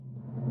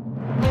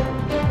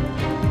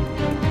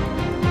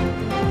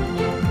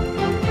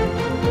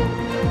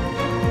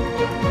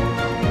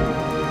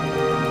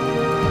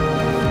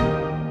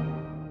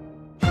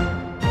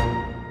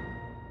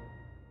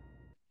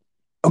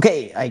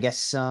Okay, I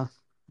guess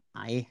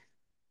I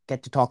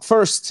get to talk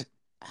first.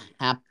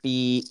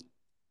 Happy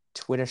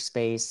Twitter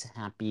space,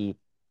 happy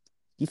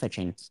DeFi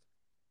chain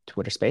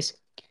Twitter space.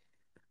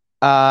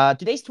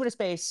 Today's Twitter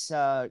space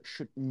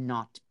should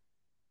not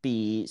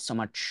be so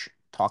much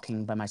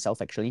talking by myself,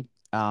 actually.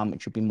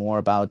 It should be more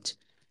about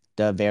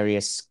the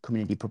various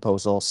community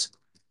proposals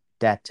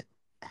that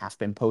have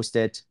been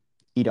posted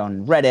either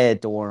on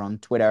Reddit or on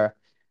Twitter.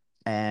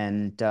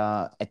 And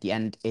at the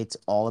end, it's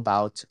all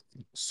about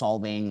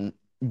solving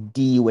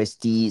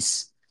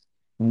DUSD's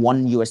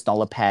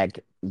 $1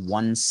 peg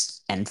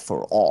once and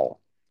for all.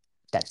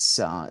 That's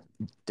the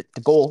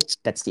goal.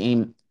 That's the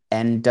aim.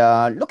 And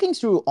looking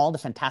through all the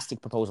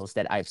fantastic proposals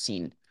that I've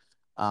seen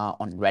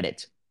on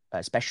Reddit,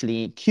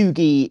 especially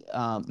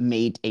Kyugi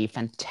made a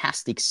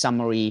fantastic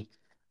summary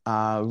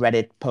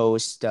Reddit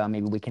post.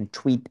 Maybe we can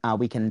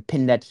we can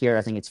pin that here.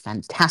 I think it's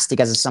fantastic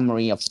as a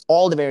summary of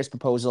all the various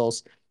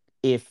proposals.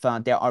 If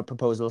there are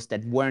proposals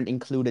that weren't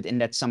included in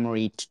that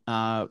summary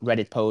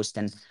Reddit post,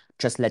 and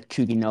just let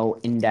Kyugi know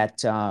in that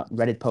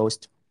Reddit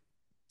post.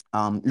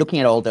 Looking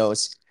at all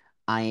those,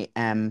 I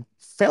am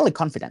fairly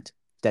confident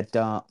that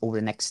over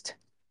the next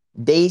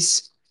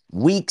days,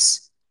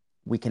 weeks,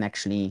 we can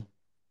actually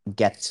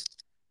get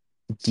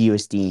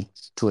DUSD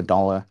to a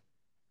dollar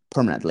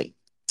permanently.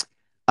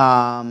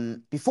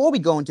 Before we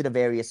go into the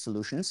various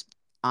solutions,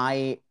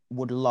 I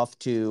would love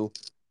to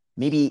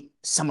maybe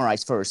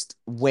summarize first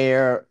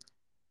where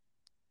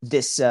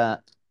this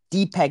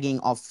depegging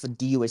of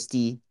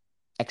DUSD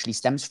actually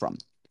stems from.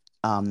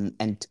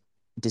 And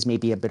this may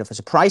be a bit of a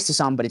surprise to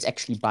some, but it's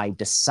actually by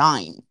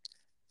design.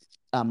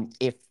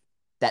 If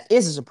that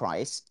is a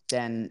surprise,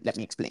 then let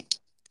me explain.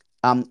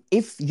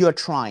 If you're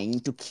trying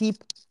to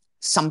keep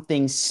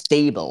something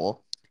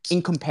stable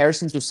in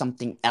comparison to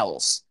something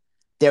else,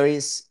 there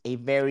is a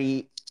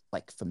very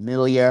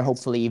familiar,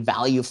 hopefully,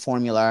 value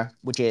formula,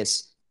 which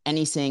is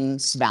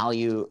anything's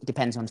value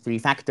depends on three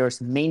factors,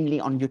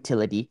 mainly on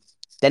utility,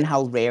 then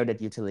how rare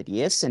that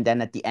utility is, and then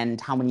at the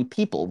end, how many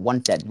people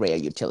want that rare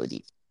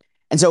utility.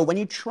 And so when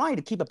you try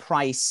to keep a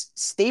price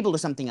stable to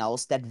something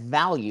else, that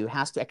value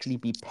has to actually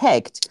be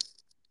pegged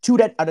to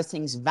that other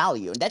thing's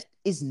value. And that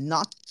is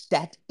not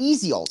that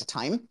easy all the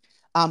time,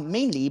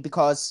 mainly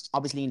because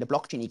obviously in the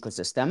blockchain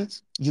ecosystem,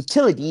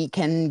 utility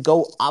can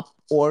go up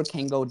or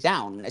can go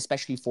down,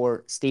 especially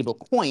for stable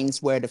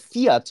coins where the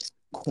fiat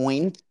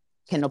coin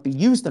cannot be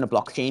used on a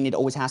blockchain. It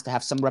always has to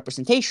have some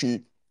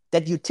representation.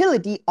 That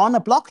utility on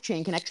a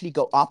blockchain can actually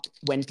go up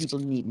when people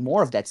need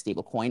more of that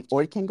stable coin,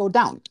 or it can go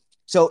down.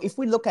 So if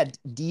we look at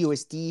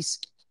DUSD's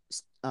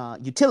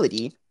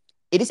utility,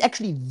 it is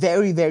actually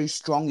very, very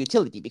strong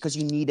utility because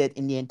you need it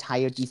in the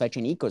entire DeFi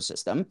chain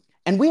ecosystem.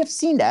 And we have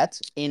seen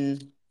that in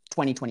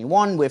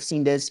 2021. We've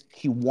seen this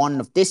Q1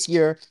 of this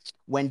year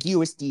when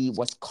DUSD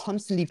was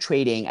constantly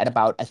trading at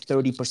about a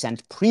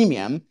 30%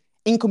 premium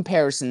in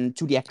comparison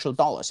to the actual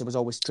dollars. It was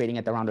always trading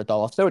at around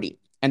 $1.30.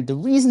 And the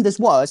reason this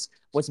was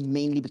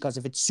mainly because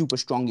of its super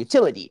strong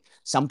utility.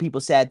 Some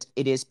people said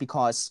it is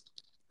because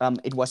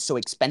it was so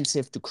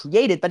expensive to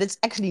create it, but it's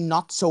actually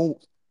not so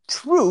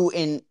true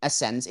in a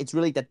sense. It's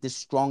really that this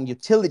strong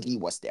utility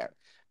was there.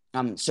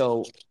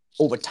 So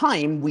over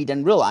time, we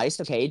then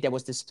realized, okay, there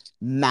was this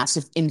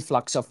massive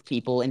influx of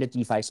people in the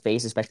DeFi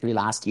space, especially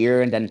last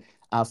year and then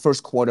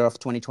first quarter of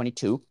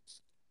 2022.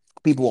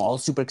 People were all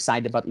super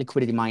excited about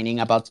liquidity mining,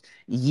 about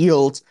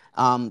yield.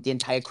 The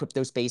entire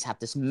crypto space had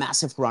this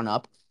massive run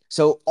up.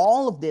 So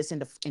all of this in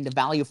the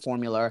value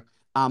formula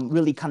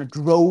really kind of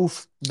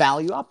drove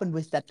value up, and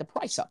with that, the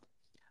price up.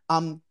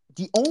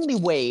 The only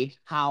way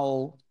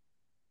how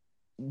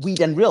we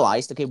then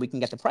realized, okay, we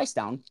can get the price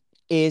down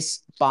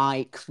is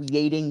by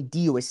creating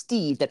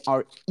DUSD that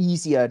are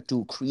easier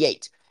to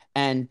create.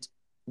 And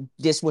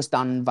this was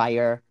done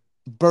via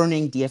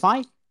burning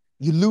DFI.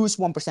 You lose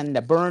 1% in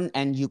the burn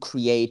and you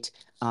create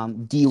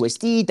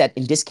DUSD that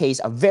in this case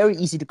are very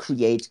easy to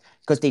create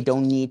because they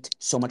don't need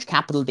so much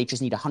capital. They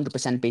just need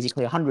 100%,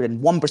 basically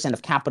 101%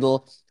 of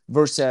capital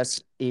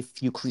versus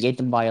if you create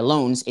them via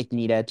loans, it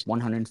needed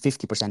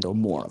 150% or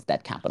more of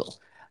that capital.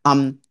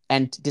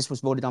 And this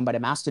was voted on by the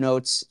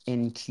masternodes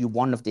in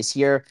Q1 of this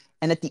year.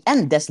 And at the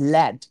end, this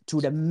led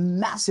to the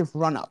massive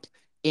run-up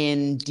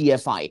in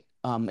DFI,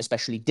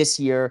 especially this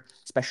year,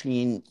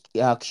 especially in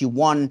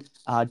Q1.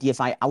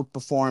 DFI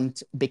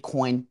outperformed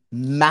Bitcoin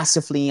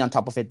massively. On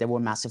top of it, there were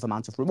massive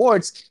amounts of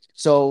rewards.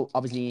 So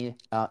obviously,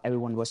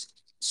 everyone was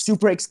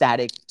super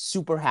ecstatic,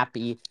 super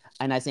happy.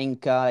 And I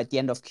think at the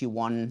end of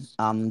Q1,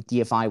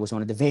 DFI was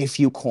one of the very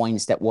few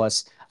coins that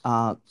was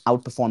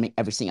outperforming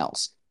everything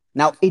else.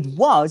 Now, it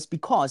was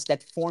because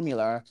that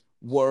formula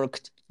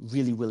worked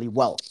really, really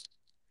well.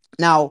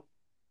 Now,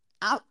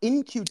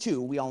 in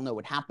Q2, we all know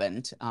what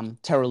happened.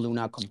 Terra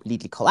Luna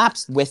completely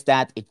collapsed. With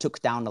that, it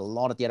took down a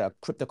lot of the other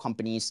crypto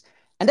companies.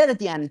 And that at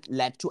the end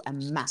led to a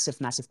massive,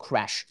 massive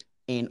crash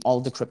in all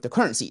the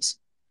cryptocurrencies.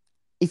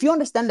 If you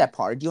understand that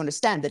part, you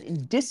understand that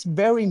in this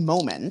very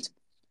moment,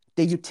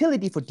 the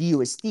utility for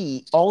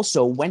DUSD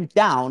also went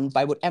down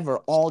by whatever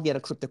all the other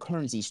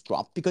cryptocurrencies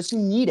dropped because you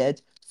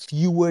needed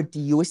fewer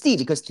DUSD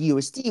because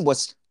DUSD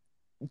was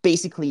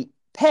basically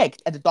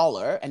pegged at a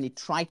dollar, and it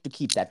tried to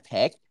keep that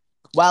peg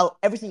while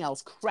everything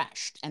else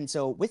crashed. And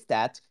so with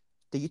that,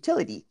 the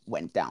utility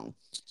went down.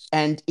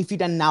 And if you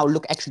then now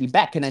look actually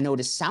back, and I know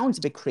this sounds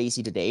a bit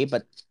crazy today,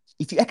 but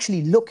if you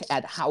actually look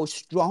at how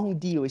strong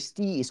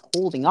DUSD is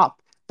holding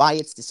up by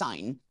its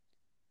design,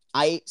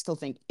 I still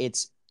think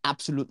it's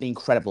absolutely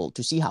incredible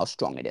to see how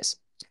strong it is.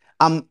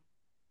 Um,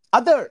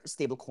 Other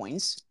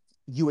stablecoins,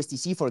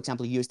 USDC, for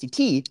example,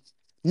 USDT,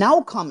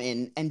 now come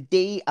in and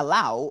they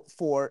allow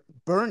for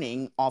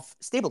burning of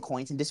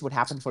stablecoins. And this would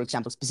happen, for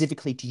example,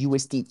 specifically to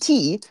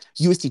USDT.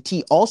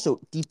 USDT also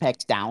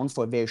depegged down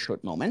for a very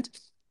short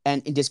moment.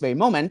 And in this very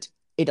moment,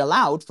 it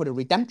allowed for the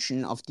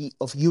redemption of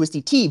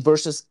USDT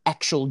versus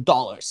actual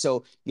dollars.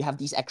 So you have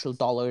these actual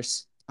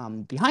dollars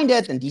behind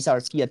it, and these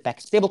are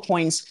fiat-backed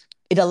stablecoins.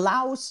 It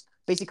allows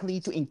basically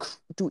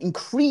to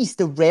increase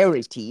the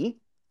rarity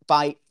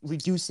by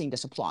reducing the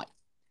supply.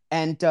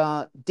 And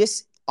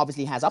this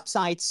obviously has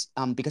upsides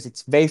because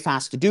it's very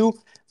fast to do.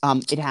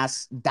 It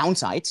has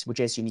downsides, which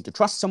is you need to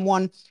trust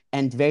someone,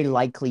 and very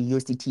likely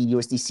USDT,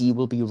 USDC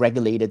will be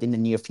regulated in the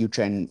near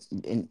future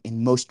in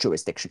most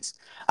jurisdictions.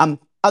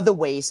 Other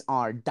ways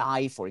are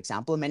DAI, for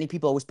example. Many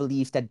people always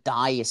believe that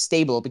DAI is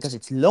stable because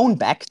it's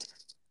loan-backed.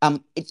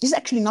 It is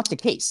actually not the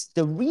case.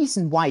 The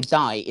reason why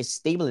DAI is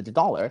stable at the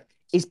dollar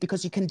is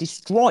because you can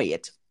destroy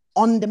it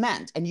on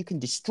demand, and you can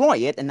destroy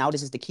it. And now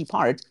this is the key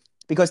part,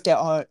 because there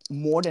are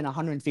more than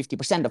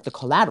 150% of the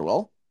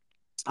collateral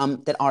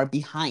that are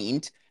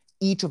behind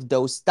each of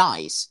those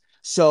DAIs.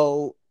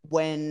 So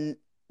when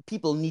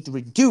people need to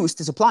reduce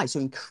the supply, so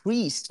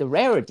increase the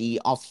rarity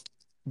of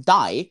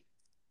DAI,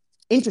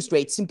 interest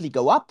rates simply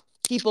go up.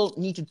 People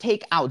need to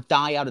take out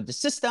DAI out of the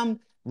system.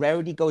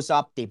 Rarity goes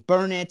up, they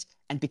burn it.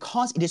 And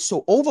because it is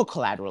so over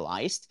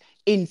collateralized,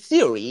 in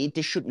theory,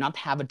 this should not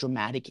have a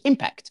dramatic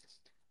impact.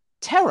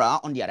 Terra,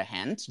 on the other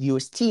hand,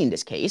 UST in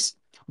this case,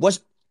 was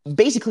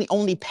basically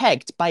only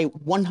pegged by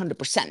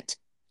 100%.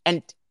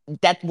 And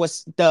that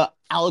was the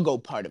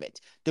algo part of it.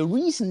 The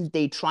reason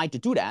they tried to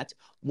do that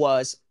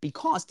was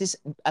because this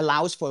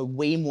allows for a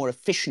way more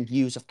efficient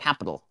use of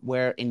capital,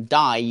 where in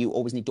DAI, you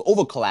always need to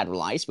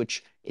over-collateralize,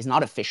 which is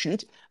not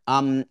efficient.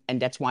 And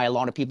that's why a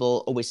lot of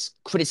people always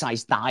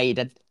criticize DAI,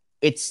 that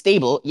it's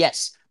stable,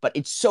 yes, but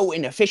it's so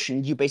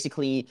inefficient. You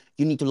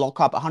need to lock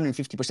up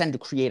 150% to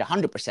create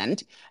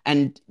 100%.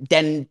 And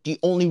then the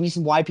only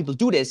reason why people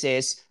do this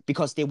is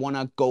because they want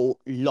to go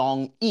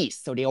long ETH.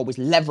 So they always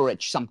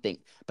leverage something,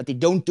 but they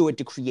don't do it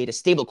to create a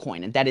stable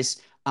coin. And that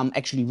is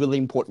actually really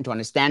important to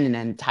understand in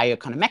an entire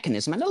kind of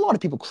mechanism. And a lot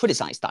of people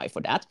criticize DAI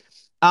for that.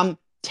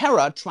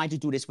 Terra tried to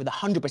do this with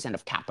 100%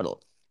 of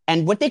capital.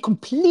 And what they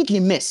completely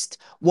missed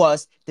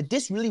was that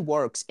this really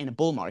works in a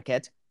bull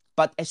market.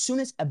 But as soon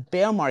as a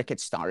bear market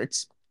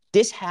starts,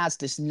 this has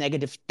this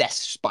negative death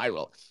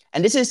spiral.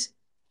 And this is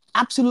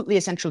absolutely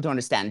essential to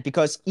understand,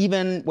 because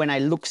even when I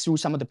look through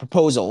some of the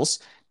proposals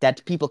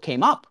that people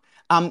came up,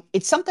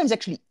 it's sometimes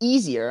actually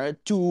easier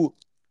to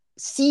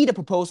see the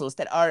proposals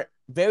that are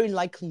very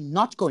likely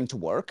not going to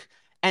work.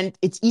 And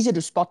it's easier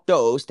to spot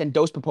those than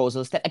those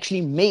proposals that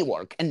actually may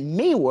work. And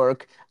may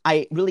work,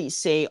 I really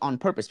say on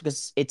purpose,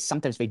 because it's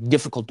sometimes very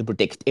difficult to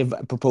predict if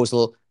a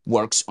proposal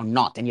works or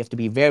not. And you have to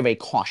be very, very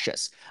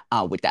cautious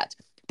with that.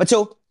 But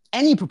so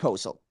any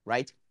proposal,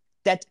 right,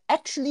 that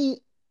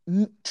actually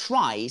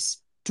tries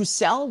to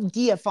sell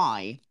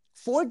DFI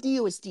for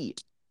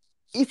DUSD,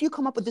 if you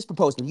come up with this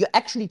proposal, you're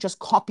actually just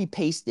copy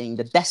pasting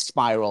the death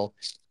spiral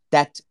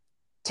that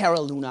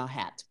Terra Luna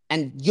had.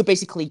 And you're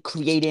basically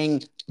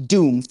creating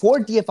doom for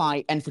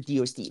DFI and for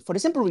DUSD, for the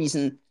simple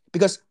reason,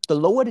 because the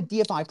lower the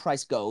DFI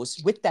price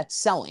goes with that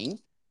selling,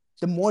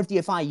 the more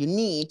DFI you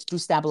need to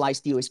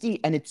stabilize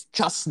DUSD, and it's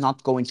just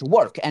not going to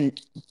work.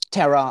 And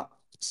Terra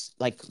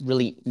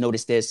really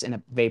noticed this in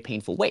a very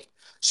painful way.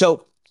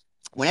 So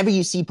whenever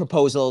you see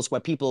proposals where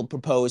people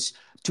propose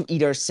to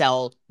either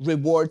sell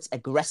rewards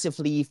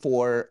aggressively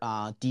for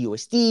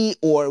DUSD,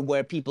 or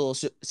where people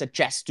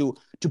suggest to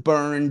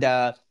burn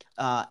the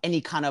any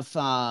kind of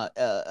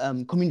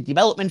community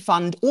development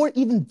fund, or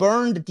even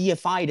burn the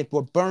DFI that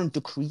were burned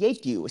to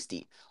create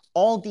USD.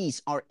 All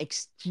these are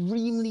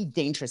extremely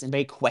dangerous and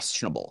very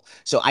questionable.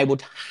 So I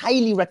would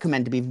highly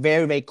recommend to be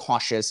very, very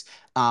cautious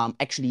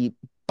actually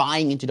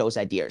buying into those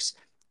ideas.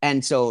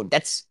 And so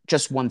that's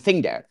just one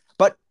thing there.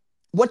 But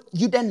what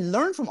you then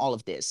learn from all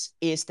of this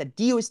is that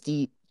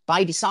DUSD,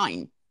 by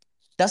design,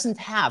 doesn't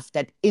have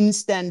that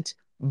instant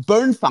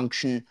burn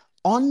function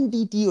on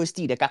the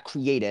DUSD that got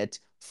created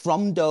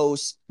from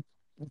those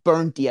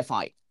burned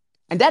DFI.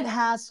 And that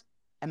has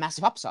a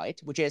massive upside,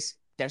 which is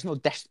there's no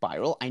death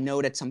spiral. I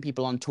know that some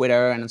people on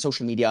Twitter and on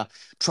social media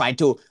try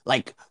to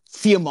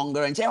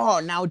fearmonger and say, oh,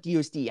 now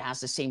DUSD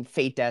has the same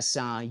fate as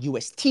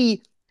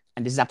UST.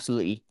 And this is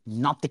absolutely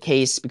not the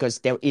case, because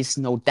there is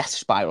no death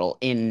spiral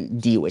in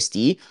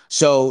DUSD.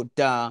 So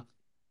the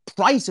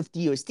price of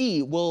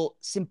DUSD will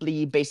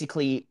simply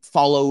basically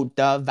follow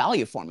the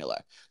value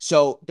formula.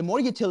 So the more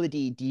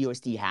utility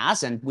DUSD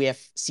has, and we have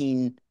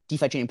seen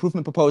DeFi chain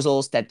improvement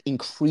proposals that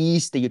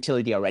increase the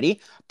utility already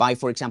by,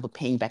 for example,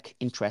 paying back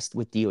interest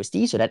with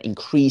DUSD. So that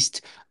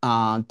increased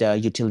the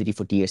utility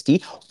for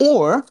DUSD.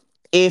 Or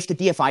if the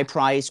DFI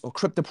price or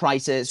crypto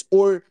prices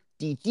or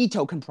the D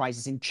token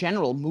prices in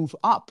general move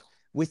up,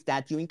 with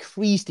that you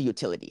increase the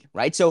utility,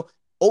 right? So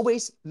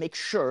always make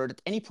sure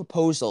that any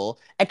proposal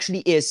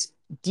actually is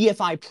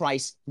DFI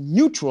price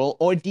neutral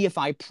or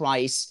DFI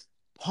price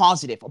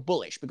positive or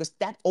bullish, because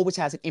that always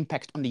has an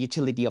impact on the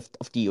utility of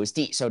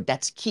DUSD. So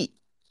that's key.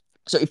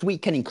 So if we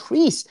can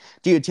increase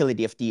the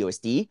utility of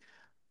DUSD,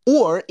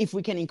 or if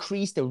we can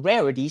increase the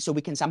rarity so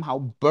we can somehow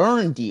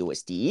burn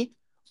DUSD,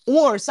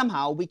 or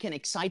somehow we can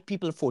excite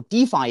people for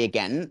DeFi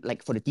again,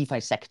 like for the DeFi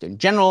sector in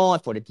general,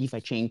 for the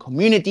DeFi chain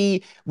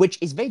community, which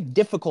is very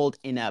difficult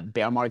in a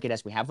bear market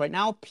as we have right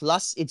now.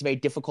 Plus, it's very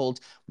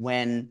difficult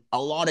when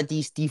a lot of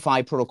these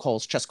DeFi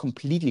protocols just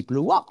completely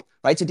blew up,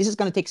 right? So this is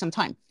going to take some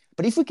time.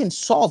 But if we can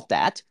solve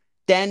that,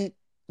 then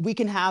we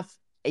can have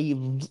a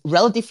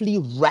relatively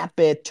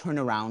rapid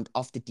turnaround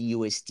of the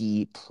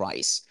DUSD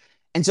price.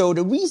 And so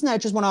the reason I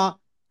just want to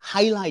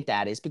highlight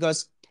that is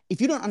because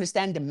if you don't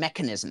understand the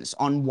mechanisms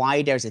on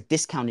why there's a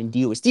discount in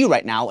DUSD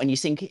right now, and you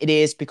think it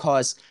is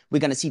because we're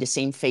going to see the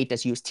same fate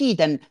as UST,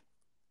 then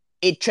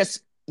it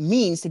just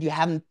means that you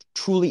haven't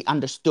truly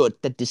understood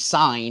the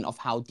design of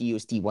how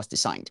DUSD was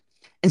designed.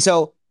 And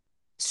so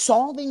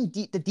solving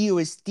the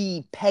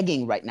DUSD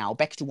pegging right now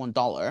back to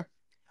 $1,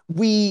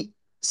 we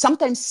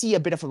sometimes see a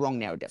bit of a wrong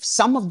narrative.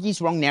 Some of these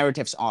wrong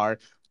narratives are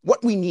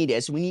what we need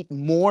is we need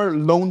more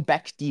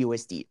loan-backed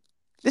DUSD.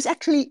 This is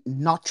actually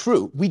not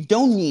true. We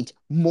don't need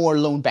more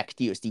loan-backed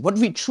DUSD. What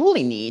we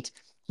truly need,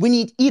 we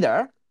need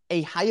either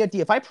a higher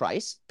DFI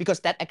price, because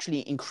that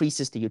actually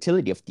increases the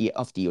utility of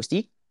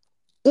DUSD,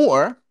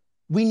 or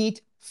we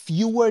need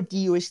fewer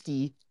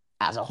DUSD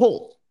as a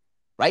whole,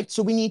 right?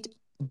 So we need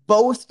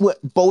both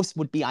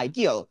would be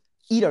ideal,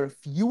 either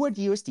fewer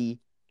DUSD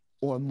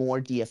or more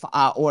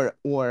DFI, or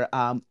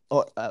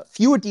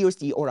fewer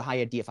DUSD or a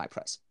higher DFI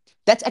price.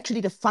 That's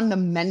actually the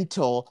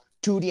fundamental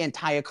to the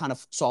entire kind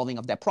of solving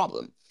of that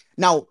problem.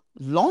 Now,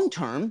 long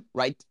term,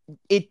 right,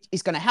 it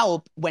is going to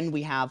help when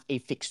we have a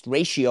fixed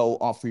ratio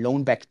of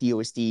loan-backed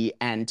DUSD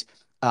and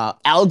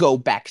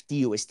algo-backed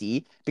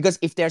DUSD, because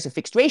if there's a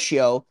fixed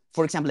ratio,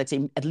 for example, let's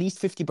say at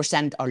least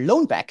 50% are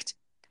loan-backed,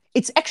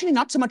 it's actually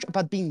not so much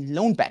about being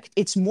loan-backed.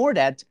 It's more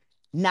that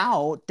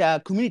now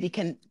the community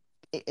can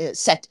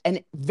set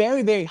a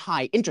very, very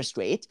high interest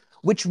rate,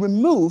 which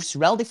removes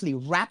relatively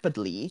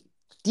rapidly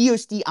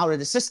DUSD out of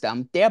the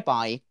system,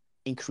 thereby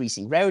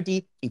increasing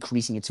rarity,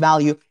 increasing its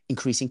value,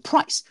 increasing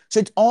price. So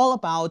it's all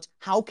about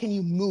how can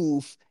you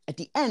move, at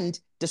the end,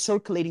 the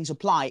circulating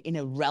supply in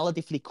a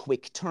relatively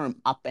quick term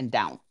up and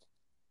down.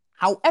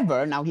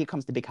 However, now here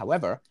comes the big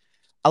however,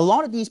 a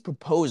lot of these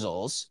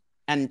proposals,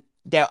 and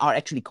there are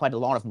actually quite a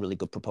lot of really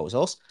good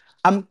proposals,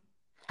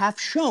 have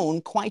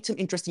shown quite some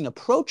interesting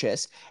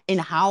approaches in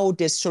how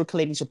this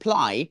circulating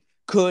supply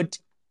could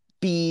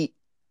be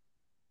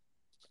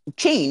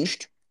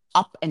changed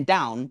up and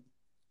down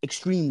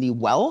extremely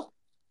well.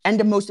 And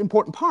the most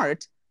important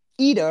part,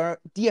 either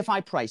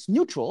DFI price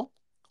neutral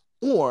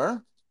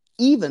or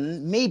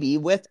even maybe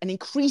with an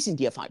increase in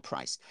DFI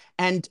price.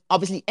 And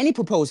obviously any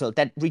proposal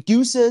that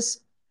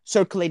reduces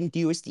circulating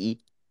DUSD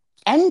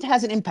and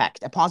has an impact,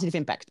 a positive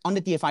impact on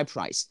the DFI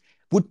price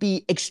would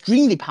be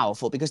extremely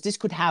powerful, because this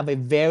could have a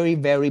very,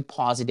 very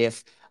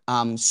positive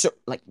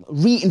like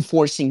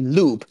reinforcing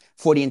loop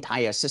for the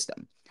entire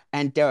system.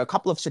 And there are a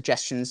couple of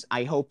suggestions.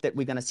 I hope that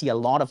we're going to see a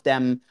lot of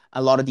them,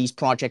 a lot of these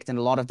projects and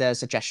a lot of the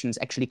suggestions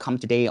actually come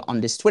today on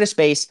this Twitter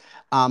space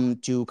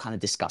to kind of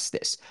discuss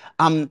this.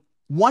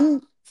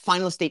 One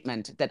final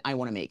statement that I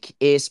want to make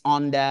is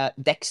on the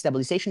DEX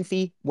stabilization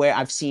fee, where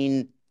I've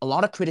seen a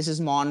lot of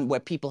criticism on, where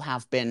people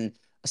have been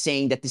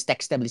saying that this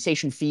DEX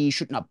stabilization fee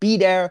should not be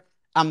there.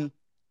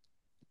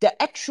 The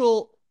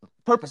actual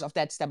purpose of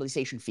that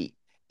stabilization fee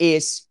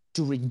is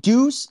to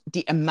reduce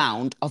the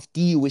amount of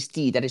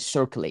DUSD that is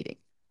circulating,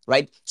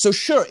 right? So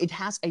sure, it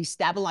has a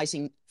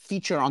stabilizing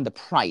feature on the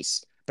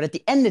price, but at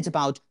the end, it's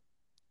about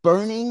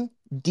burning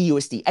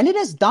DUSD. And it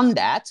has done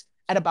that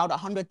at about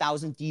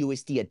 100,000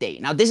 DUSD a day.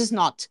 Now, this is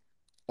not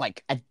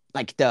like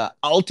the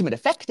ultimate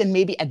effect, and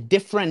maybe a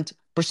different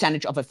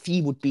percentage of a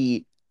fee would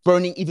be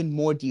burning even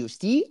more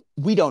DUSD.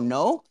 We don't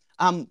know.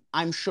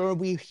 I'm sure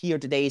we hear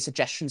today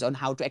suggestions on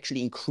how to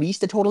actually increase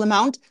the total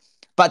amount.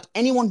 But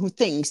anyone who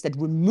thinks that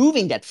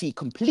removing that fee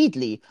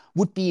completely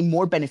would be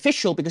more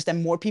beneficial because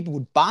then more people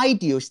would buy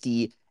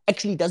DUSD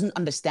actually doesn't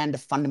understand the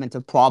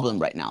fundamental problem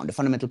right now. And the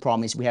fundamental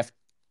problem is we have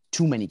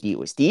too many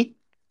DUSD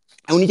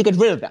and we need to get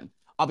rid of them.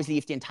 Obviously,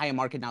 if the entire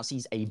market now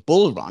sees a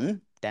bull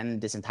run, then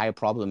this entire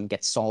problem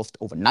gets solved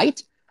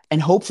overnight.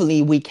 And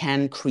hopefully we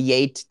can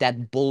create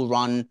that bull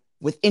run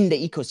within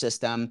the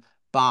ecosystem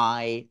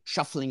by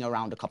shuffling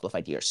around a couple of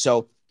ideas.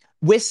 So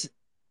with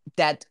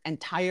that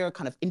entire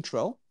kind of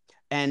intro,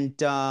 and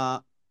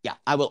yeah,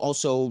 I will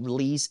also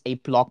release a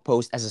blog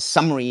post as a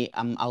summary.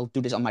 I'll do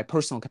this on my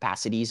personal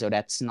capacity, so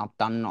that's not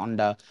done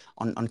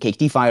on Cake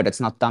DeFi, or that's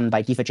not done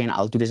by DeFi Chain.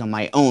 I'll do this on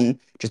my own,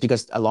 just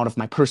because a lot of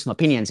my personal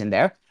opinions in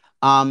there.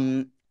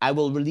 I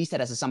will release that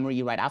as a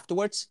summary right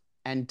afterwards,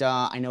 and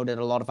I know that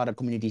a lot of other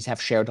communities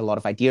have shared a lot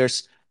of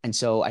ideas, and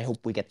so I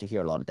hope we get to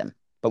hear a lot of them.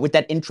 But with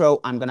that intro,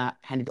 I'm gonna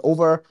hand it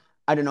over.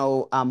 I don't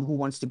know who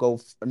wants to go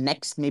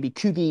next, maybe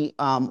Kubi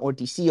or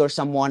DC or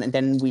someone, and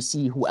then we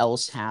see who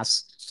else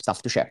has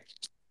stuff to share.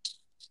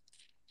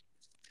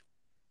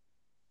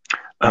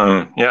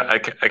 Yeah,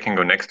 I can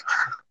go next.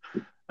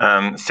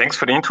 Thanks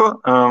for the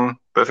intro.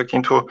 Perfect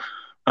intro.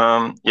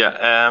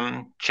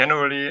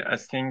 Generally, I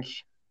think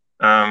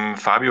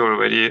Fabio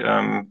already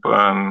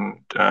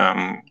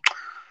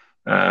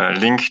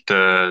linked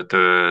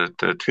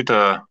the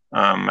Twitter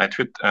my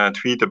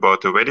tweet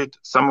about the Reddit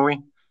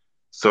summary.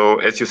 So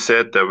as you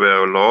said, there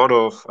were a lot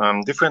of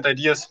different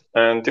ideas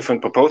and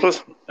different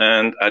proposals,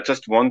 and I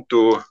just want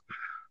to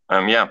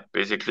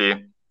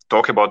basically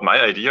talk about my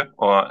idea,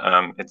 or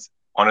it's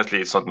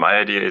not my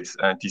idea, it's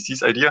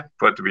DC's idea,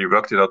 but we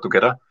worked it out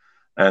together,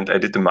 and I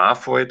did the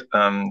math for it.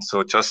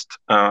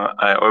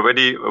 I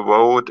already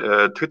wrote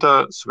a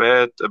Twitter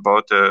thread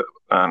about the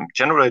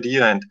general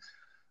idea,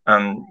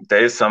 and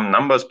there is some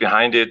numbers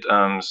behind it.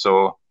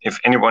 So if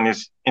anyone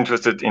is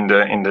interested in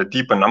the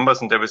deeper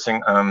numbers and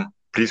everything,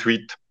 please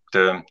read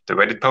the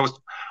Reddit post.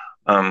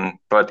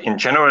 But in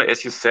general,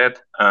 as you said,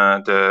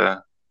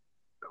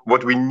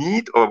 what we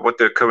need, or what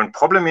the current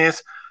problem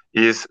is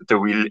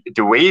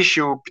the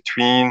ratio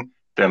between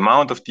the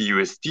amount of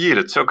DUSD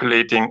that's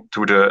circulating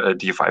to the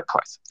DeFi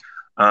price.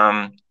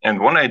 And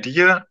one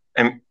idea,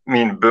 I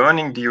mean,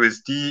 burning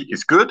DUSD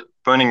is good.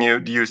 Burning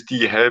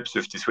DUSD helps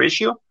with this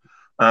ratio,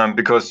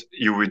 because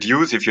you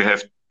reduce, if you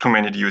have too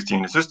many DUSD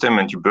in the system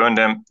and you burn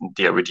them,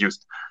 they are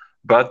reduced.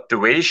 But the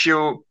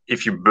ratio,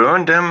 if you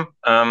burn them,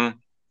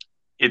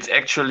 it's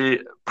actually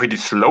pretty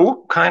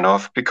slow, kind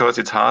of, because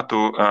it's hard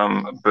to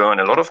burn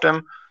a lot of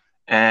them.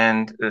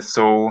 And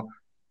so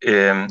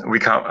we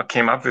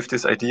came up with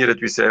this idea that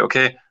we say,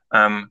 okay,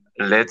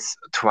 let's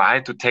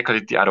try to tackle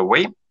it the other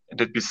way.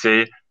 That we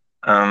say,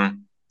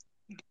 on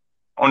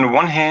the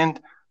one hand,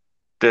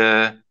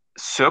 the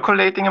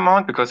circulating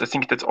amount, because I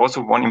think that's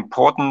also one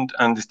important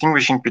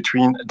distinguishing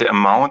between the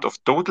amount of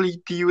total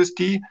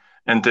DUSD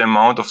and the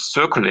amount of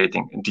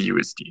circulating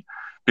DUSD.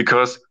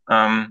 Because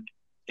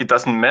it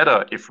doesn't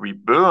matter if we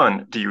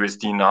burn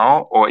DUSD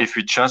now or if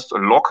we just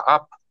lock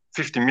up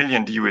 50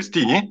 million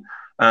DUSD,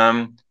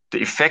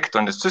 the effect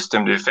on the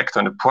system, the effect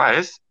on the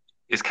price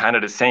is kind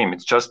of the same.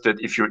 It's just that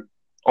if you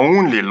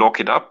only lock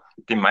it up,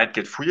 they might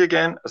get free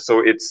again.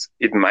 So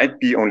it might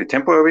be only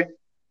temporary,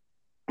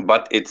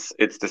 but it's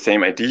the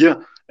same idea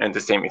and the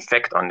same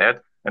effect on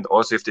that. And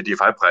also, if the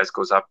DeFi price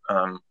goes up,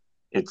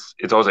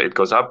 it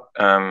goes up.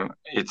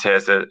 It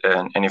has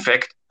an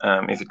effect.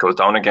 If it goes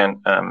down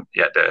again,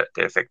 the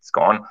effect is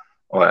gone,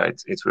 or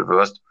it's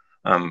reversed.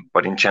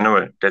 But in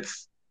general,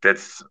 that's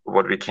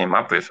what we came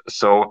up with.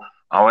 So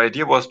our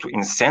idea was to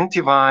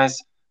incentivize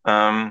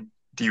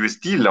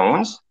DUSD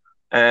loans,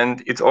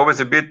 and it's always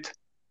a bit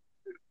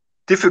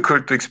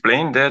difficult to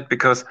explain that,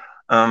 because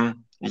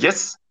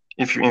yes,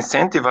 if you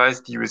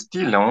incentivize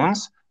DUSD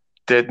loans,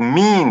 that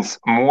means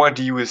more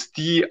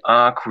DUSD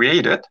are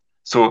created.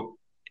 So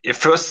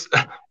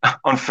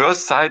on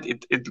first sight,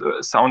 it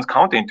sounds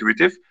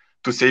counterintuitive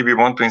to say we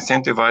want to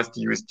incentivize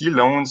DUSD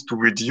loans to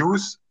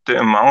reduce the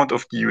amount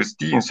of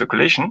DUSD in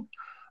circulation.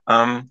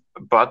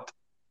 But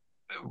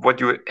what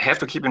you have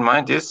to keep in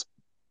mind is,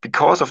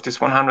 because of this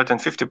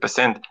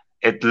 150%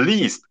 at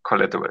least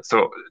collateral.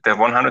 So the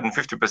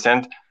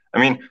 150%, I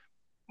mean,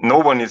 no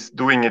one is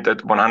doing it at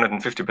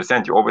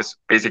 150%. You always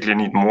basically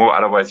need more,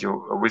 otherwise you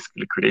risk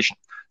liquidation.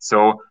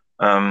 So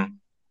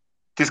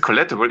this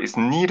collateral is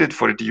needed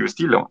for the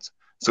DUSD loans.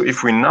 So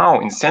if we now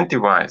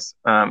incentivize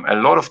a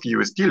lot of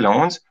DUSD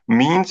loans,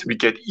 means we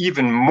get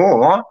even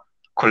more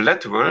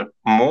collateral,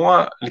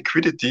 more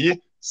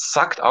liquidity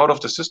sucked out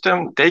of the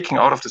system, taken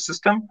out of the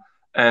system,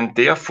 and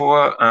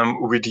therefore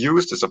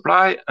reduce the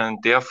supply,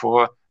 and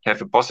therefore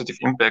have a positive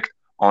impact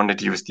on the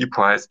DUSD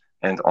price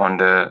and on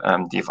the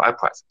DFI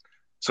price.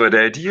 So the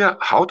idea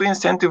how to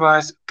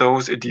incentivize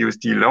those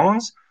DUSD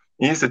loans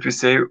is that we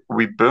say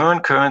we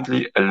burn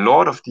currently a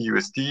lot of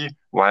DUSD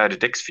via the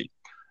DEX fee.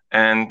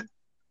 And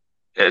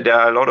there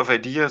are a lot of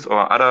ideas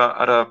or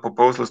other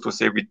proposals to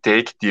say we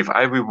take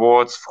DFI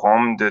rewards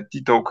from the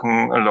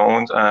D-token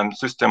loans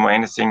system or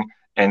anything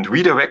and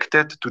redirect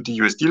it to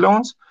DUSD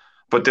loans.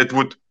 But that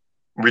would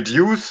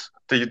reduce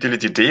the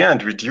utility there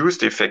and reduce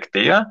the effect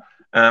there.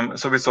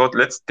 So we thought,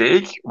 let's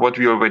take what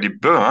we already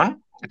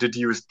burn, the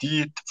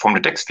DUSD from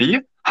the DEX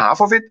fee, half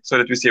of it, so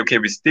that we say, okay,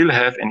 we still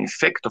have an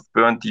effect of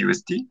burnt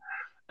DUSD,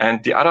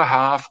 and the other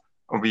half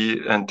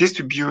we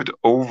distribute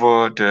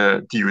over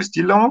the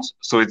DUSD loans.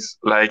 So it's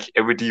like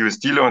every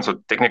DUSD loan,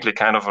 so technically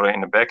kind of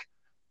in the back,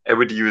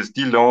 every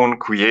DUSD loan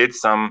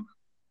creates some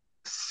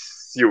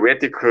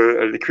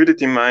theoretical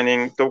liquidity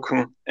mining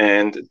token,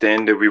 and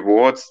then the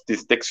rewards,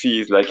 this DEX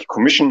fee is like a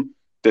commission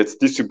that's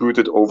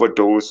distributed over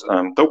those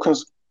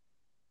tokens.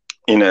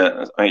 in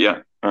a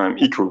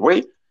equal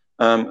way.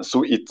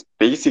 So it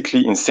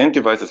basically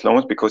incentivizes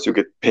loans because you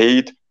get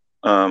paid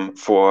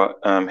for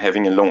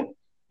having a loan.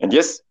 And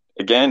yes,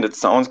 again, that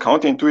sounds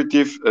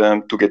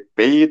counterintuitive to get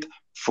paid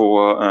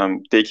for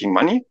taking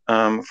money,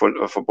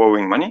 for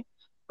borrowing money.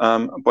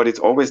 But it's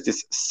always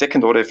this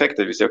second order effect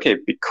that you say, okay,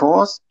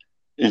 because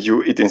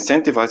it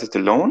incentivizes the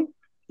loan,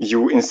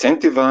 you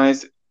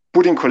incentivize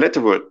putting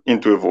collateral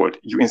into a vault,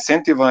 you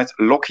incentivize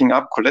locking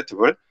up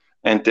collateral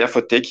and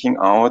therefore taking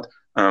out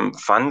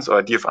funds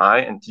or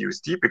DFI and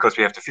DUSD because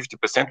we have the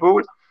 50%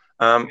 rule.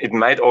 It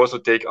might also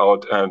take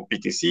out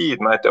BTC. It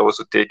might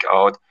also take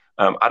out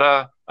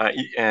other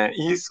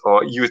ETH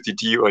or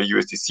USDT or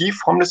USDC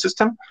from the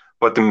system.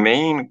 But the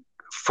main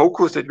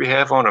focus that we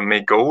have on, our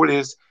main goal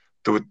is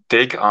to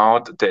take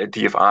out the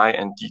DFI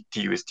and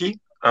DUSD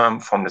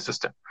from the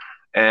system.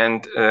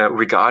 And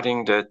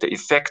regarding the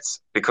effects,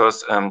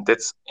 because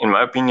that's, in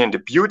my opinion, the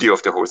beauty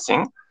of the whole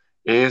thing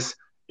is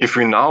if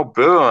we now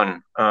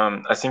burn,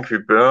 I think we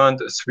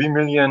burned 3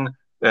 million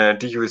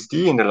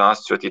DUSD in the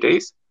last 30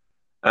 days.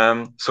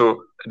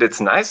 So that's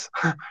nice.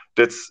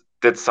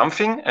 that's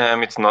something.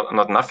 It's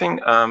not nothing.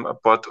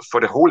 But for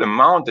the whole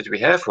amount that we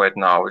have right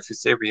now, if you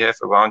say we have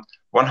around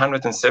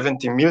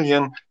 170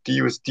 million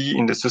DUSD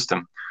in the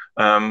system,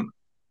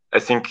 I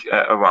think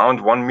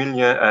around 1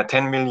 million,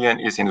 10 million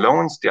is in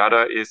loans. The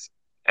other is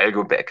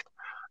algo backed.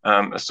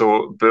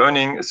 So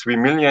burning 3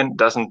 million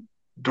doesn't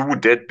do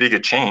that big a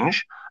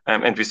change.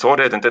 And we saw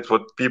that, and that's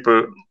what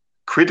people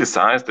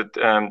criticize, that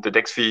the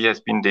DEX fee has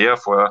been there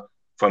for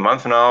a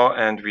month now,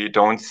 and we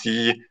don't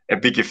see a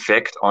big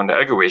effect on the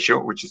algo ratio,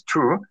 which is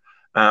true.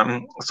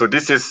 So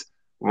this is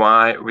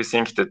why we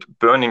think that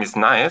burning is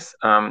nice.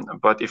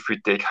 But if we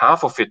take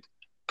half of it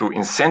to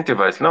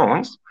incentivize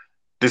loans,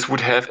 this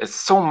would have a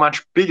so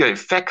much bigger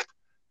effect,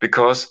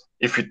 because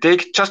if we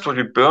take just what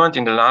we burned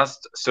in the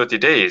last 30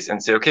 days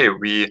and say, okay,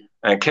 we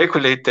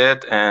calculate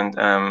that and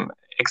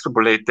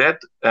extrapolate that,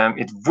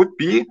 it would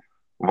be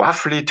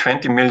roughly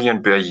 20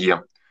 million per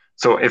year.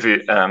 So if we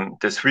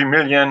the 3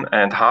 million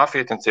and half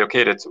it and say,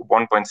 okay, that's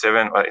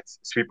 1.7 or it's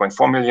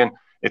 3.4 million,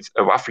 it's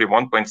roughly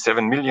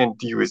 1.7 million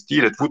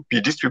DUSD that would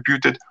be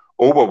distributed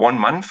over 1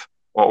 month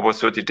or over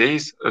 30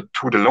 days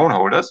to the loan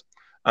holders.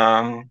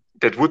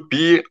 That would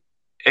be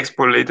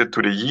extrapolated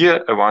to the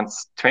year around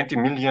 20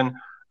 million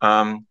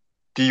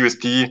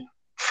DUSD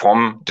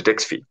from the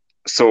DEX fee.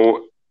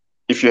 So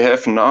if you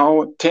have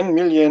now 10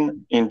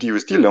 million in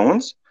DUSD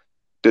loans,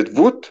 that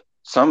would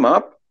sum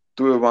up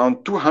to around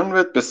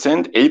 200%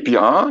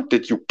 APR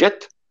that you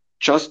get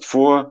just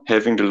for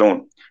having the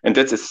loan. And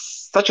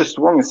that's such a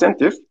strong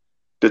incentive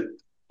that,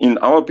 in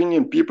our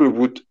opinion, people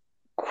would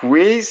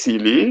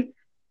crazily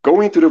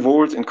go into the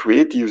vaults and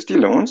create DUSD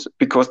loans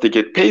because they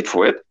get paid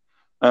for it.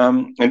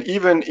 And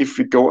even if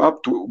we go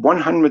up to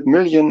 100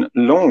 million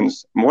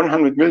loans,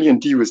 100 million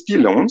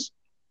DUSD loans,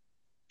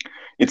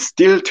 it's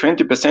still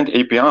 20%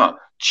 APR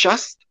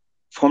just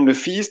from the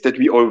fees that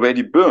we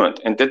already burned.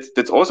 And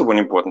that's also one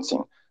important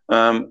thing.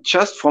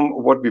 Just from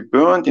what we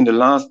burned in the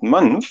last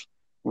month,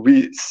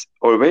 we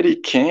already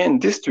can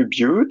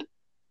distribute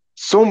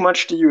so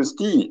much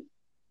DUSD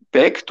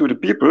back to the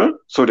people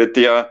so that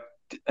they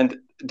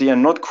are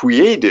not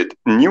created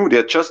new,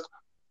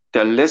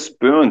 they're less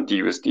burned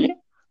DUSD.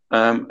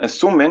 And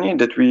so many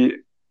that we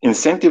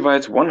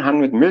incentivize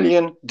 100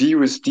 million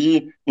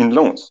DUSD in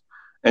loans.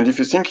 And if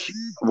you think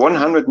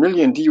 100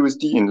 million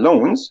DUSD in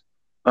loans,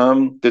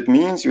 that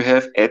means you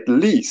have at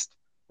least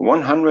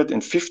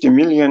 150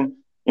 million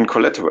in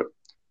collateral.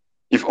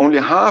 If only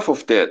half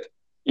of that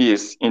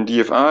is in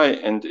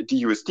DFI and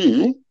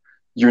DUSD,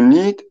 you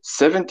need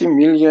 70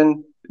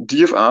 million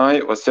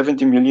DFI or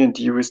 70 million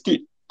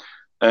DUSD.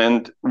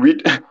 And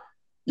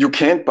you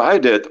can't buy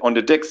that on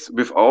the DEX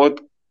without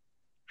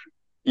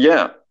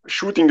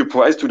shooting the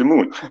price to the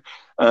moon.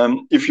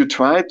 If you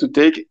try to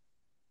take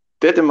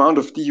that amount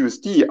of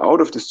DUSD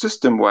out of the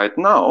system right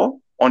now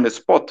on the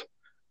spot,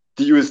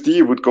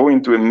 DUSD would go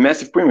into a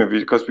massive premium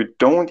because we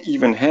don't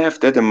even have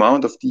that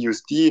amount of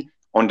DUSD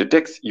on the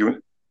DEX.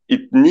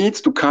 It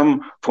needs to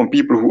come from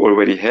people who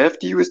already have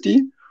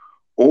DUSD,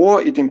 or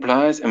it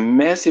implies a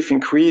massive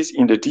increase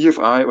in the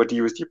DFI or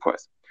DUSD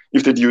price.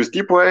 If the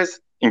DUSD price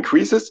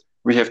increases,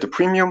 we have the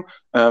premium.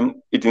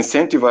 It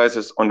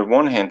incentivizes, on the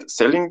one hand,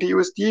 selling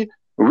DUSD,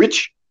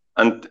 which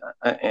until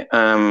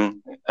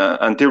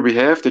we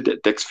have the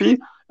DEX fee,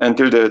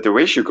 until the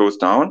ratio goes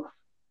down,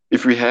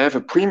 if we have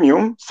a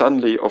premium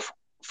suddenly of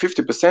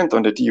 50%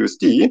 on the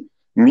DUSD,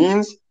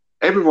 means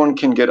everyone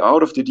can get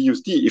out of the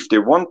DUSD if they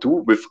want to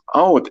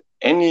without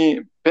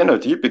any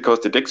penalty, because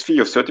the DEX fee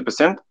of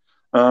 30%,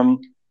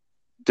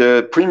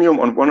 the premium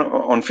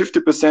on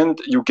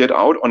 50% you get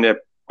out on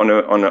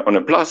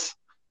a plus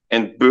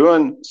and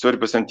burn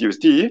 30%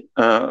 DUSD,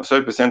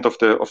 30%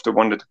 of the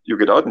one that you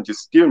get out, and you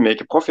still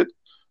make a profit.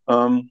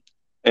 And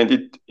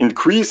it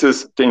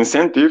increases the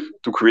incentive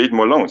to create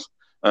more loans.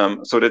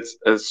 So that's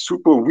a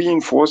super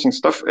reinforcing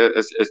stuff,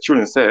 as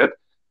Julian said,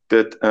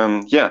 that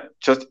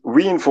just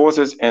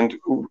reinforces and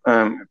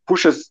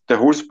pushes the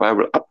whole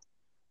spiral up.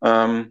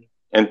 And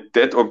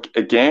that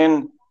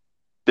again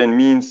then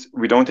means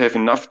we don't have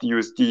enough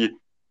DUSD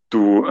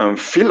to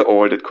fill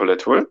all that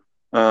collateral,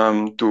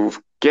 to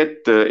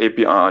get the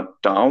APR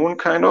down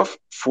kind of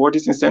for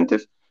this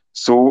incentive.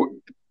 So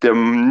there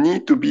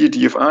need to be a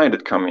DFI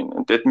that come in.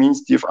 And that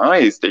means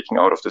DFI is taking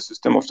out of the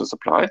system of the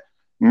supply,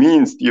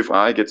 means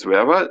DFI gets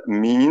rarer,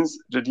 means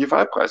the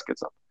DFI price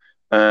gets up.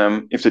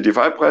 If the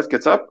DFI price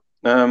gets up,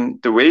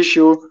 the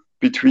ratio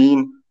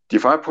between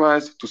DFI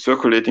price to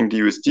circulating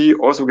DUSD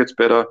also gets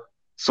better.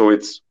 So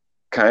it's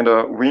kind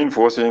of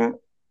reinforcing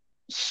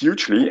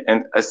hugely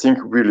and I think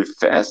really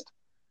fast.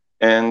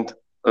 And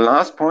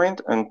last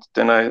point, and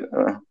then I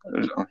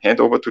hand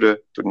over to the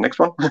next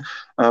one.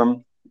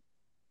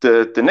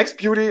 The next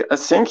beauty I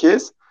think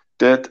is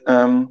that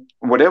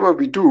whatever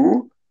we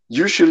do,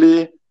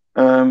 usually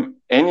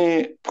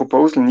any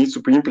proposal needs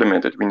to be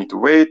implemented. We need to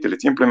wait till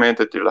it's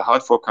implemented, till the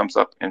hard fork comes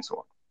up, and so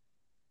on.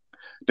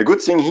 The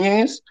good thing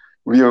here is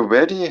we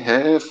already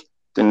have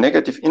the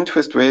negative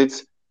interest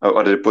rates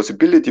or the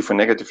possibility for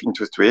negative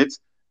interest rates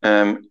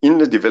in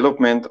the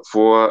development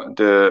for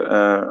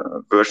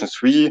the version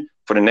 3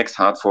 for the next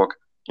hard fork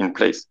in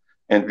place.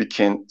 And we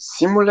can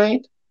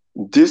simulate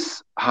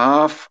this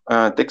half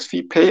tax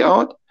fee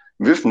payout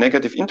with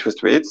negative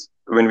interest rates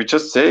when we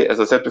just say, as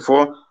I said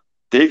before,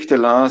 take the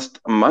last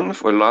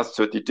month or last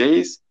 30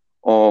 days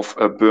of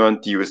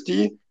burned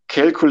DUSD,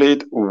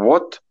 calculate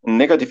what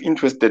negative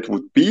interest that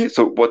would be,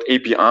 so what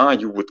APR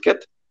you would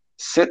get,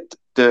 set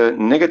the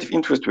negative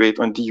interest rate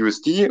on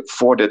DUSD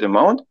for that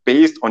amount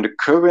based on the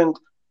current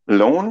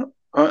loan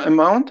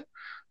amount,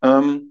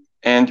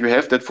 and you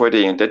have that for a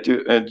day, and that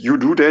you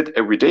do that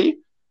every day.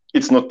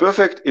 It's not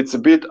perfect. It's a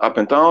bit up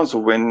and down. So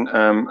when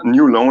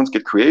new loans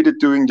get created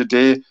during the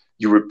day,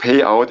 you will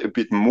pay out a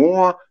bit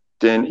more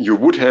than you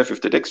would have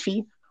with the tax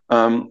fee.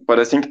 But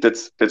I think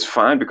that's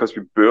fine because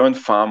we burn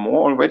far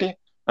more already.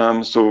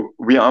 So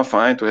we are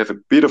fine to have a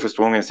bit of a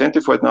strong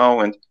incentive right now.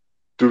 And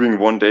during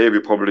one day, we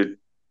probably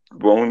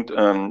won't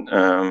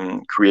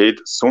create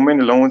so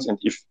many loans. And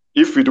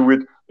if we do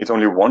it, it's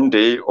only one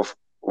day of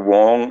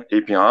wrong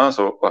APR,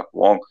 so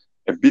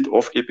a bit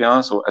of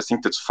APR. So I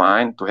think that's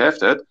fine to have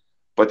that.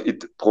 But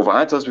it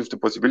provides us with the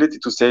possibility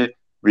to say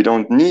we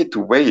don't need to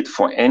wait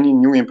for any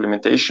new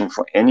implementation,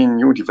 for any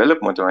new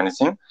development or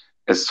anything.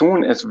 As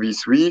soon as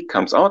V3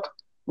 comes out,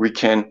 we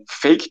can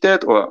fake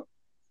that or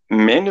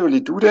manually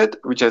do that,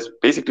 which has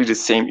basically the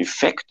same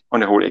effect on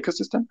the whole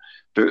ecosystem,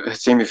 the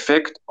same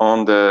effect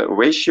on the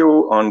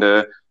ratio, on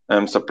the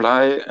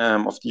supply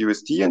of the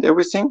USD and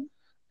everything.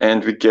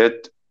 And we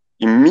get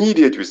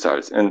immediate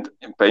results. And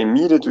by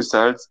immediate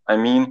results, I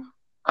mean,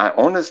 I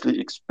honestly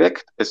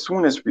expect as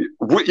soon as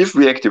if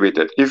we activate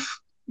that, if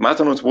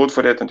masternodes vote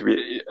for that and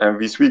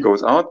V3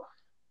 goes out,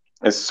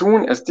 as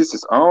soon as this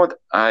is out,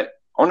 I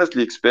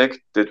honestly expect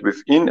that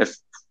within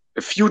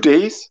a few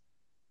days,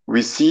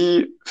 we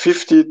see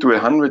 50 to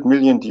 100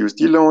 million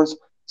DUSD loans,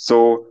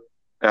 so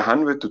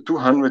 100 to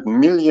 200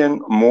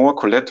 million more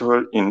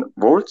collateral in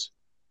volts,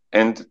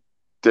 and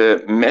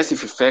the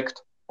massive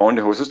effect on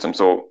the whole system.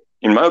 So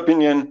in my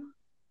opinion,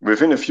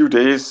 within a few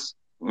days,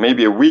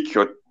 maybe a week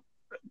or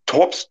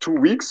tops 2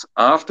 weeks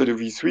after the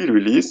V3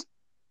 release,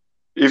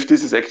 if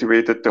this is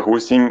activated, the whole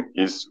thing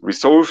is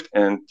resolved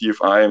and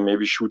DFI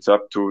maybe shoots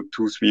up to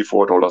 $2, $3,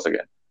 $4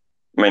 again.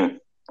 I mean,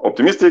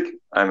 optimistic.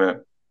 I'm a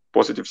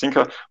positive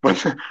thinker,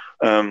 but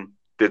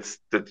that's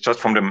just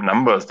from the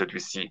numbers that we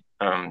see.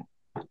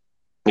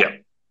 Yeah,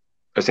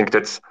 I think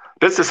that's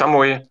the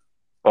summary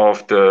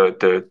of the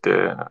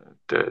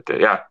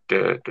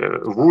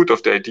root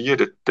of the idea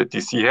that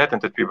DC had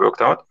and that we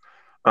worked out.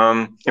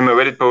 In my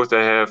Reddit post,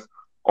 I have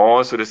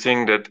also the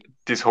thing that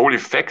this whole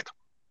effect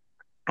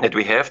that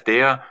we have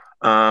there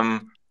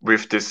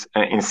with this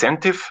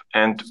incentive,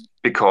 and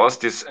because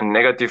these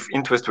negative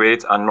interest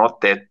rates are not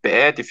that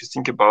bad if you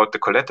think about the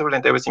collateral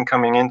and everything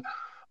coming in,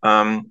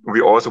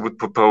 we also would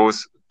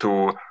propose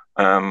to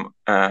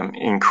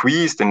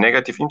increase the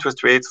negative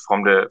interest rates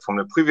from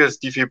the previous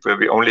DFIP, where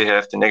we only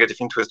have the negative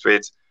interest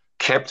rates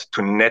kept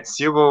to net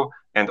zero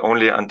and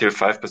only until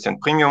 5%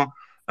 premium,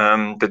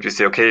 that we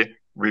say, okay,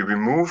 we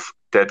remove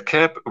that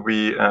cap,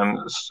 we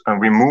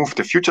remove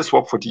the future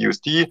swap for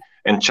DUSD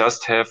and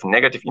just have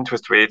negative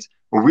interest rates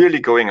really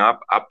going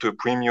up to a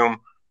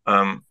premium,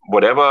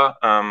 whatever,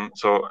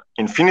 so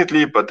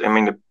infinitely, but I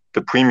mean,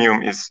 the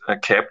premium is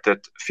capped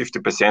at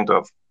 50%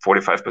 or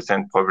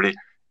 45% probably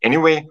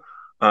anyway,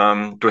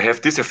 to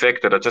have this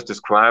effect that I just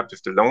described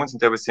with the loans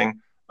and everything,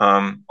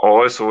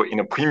 also in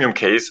a premium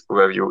case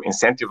where you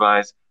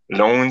incentivize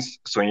loans,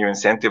 so you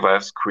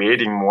incentivize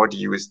creating more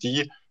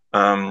DUSD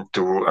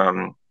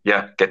to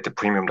get the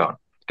premium down.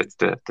 That's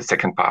the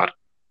second part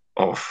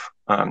of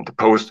the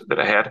post that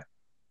I had.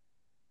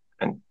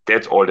 And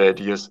that's all the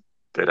ideas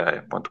that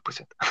I want to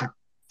present.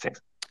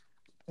 Thanks.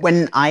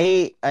 When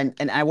I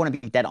want to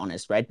be dead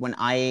honest, right? When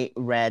I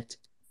read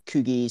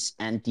Kugi's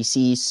and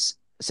DC's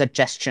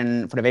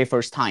suggestion for the very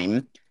first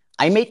time,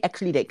 I made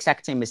actually the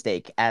exact same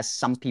mistake as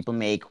some people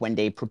make when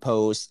they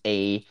propose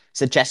a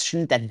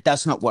suggestion that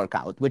does not work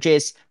out, which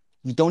is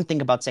you don't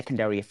think about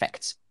secondary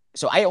effects.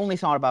 So I only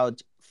thought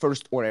about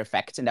first order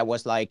effects, and that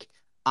was like,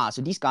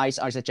 So these guys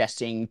are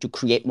suggesting to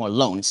create more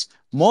loans.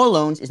 More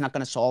loans is not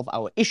going to solve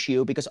our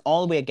issue because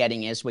all we're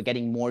getting is we're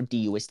getting more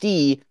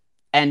DUSD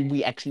and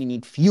we actually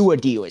need fewer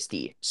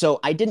DUSD. So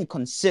I didn't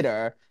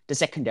consider the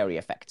secondary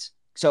effects.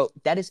 So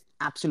that is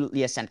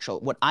absolutely essential.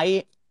 What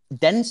I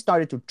then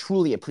started to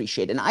truly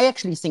appreciate, and I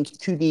actually think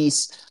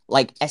QD's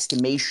like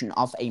estimation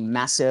of a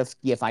massive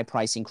DFI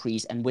price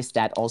increase and with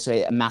that also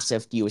a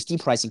massive DUSD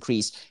price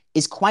increase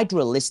is quite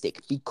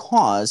realistic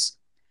because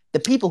the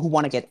people who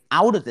want to get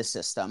out of the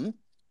system,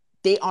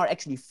 they are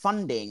actually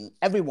funding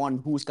everyone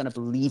who's going to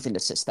believe in the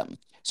system.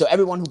 So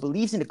everyone who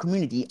believes in the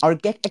community are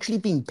actually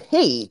being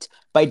paid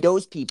by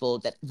those people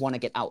that want to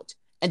get out.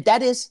 And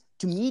that is,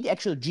 to me, the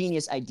actual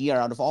genius idea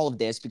out of all of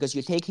this, because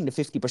you're taking the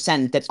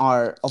 50% that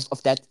are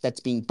of that that's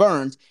being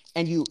burned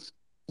and you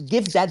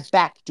give that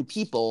back to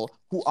people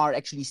who are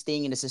actually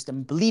staying in the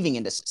system, believing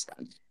in the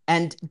system.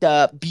 And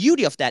the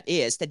beauty of that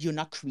is that you're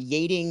not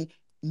creating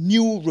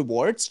new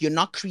rewards, you're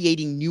not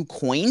creating new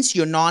coins,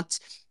 you're not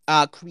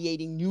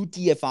creating new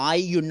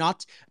DFI. You're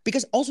not,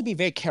 because also be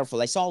very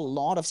careful. I saw a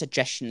lot of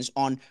suggestions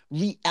on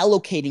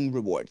reallocating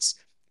rewards.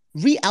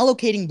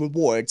 Reallocating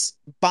rewards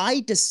by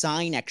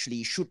design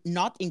actually should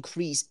not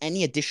increase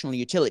any additional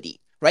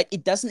utility, right?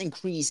 It doesn't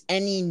increase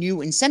any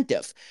new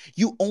incentive.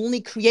 You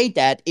only create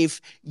that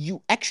if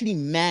you actually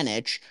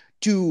manage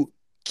to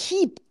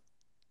keep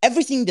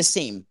everything the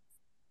same,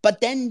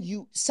 but then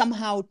you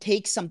somehow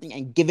take something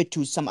and give it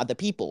to some other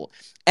people.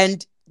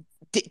 And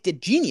the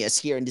genius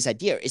here in this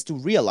idea is to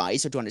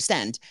realize or to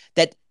understand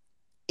that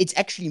it's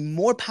actually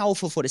more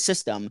powerful for the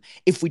system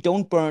if we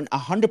don't burn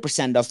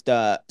 100% of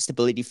the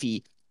stability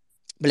fee,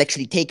 will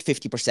actually take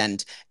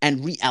 50%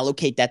 and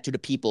reallocate that to the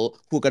people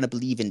who are going to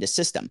believe in the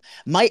system.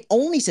 My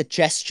only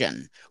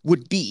suggestion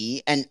would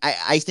be, and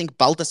I think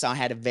Baltasar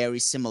had a very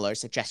similar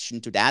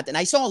suggestion to that, and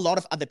I saw a lot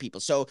of other people.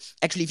 So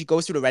actually, if you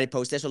go through the Reddit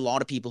post, there's a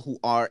lot of people who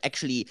are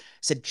actually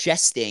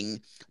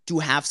suggesting to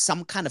have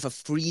some kind of a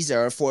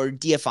freezer for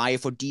DFI,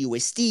 for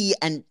DUSD,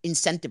 and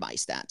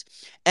incentivize that.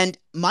 And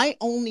my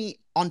only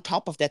on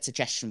top of that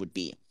suggestion would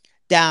be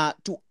that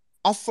to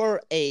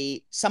offer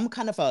a some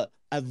kind of a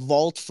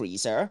vault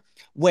freezer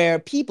where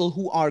people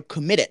who are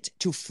committed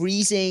to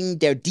freezing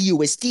their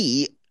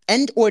DUSD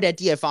and or their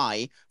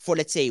DFI for,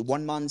 let's say,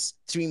 1 month,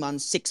 3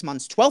 months, 6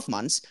 months, 12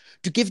 months,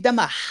 to give them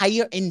a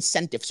higher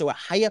incentive, so a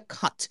higher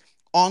cut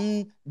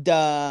on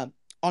the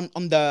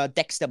on the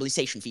deck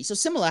stabilization fee. So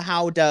similar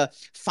how the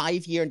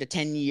 5 year and the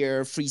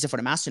 10-year freezer for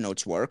the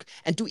masternodes work,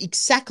 and do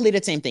exactly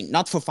the same thing.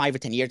 Not for 5 or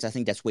 10 years, I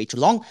think that's way too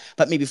long,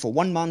 but maybe for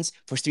 1 month,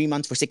 for 3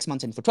 months, for 6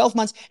 months, and for 12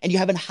 months, and you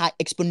have an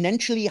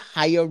exponentially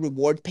higher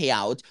reward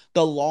payout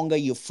the longer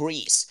you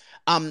freeze.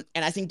 And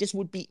I think this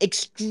would be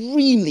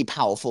extremely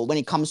powerful when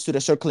it comes to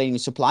the circulating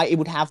supply. It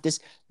would have this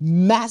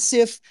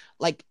massive,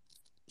 like,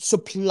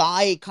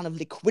 supply kind of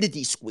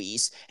liquidity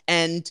squeeze.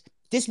 And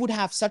this would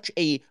have such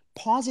a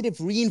positive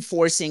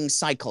reinforcing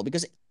cycle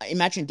because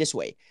imagine it this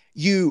way.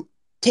 You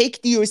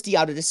take the USD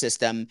out of the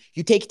system,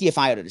 you take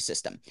DFI out of the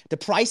system, the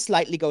price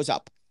slightly goes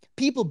up.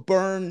 People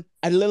burn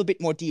a little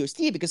bit more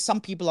DUSD because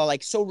some people are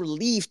like so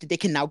relieved that they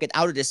can now get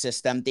out of the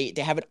system. They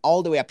have it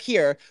all the way up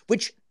here,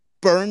 which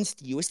burns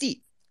the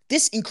USD.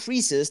 This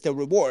increases the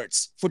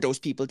rewards for those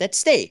people that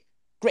stay.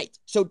 Great.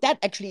 So that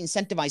actually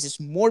incentivizes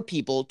more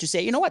people to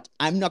say, you know what,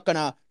 I'm not going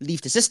to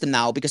leave the system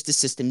now because the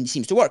system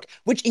seems to work,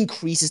 which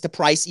increases the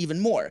price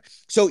even more.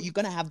 So you're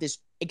going to have this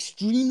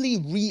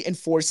extremely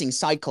reinforcing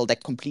cycle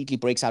that completely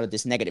breaks out of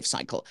this negative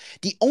cycle.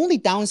 The only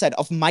downside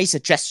of my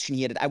suggestion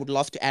here that I would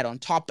love to add on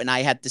top, and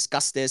I had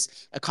discussed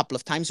this a couple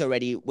of times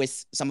already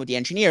with some of the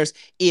engineers,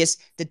 is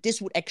that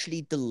this would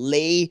actually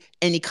delay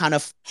any kind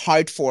of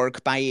hard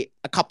fork by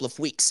a couple of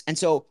weeks. And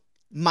so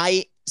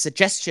my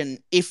suggestion,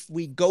 if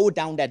we go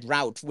down that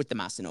route with the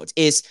masternodes,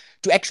 is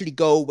to actually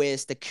go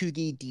with the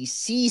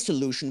QDDC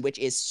solution, which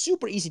is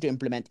super easy to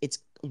implement. It's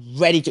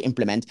ready to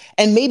implement.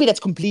 And maybe that's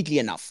completely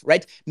enough,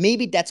 right?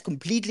 Maybe that's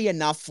completely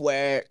enough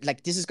where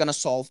like this is going to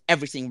solve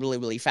everything really,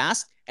 really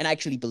fast. And I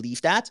actually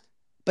believe that.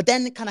 But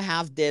then kind of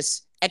have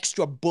this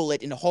extra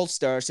bullet in the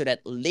holster so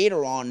that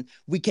later on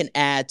we can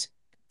add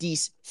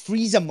these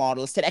freezer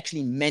models that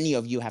actually many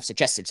of you have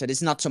suggested. So this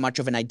is not so much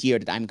of an idea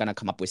that I'm going to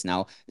come up with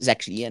now. It's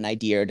actually an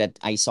idea that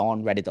I saw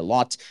on Reddit a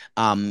lot.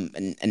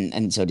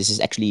 And so this has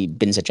actually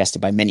been suggested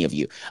by many of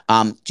you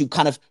to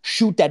kind of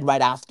shoot that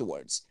right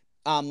afterwards.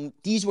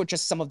 These were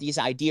just some of these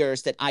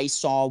ideas that I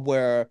saw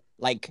were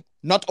like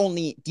not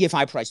only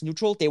DFI price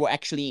neutral, they were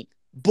actually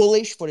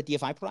bullish for the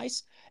DFI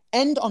price.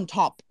 And on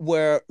top,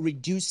 we're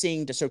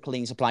reducing the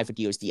circulating supply for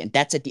DUSD. And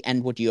that's at the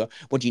end what you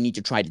need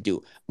to try to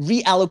do.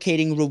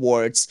 Reallocating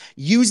rewards,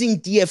 using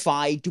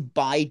DFI to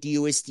buy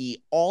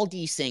DUSD. All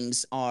these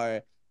things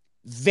are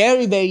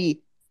very,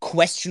 very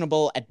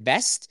questionable at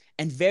best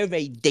and very,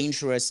 very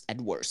dangerous at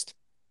worst.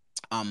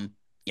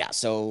 Yeah,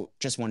 so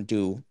just want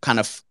to kind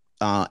of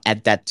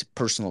add that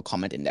personal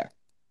comment in there.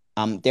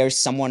 There's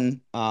someone,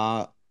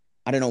 I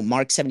don't know,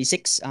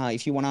 Mark76,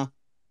 if you want to.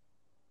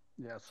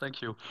 Yeah,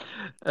 thank you.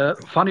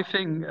 Funny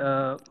thing,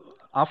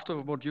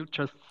 after what you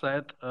just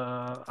said,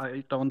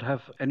 I don't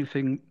have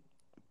anything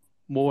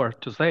more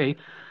to say.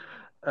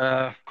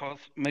 Because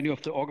many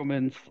of the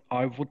arguments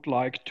I would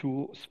like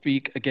to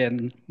speak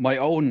again my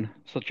own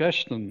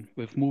suggestion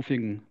with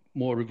moving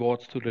more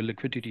rewards to the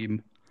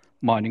liquidity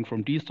mining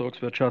from D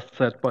stocks were just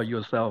said by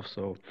yourself.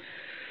 So,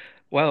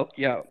 well,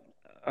 yeah.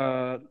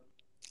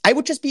 I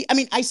would just be, I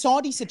mean, I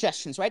saw these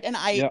suggestions, right? And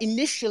I Yeah.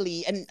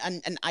 initially,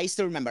 and I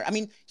still remember, I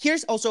mean,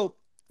 here's also,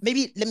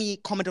 maybe let me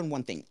comment on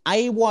one thing.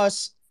 I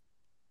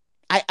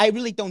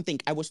really don't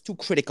think I was too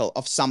critical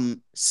of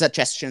some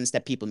suggestions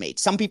that people made.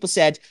 Some people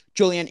said,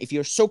 Julian, if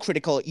you're so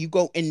critical, you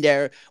go in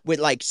there with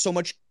like so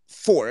much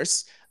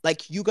force,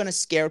 like you're going to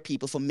scare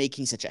people from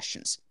making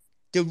suggestions.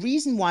 The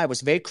reason why I was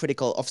very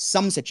critical of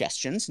some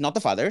suggestions, not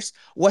of others,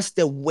 was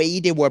the way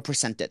they were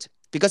presented.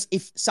 Because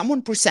if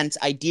someone presents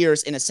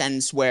ideas in a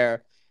sense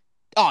where,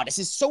 oh, this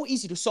is so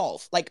easy to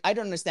solve. Like, I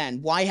don't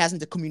understand. Why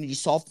hasn't the community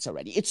solved this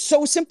already? It's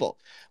so simple.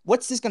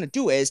 What's this going to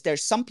do is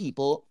there's some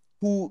people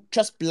who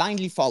just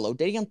blindly follow.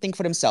 They don't think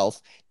for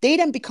themselves. They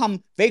then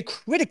become very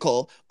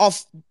critical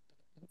of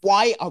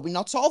why are we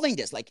not solving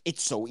this? Like,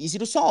 it's so easy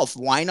to solve.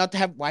 Why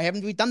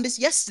haven't we done this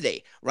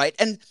yesterday? Right.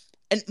 And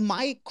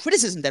my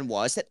criticism then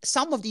was that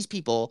some of these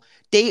people,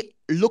 they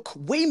look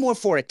way more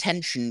for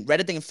attention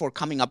rather than for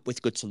coming up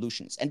with good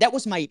solutions. And that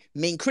was my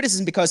main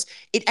criticism, because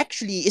it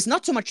actually is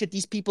not so much that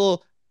these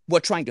people were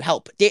trying to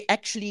help. They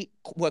actually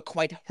were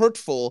quite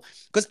hurtful,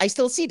 because I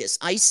still see this.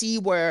 I see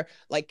where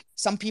like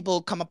some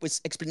people come up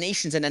with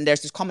explanations, and then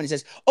there's this comment that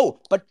says, oh,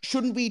 but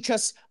shouldn't we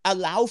just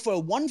allow for a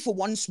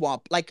one-for-one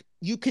swap? Like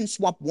you can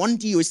swap one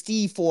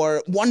DUSD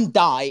for one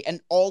DAI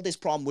and all this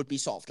problem would be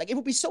solved. Like it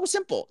would be so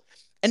simple.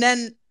 And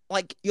then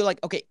like you're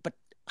like, okay, but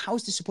how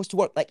is this supposed to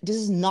work? Like this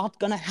is not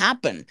gonna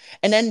happen.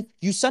 And then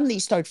you suddenly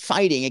start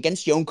fighting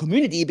against your own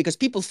community because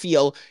people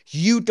feel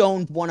you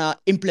don't want to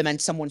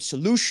implement someone's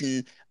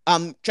solution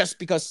just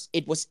because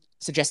it was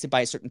suggested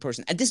by a certain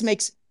person. And this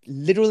makes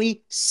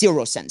literally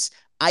zero sense.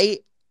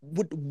 I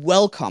would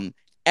welcome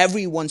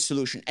everyone's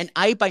solution, and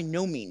I by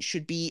no means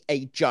should be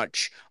a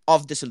judge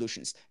of the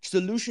solutions.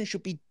 Solutions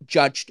should be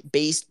judged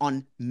based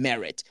on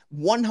merit,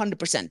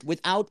 100%,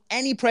 without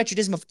any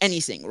prejudice of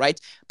anything, right?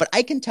 But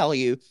I can tell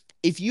you,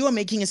 if you are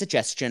making a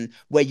suggestion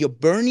where you're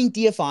burning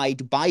DFI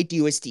to buy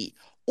DUSD,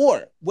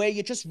 or where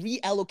you're just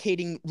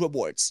reallocating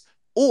rewards,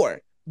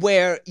 or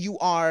where you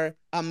are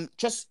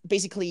just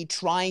basically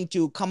trying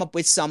to come up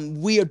with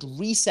some weird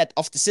reset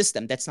of the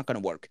system, that's not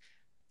going to work.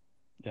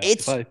 Yeah,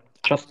 if I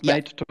just yeah.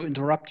 made to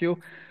interrupt you,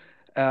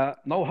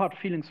 no hard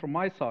feelings from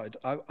my side.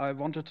 I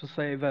wanted to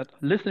say that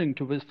listening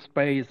to this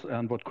space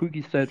and what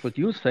Kugi said, what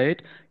you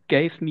said,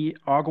 gave me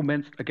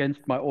arguments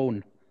against my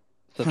own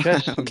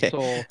suggestions. Okay.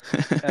 So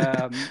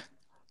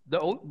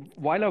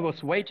while I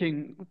was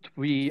waiting to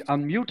be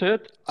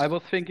unmuted, I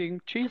was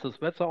thinking, Jesus,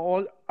 that's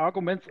all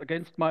arguments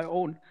against my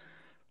own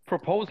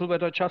proposal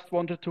that I just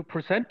wanted to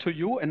present to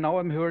you. And now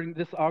I'm hearing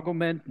this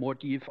argument, more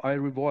DFI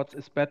rewards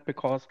is bad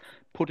because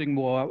putting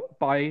more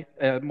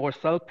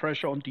sell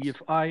pressure on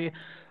DFI,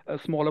 a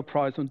smaller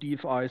price on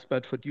DFI is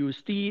bad for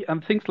USD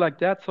and things like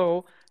that.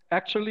 So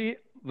actually,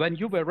 when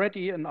you were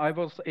ready and I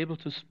was able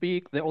to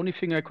speak, the only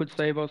thing I could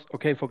say was,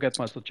 okay, forget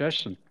my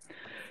suggestion.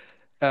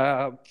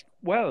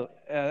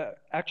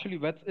 Actually,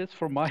 that is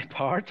for my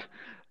part.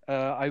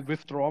 I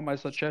withdraw my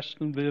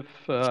suggestion with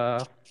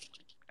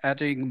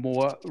adding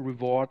more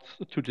rewards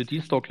to the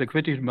D-stock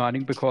liquidity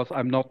mining, because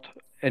I'm not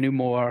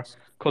anymore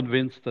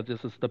convinced that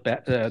this is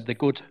the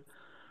good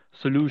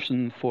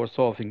solution for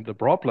solving the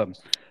problem.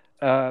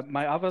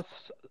 My other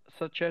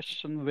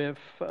suggestion with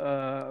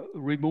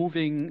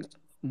removing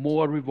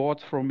more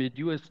rewards from a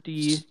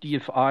USD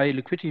DFI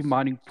liquidity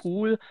mining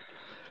pool,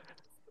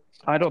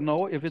 I don't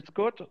know if it's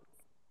good.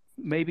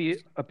 Maybe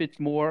a bit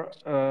more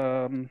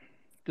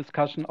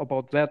discussion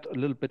about that a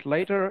little bit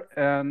later.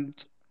 And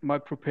my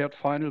prepared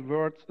final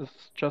words is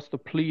just a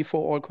plea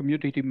for all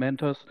community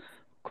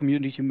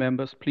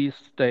members, please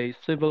stay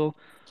civil.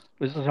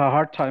 This is a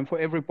hard time for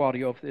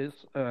everybody of this,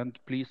 and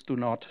please do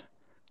not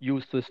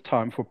use this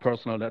time for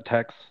personal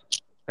attacks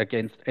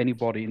against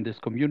anybody in this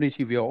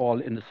community. We are all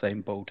in the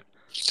same boat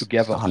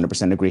together.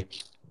 100% agree.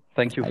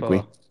 Thank you.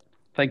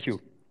 Thank you.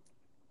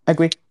 I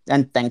agree.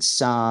 And thanks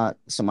so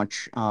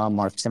much,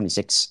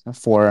 Mark76,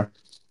 for,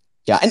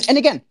 yeah. And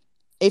again,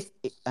 if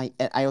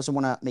I also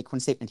want to make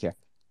one statement here.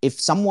 If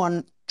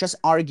someone just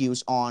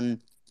argues on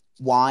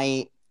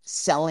why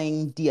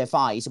selling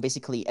DFI, so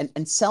basically,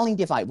 and selling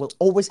DFI will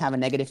always have a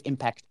negative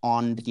impact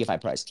on the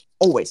DFI price.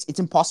 Always. It's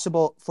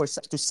impossible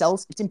to sell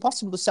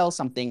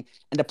something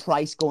and the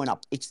price going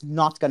up. This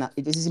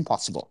is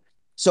impossible.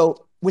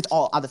 So with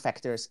all other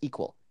factors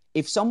equal,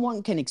 if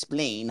someone can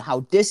explain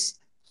how this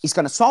is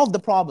going to solve the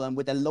problem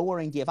with a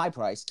lowering DFI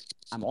price,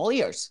 I'm all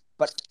ears.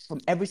 But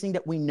from everything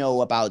that we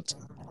know about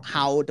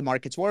how the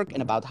markets work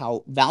and about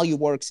how value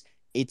works,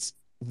 it's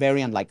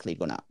very unlikely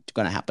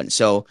gonna happen.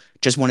 So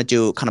just wanted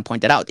to kind of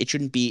point that out. It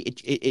shouldn't be.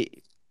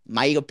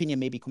 My opinion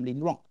may be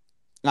completely wrong.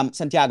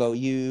 Santiago,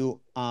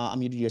 you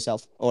unmuted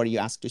yourself, or you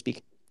asked to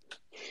speak.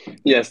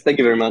 Yes, thank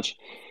you very much.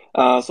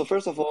 So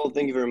first of all,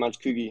 thank you very much,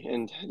 Kugi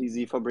and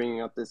DZ, for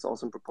bringing up this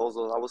awesome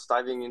proposal. I was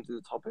diving into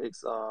the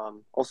topics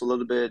also a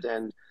little bit,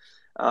 and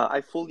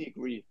I fully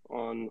agree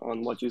on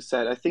what you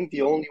said. I think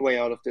the only way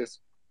out of this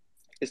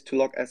is to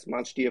lock as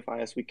much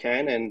DFI as we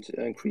can and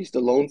increase the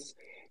loans,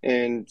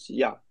 and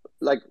yeah,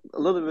 like a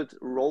little bit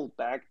roll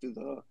back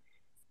to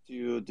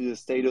the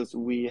status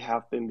we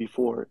have been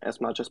before as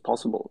much as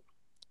possible.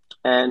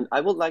 And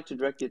I would like to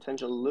direct the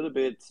attention a little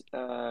bit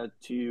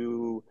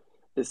to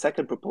the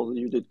second proposal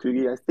you did,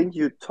 Kugi. I think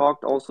you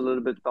talked also a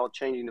little bit about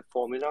changing the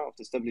formula of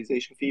the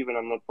stabilization fee, when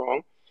I'm not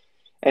wrong.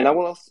 And I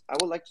would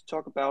like to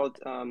talk about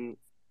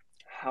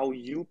how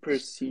you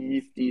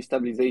perceive the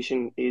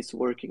stabilization is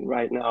working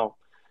right now.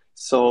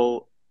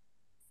 So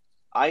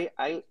I'm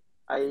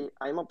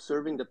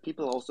observing that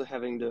people are also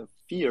having the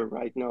fear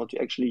right now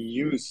to actually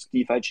use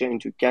DeFi chain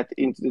to get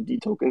into the D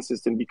token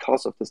system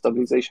because of the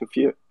stabilization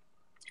fear.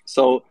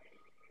 So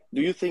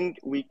do you think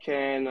we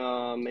can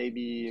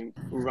maybe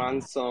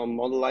run some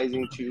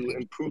modelizing to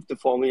improve the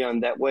formula in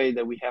that way,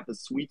 that we have a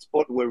sweet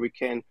spot where we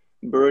can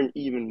burn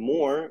even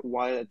more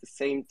while at the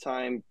same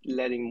time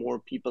letting more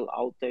people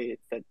out there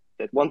that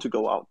want to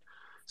go out?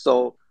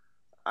 So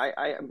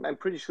I'm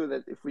pretty sure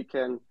that if we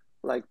can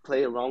like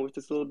play around with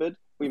this a little bit,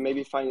 we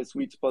maybe find a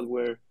sweet spot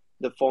where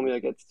the formula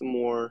gets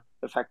more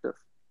effective.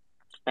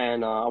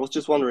 And I was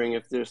just wondering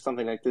if there's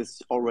something like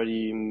this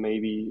already.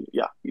 Maybe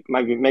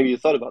maybe you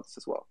thought about this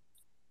as well.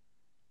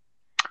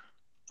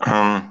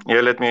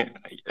 Yeah, let me,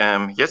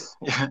 yes,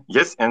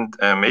 yes, and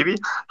maybe.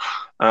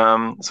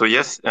 So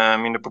yes,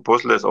 in the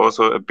proposal there's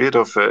also a bit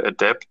of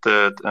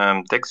adapted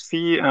tax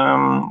fee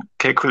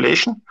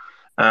calculation.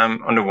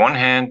 On the one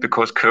hand,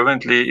 because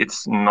currently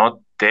it's not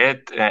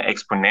that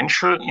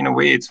exponential in a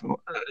way, it's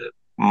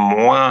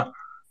more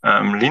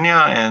linear,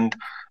 and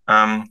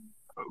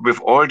with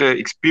all the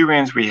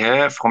experience we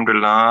have from the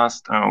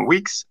last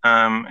weeks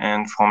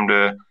and from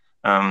the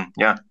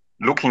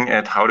looking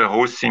at how the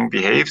whole thing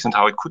behaves and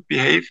how it could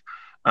behave,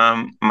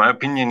 my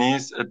opinion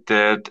is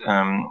that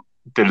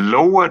the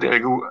lower the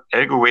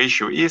algo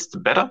ratio is, the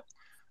better.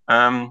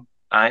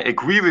 I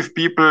agree with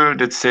people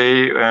that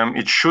say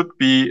it should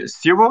be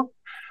 0,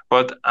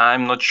 but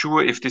I'm not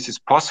sure if this is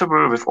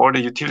possible with all the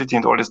utility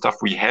and all the stuff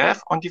we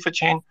have on DeFi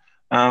chain,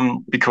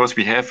 because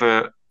we have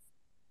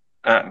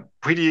a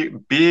pretty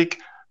big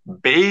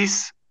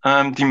base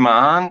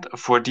demand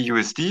for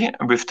DUSD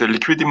with the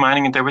liquidity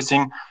mining and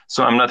everything.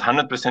 So I'm not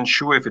 100%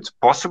 sure if it's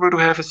possible to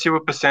have a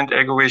 0%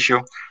 algo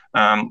ratio,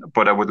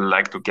 but I would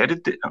like to get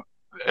it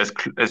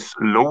as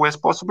low as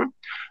possible.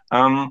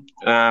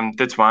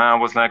 That's why I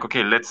was like,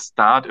 okay, let's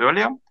start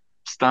earlier,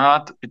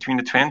 start between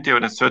the 20 or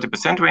the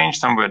 30% range,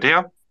 somewhere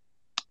there,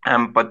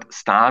 but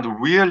start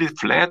really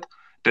flat,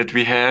 that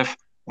we have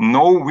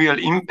no real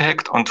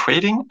impact on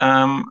trading.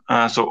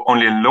 So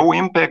only low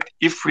impact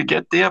if we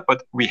get there,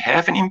 but we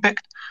have an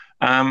impact.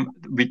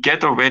 We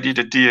get already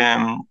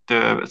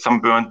the some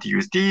burnt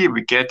DUSD.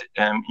 We get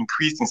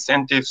increased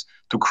incentives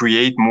to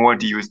create more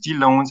DUSD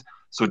loans,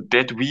 so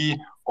that we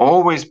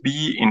always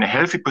be in a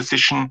healthy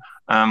position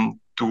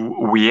to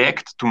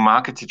react to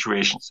market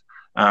situations.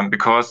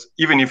 Because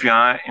even if you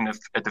are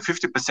at the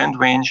 50%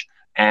 range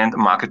and the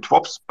market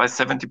drops by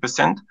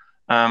 70%,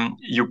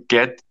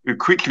 you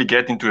quickly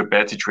get into a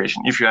bad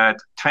situation. If you're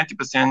at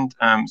 20%,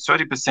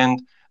 30%,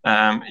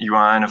 you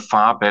are in a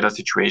far better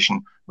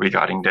situation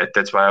regarding that.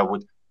 That's why I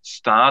would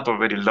start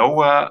already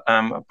lower,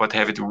 but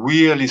have it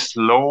really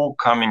slow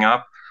coming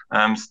up,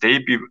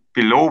 stay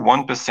below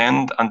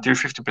 1% until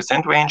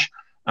 50% range.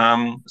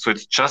 So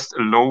it's just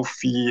a low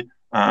fee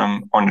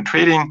on the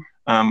trading.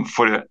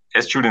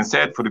 As Julian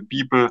said, for the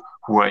people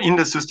who are in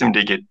the system,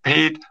 they get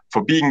paid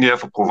for being there,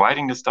 for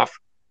providing the stuff,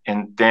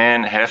 and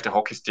then have the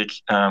hockey stick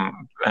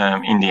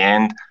in the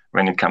end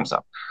when it comes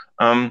up.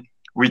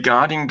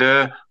 Regarding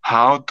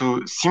how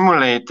to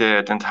simulate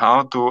that and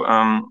how to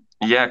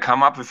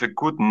come up with a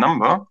good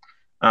number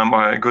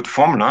or a good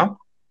formula,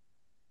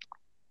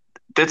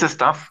 that's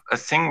a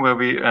thing where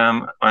we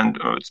and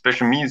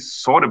especially me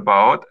thought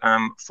about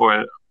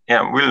for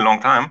a really long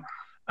time.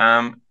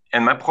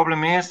 And my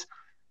problem is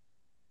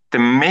the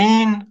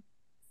main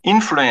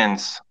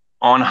influence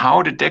on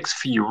how the DEX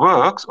fee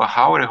works or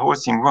how the whole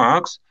thing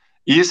works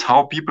is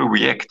how people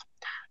react,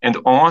 and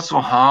also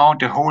how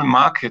the whole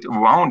market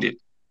around it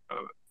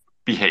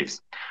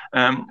behaves.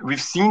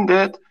 We've seen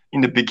that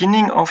in the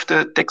beginning of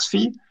the DEX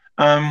fee,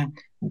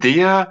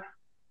 there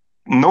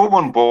no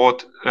one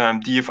bought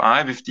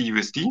DFI with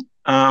DUSD.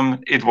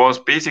 It was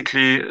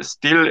basically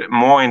still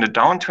more in the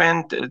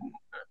downtrend.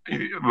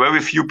 Very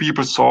few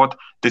people thought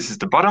this is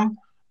the bottom.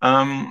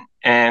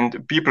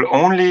 And people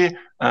only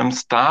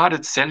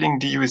started selling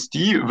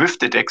DUSD with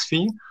the DEX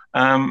fee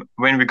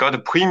when we got a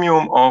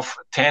premium of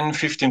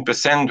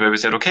 10-15%, where we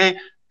said, okay,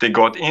 they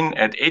got in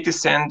at 80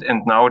 cents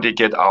and now they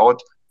get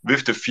out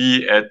with the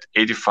fee at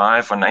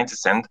 85 or 90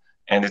 cents,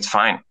 and it's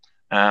fine.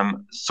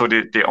 So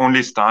they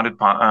only started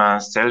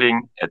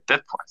selling at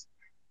that price.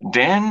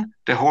 Then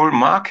the whole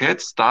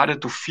market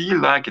started to feel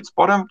like it's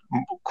bottom,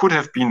 could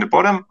have been the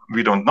bottom.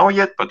 We don't know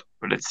yet, but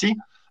let's see.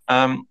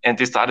 and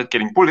they started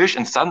getting bullish,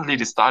 and suddenly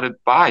they started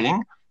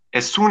buying.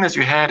 As soon as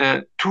you had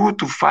a 2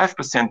 to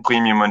 5%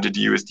 premium on the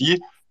DUSD,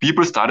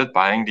 people started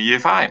buying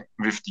DFI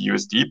with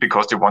DUSD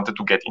because they wanted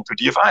to get into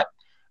DFI.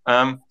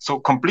 So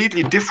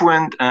completely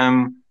different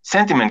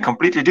sentiment,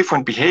 completely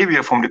different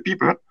behavior from the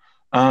people.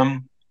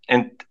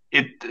 And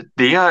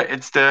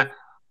it's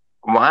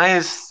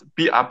why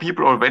are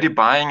people already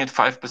buying at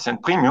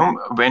 5% premium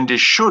when they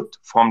should,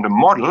 from the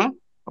model,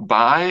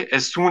 buy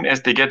as soon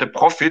as they get a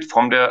profit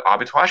from their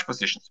arbitrage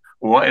positions,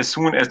 or as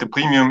soon as the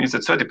premium is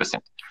at 30%.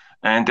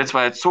 And that's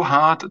why it's so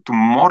hard to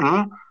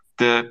model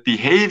the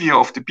behavior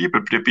of the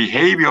people, the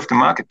behavior of the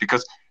market,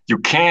 because you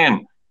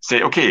can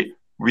say, okay,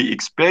 we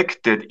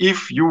expect that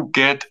if you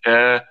get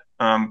a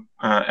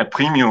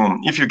premium,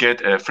 if you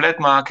get a flat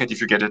market,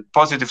 if you get a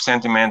positive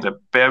sentiment, a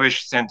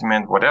bearish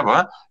sentiment,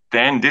 whatever,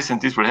 then this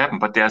and this will happen.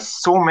 But there are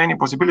so many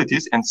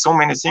possibilities and so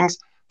many things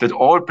that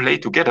all play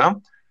together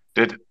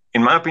that,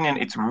 in my opinion,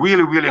 it's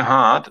really, really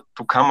hard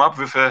to come up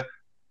with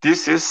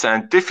this is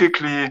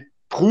scientifically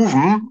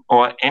proven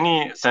or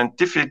any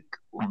scientific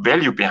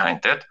value behind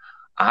that,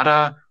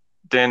 other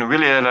than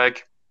really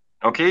like,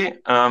 okay,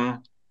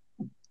 on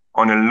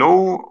a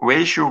low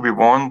ratio, we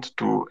want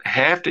to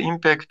have the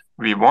impact.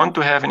 We want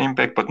to have an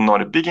impact, but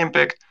not a big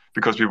impact,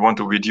 because we want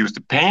to reduce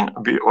the pain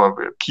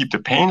or keep the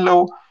pain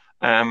low.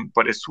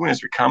 But as soon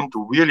as we come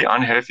to really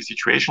unhealthy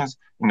situations,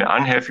 in the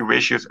unhealthy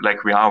ratios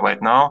like we are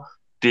right now,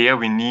 there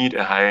we need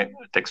a high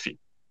tax fee.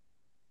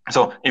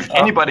 So if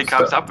anybody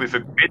comes up with a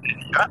great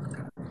idea,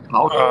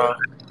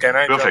 can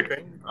I perfect.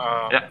 jump in?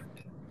 Yeah.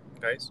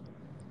 Guys?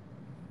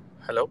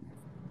 Hello?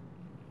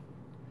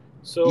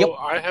 So Yep,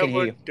 I have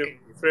a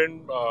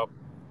different,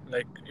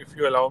 like, if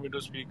you allow me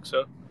to speak,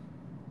 sir.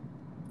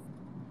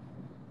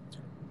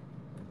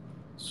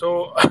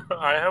 So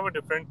I have a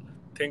different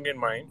thing in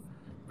mind,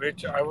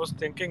 which I was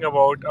thinking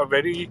about a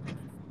very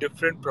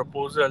different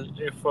proposal.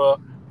 If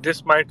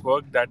this might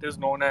work, that is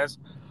known as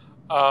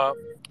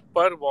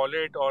per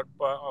wallet or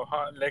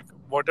like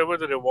whatever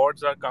the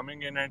rewards are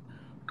coming in, and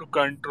to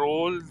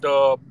control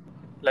the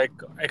like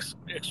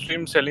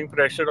extreme selling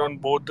pressure on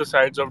both the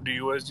sides of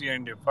DUSD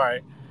and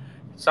DeFi,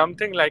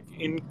 something like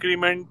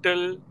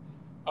incremental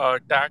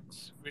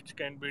tax which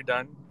can be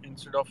done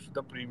instead of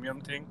the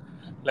premium thing.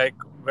 Like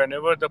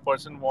whenever the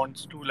person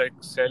wants to like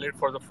sell it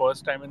for the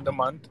first time in the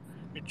month,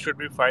 it should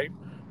be 5,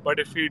 but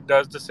if he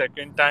does the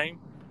second time,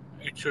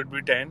 it should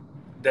be 10,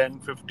 then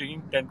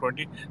 15, then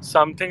 20.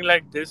 Something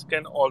like this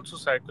can also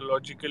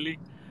psychologically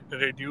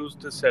reduce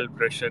the sell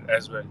pressure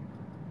as well.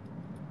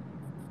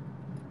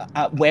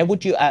 Where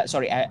would you,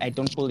 sorry, I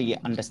don't fully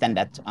understand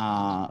that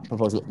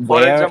proposal. For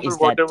Where example, is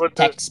that whatever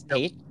tax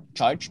paid,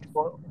 charged?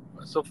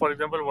 So, for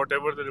example,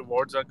 whatever the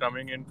rewards are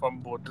coming in from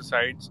both the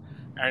sides,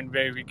 and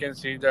where we can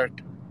see that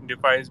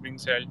DeFi is being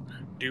sold,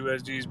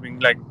 DUSD is being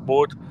like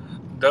both.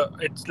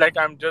 It's like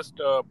I'm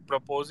just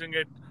proposing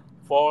it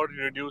for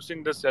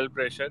reducing the sell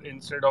pressure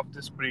instead of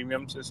this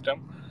premium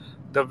system.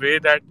 The way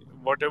that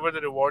whatever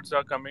the rewards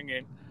are coming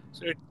in,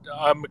 so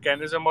a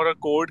mechanism or a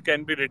code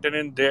can be written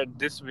in there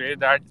this way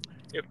that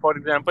if, for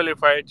example,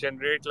 if I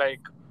generate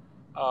like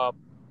uh,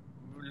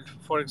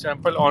 for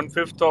example, on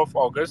 5th of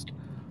August,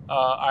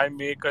 I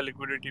make a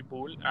liquidity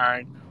pool,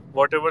 and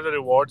whatever the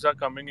rewards are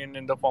coming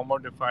in the form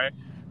of DeFi,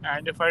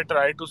 and if I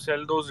try to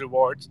sell those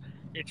rewards,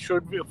 it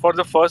should be for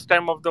the first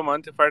time of the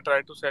month. If I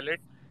try to sell it,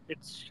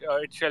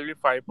 it shall be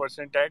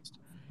 5% taxed.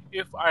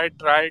 If I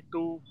try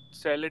to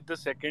sell it the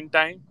second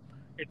time,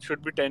 it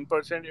should be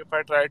 10%. If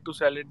I try to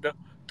sell it the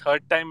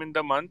third time in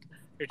the month,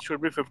 it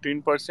should be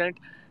 15%,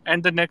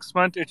 and the next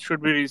month it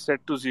should be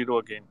reset to 0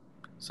 again.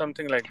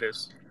 Something like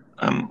this.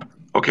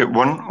 Okay,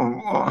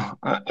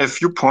 a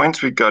few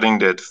points regarding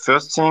that.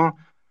 First thing,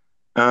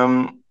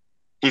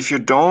 if you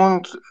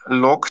don't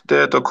lock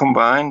that or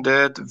combine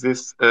that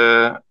with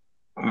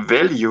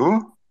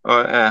value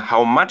or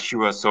how much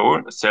you are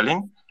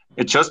selling,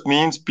 it just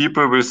means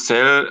people will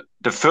sell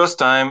the first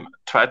time,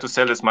 try to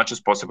sell as much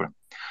as possible,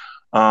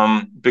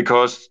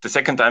 because the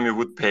second time you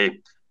would pay.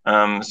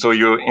 So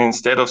you,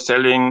 instead of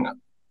selling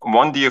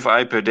 1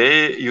 DFI per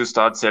day, you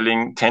start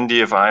selling 10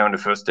 DFI on the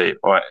first day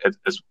or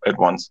at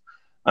once.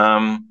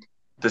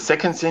 The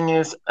second thing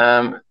is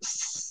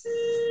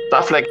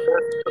stuff like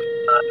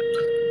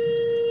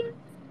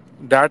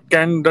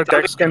the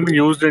tax can be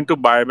used into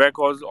buyback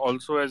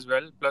also as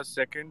well. Plus,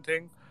 second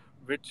thing,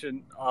 which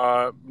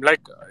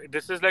like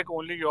this is like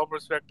only your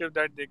perspective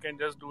that they can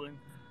just do in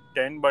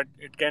 10, but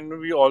it can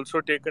be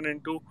also taken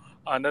into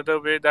another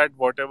way that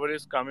whatever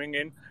is coming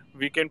in,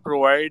 we can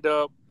provide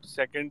a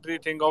secondary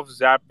thing of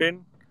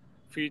zap-in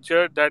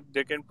feature that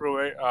they can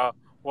provide.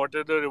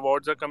 Whatever the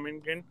rewards are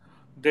coming in,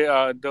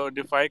 the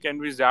DeFi can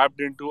be zapped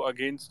into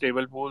again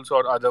stable pools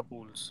or other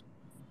pools.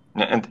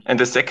 And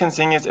the second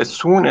thing is, as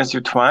soon as you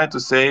try to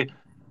say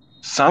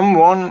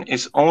someone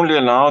is only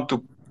allowed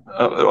to,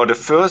 or the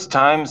first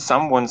time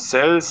someone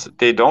sells,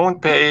 they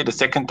don't pay. The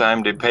second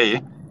time they pay.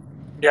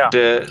 Yeah.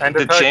 And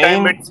the third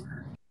chain. time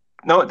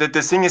No, the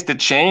thing is, the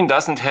chain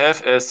doesn't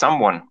have a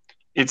someone.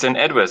 It's an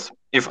address.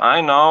 If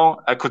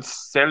I could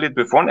sell it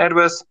with one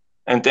address,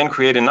 and then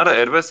create another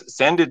address,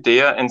 send it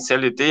there, and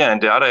sell it there,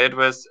 and the other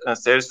address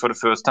sells for the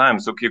first time.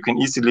 So you can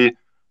easily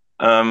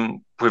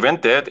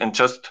prevent that and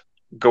just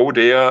go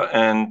there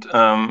and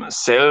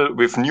sell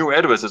with new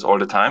addresses all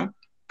the time,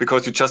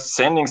 because you're just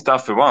sending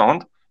stuff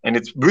around, and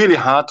it's really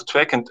hard to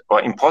track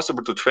or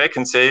impossible to track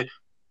and say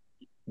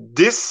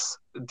this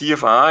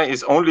DFI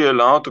is only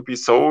allowed to be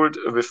sold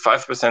with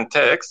 5%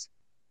 tax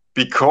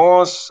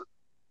because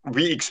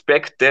we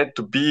expect that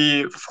to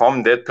be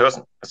from that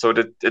person. So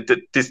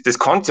this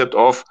concept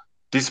of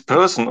this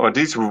person or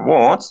these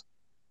rewards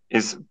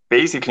is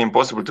basically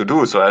impossible to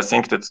do. So I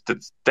think that's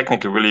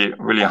technically really,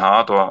 really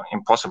hard or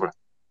impossible.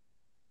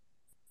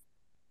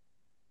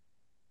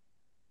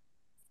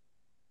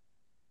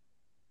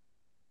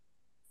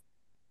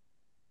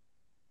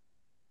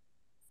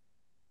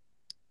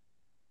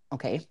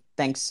 Okay,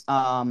 thanks.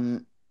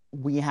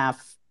 We have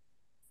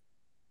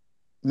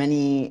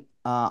many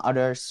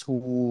others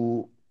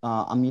who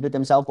unmuted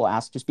themselves or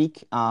asked to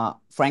speak.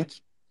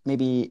 Frank,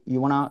 maybe you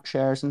want to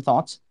share some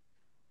thoughts?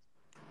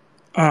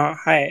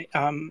 Hi.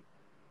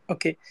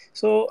 Okay.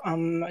 So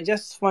I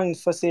just want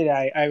to first say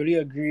that I really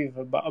agree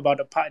with about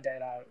the part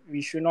that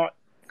we should not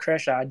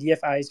crash our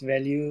DFI's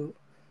value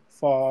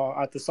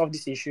for to solve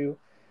this issue.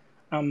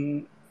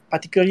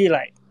 Particularly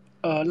like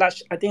a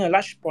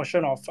large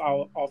portion of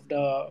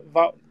the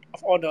vault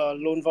of all the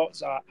loan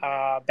vaults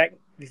are backed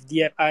with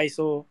DFI.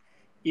 So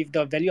if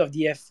the value of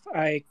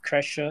DFI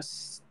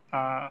crashes,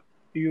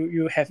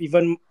 you have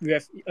an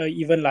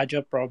even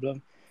larger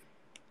problem.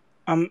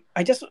 I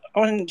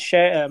want to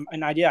share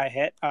an idea I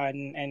had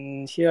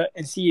and see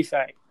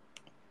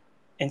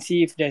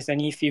if there's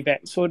any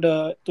feedback. So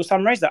to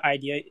summarize the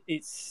idea,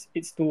 it's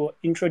to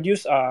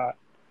introduce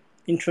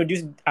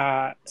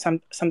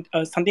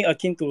something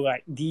akin to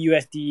like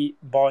DUSD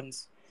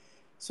bonds.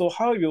 So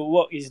how it will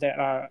work is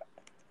that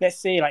let's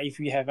say like if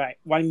we have like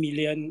 1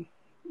 million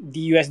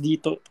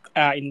DUSD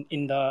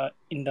in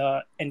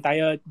the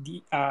entire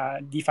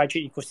DeFi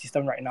trade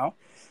ecosystem right now,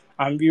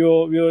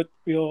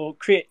 we'll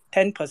create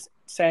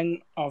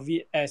 10% of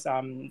it as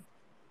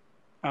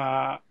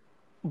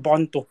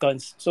bond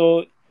tokens.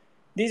 So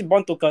these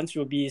bond tokens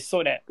will be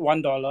sold at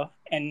 $1,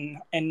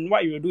 and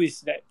what it will do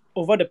is that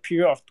over the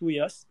period of 2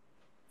 years,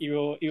 it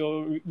will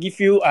give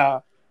you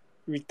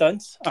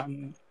returns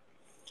and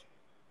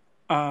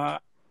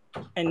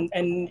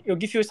it'll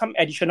give you some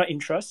additional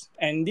interest,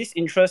 and this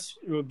interest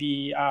will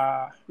be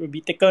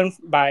taken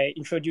by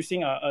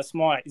introducing a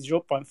small like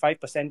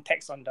 0.5%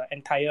 tax on the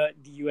entire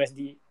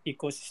DUSD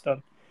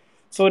ecosystem.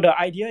 So the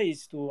idea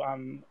is to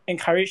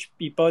encourage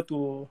people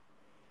to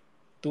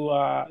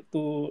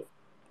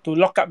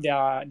lock up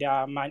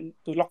their money,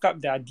 to lock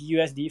up their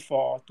DUSD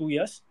for 2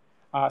 years,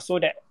 so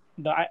that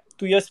the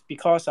 2 years,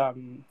 because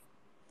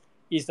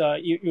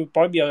it will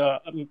probably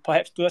be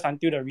perhaps 2 years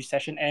until the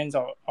recession ends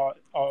or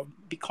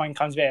Bitcoin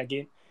comes back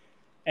again,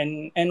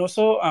 and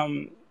also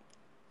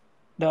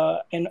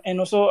the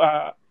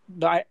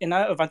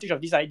another advantage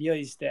of this idea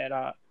is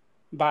that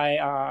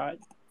by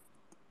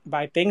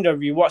paying the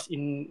rewards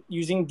in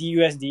using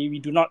DUSD, we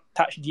do not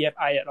touch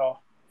DFI at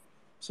all.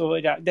 So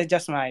yeah, that's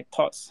just my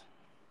thoughts.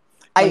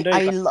 I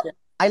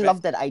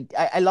love that.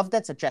 I love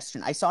that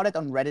suggestion. I saw that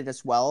on Reddit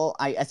as well.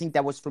 I think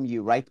that was from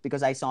you, right?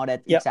 Because I saw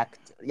that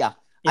exact. Yeah.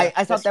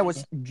 I thought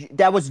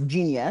that was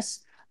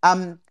genius.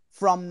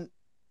 From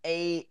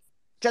a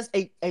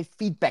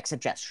feedback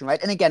suggestion,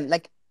 right? And again,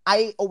 like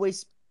I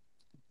always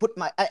put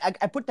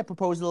I put the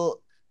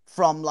proposal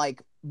from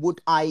like,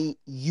 would I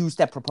use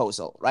that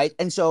proposal, right?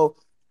 And so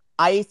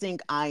I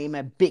think I'm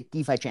a big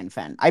DeFi chain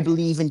fan. I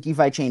believe in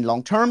DeFi chain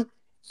long term.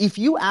 If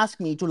you ask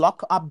me to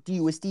lock up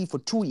DUSD for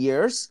 2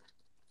 years,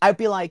 I'd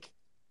be like,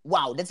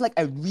 wow, that's like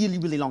a really,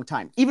 really long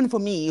time. Even for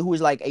me, who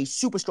is like a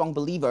super strong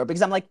believer,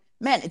 because I'm like,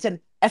 man, it's an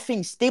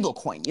effing stable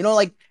coin. You know,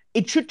 like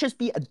it should just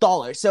be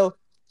 $1. So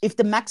if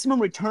the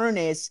maximum return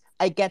is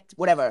I get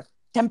whatever,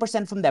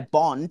 10% from that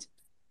bond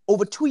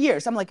over 2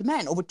 years, I'm like,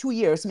 man, over 2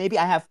 years, maybe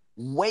I have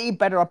way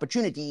better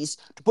opportunities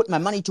to put my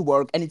money to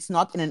work, and it's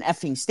not in an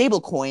effing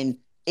stable coin.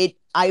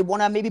 I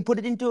want to maybe put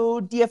it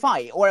into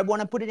DFI, or I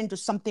want to put it into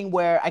something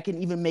where I can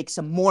even make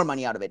some more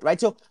money out of it, right?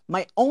 So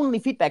my only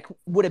feedback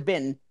would have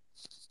been,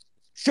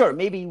 sure,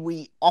 maybe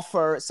we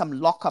offer some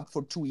lockup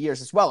for 2 years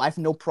as well. I have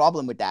no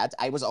problem with that.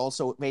 I was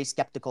also very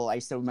skeptical. I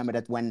still remember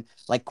that when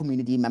like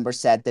community members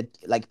said that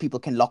like people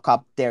can lock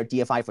up their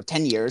DFI for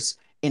 10 years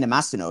in a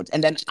masternode.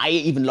 And then I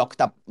even locked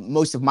up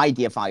most of my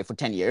DFI for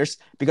 10 years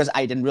because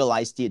I didn't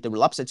realize the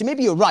real upside. So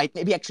maybe you're right.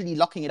 Maybe actually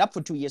locking it up for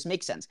 2 years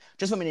makes sense.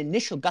 Just from an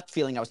initial gut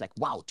feeling, I was like,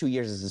 wow, 2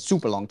 years is a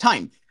super long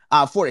time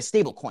for a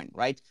stable coin,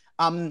 right?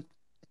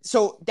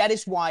 So that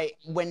is why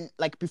when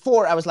like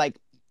before I was like,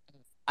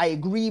 I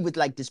agree with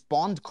like this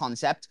bond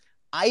concept.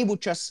 I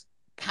would just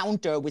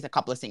counter with a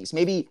couple of things.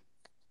 Maybe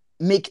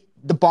make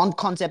the bond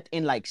concept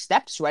in like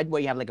steps, right?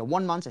 Where you have like a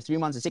 1 month, a 3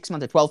 months, a 6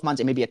 months, a 12 months,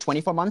 and maybe a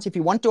 24 months if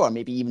you want to, or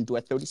maybe even do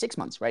a 36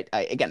 months, right?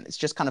 Again, it's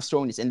just kind of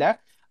throwing this in there.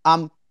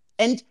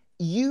 And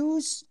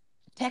use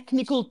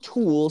technical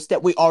tools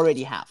that we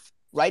already have.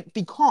 right?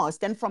 Because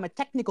then from a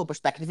technical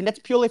perspective, and that's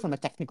purely from a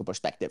technical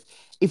perspective,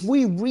 if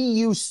we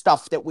reuse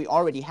stuff that we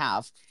already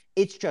have,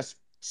 it's just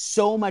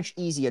so much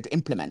easier to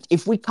implement.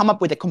 If we come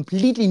up with a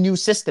completely new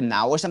system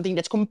now or something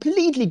that's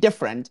completely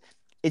different,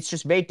 it's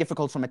just very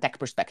difficult from a tech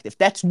perspective.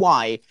 That's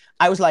why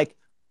I was like,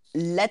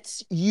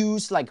 let's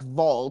use like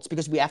vaults,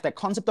 because we have that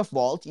concept of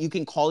vault. You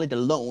can call it a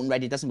loan,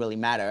 right? It doesn't really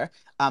matter.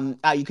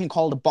 You can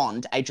call it a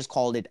bond. I just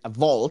called it a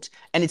vault,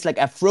 and it's like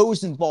a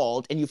frozen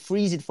vault, and you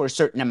freeze it for a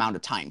certain amount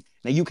of time.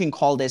 Now you can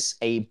call this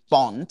a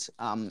bond.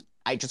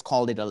 I just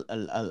called it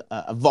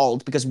a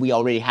vault because we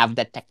already have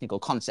that technical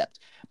concept.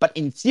 But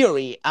in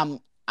theory,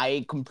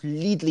 I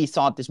completely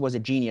thought this was a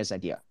genius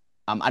idea.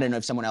 I don't know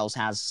if someone else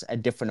has a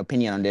different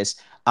opinion on this,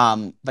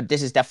 but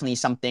this is definitely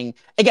something.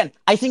 Again,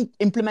 I think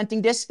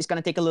implementing this is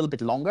going to take a little bit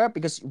longer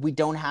because we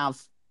don't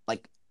have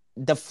like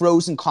the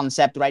frozen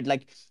concept, right?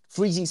 Like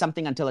freezing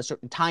something until a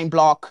certain time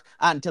block,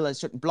 until a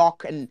certain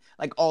block, and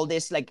like all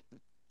this. Like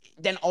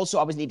then also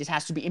obviously this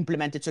has to be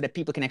implemented so that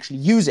people can actually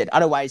use it.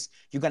 Otherwise,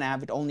 you're going to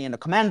have it only in the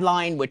command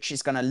line, which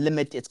is going to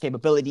limit its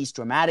capabilities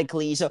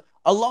dramatically. So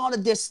a lot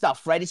of this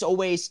stuff, right? It's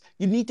always,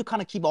 you need to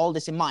kind of keep all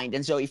this in mind.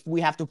 And so if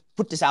we have to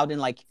put this out in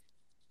like,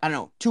 I don't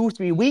know, 2 or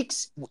 3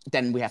 weeks,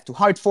 then we have to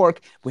hard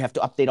fork, we have to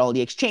update all the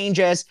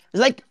exchanges.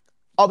 There's like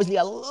obviously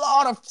a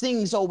lot of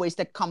things always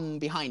that come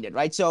behind it,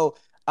 right? So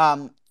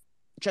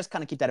just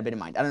kind of keep that a bit in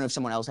mind. I don't know if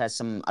someone else has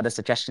some other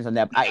suggestions on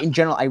that. In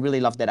general, I really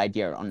love that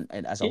idea on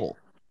it as a whole.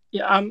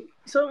 Yeah.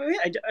 So maybe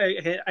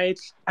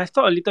I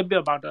thought a little bit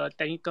about the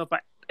technical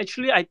part.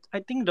 Actually, I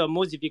think the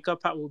most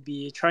difficult part would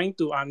be trying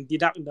to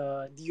deduct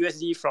the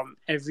DUSD from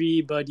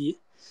everybody.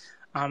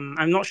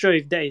 I'm not sure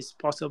if that is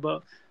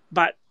possible,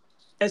 but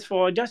as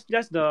for just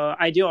the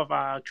idea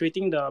of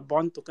creating the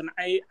bond token,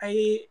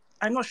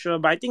 I'm not sure,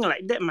 but I think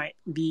like that might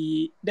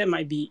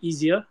be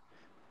easier.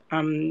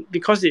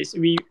 Because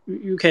we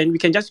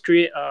can just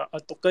create a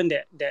token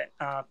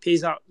that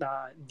pays out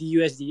the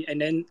DUSD and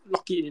then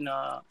lock it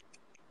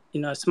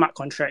in a smart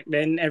contract.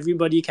 Then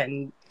everybody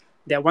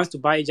that wants to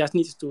buy it just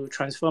needs to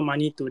transfer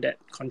money to that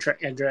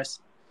contract address.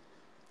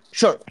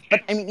 Sure,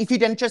 but I mean, if you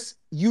then just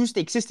use the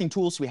existing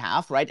tools we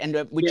have, right,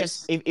 and we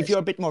just if you're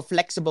a bit more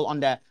flexible on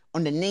the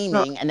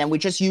naming, and then we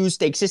just use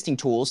the existing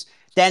tools,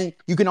 then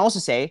you can also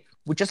say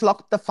we just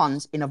lock the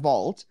funds in a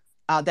vault.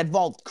 That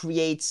vault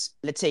creates,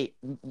 let's say,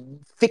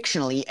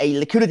 fictionally a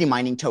liquidity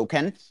mining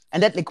token,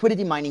 and that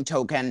liquidity mining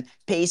token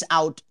pays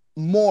out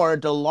more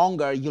the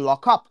longer you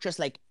lock up, just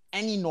like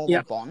any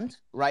normal bond,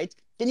 right?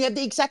 Then you have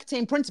the exact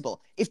same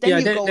principle. If then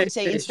you go and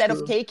say, instead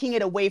of taking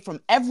it away from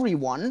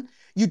everyone,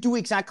 you do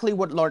exactly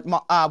what DC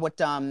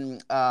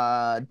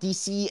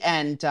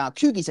and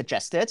Kugi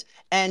suggested,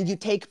 and you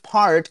take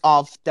part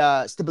of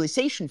the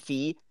stabilization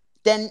fee.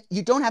 Then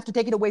you don't have to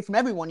take it away from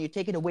everyone. You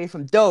take it away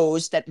from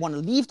those that want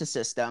to leave the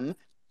system,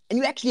 and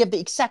you actually have the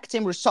exact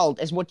same result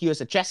as what you're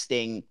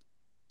suggesting.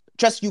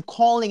 Just you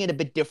calling it a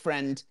bit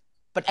different,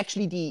 but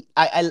actually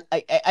I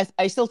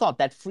still thought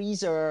that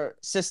freezer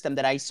system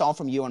that I saw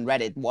from you on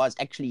Reddit was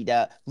actually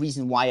the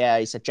reason why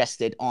I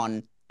suggested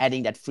on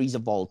adding that freezer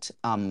vault.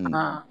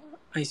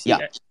 I see.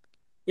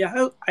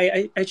 Yeah,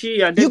 I actually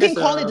you can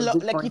call it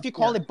like if you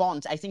call it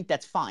bonds, I think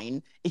that's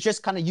fine. It's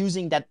just kind of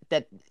using the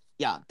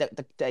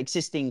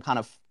existing kind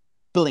of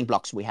building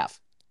blocks we have.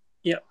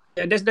 Yeah,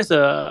 that's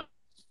a.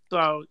 So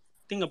I'll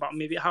think about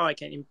maybe how I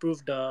can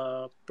improve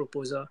the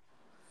proposal.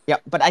 Yeah,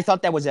 but I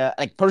thought that was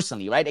like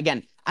personally, right?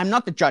 Again, I'm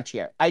not the judge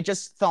here. I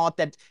just thought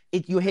that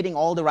you're hitting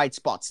all the right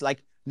spots,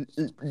 like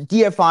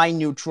DFI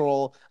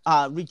neutral,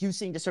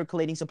 reducing the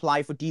circulating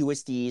supply for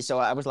DUSD. So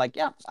I was like,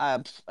 yeah,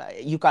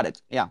 you got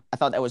it. Yeah, I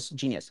thought that was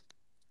genius.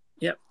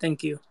 Yeah,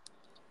 thank you.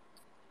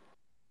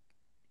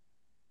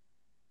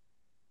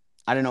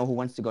 I don't know who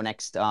wants to go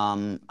next.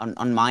 On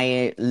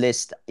my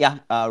list,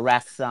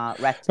 Rat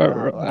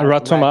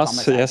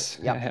Thomas, yes.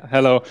 Yeah.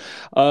 Hello.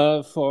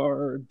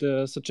 For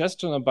the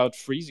suggestion about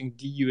freezing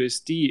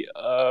DUSD,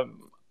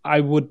 I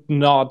would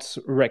not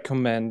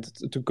recommend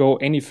to go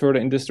any further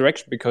in this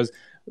direction, because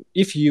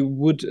if you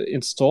would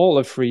install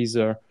a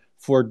freezer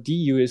for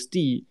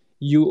DUSD,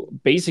 you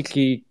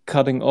basically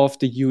cutting off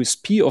the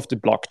USP of the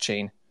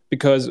blockchain.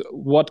 Because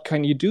what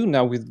can you do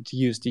now with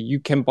DUSD? You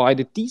can buy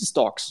the D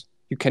stocks.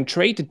 You can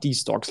trade the D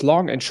stocks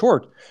long and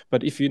short.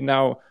 But if you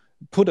now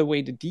put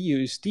away the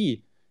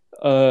DUSD,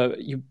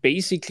 you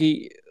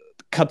basically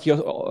cut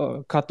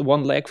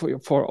one leg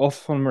off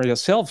from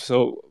yourself.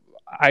 So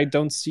I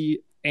don't see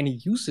any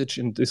usage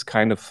in this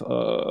kind of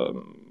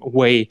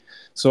way.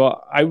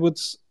 So I would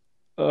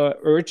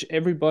urge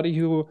everybody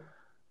who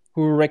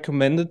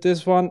recommended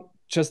this one,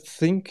 just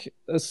think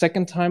a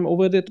second time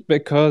over it,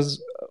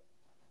 because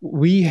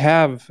we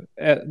have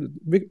a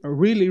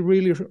really,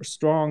 really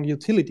strong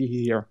utility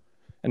here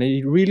and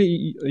a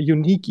really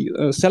unique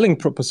selling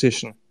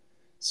proposition.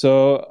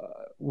 So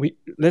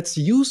let's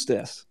use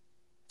this.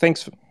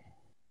 Thanks.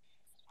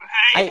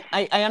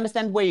 I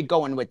understand where you're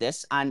going with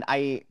this, and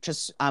I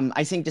just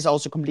I think this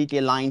also completely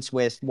aligns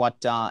with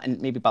what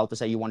and maybe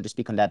Balthasar, you want to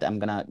speak on that. I'm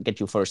gonna get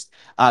you first,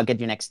 get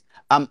you next.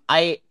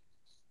 I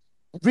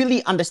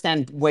really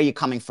understand where you're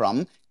coming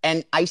from.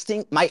 And I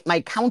think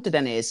my counter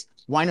then is,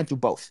 why not do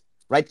both,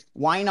 right?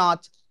 Why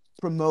not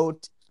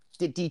promote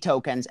the D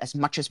tokens as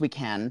much as we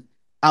can,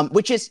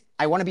 which is,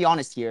 I want to be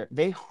honest here,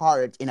 very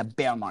hard in a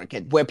bear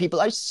market where people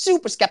are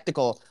super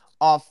skeptical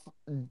of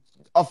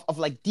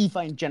like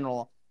DeFi in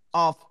general,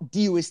 of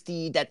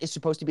DUSD that is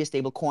supposed to be a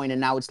stable coin,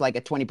 and now it's like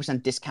a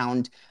 20%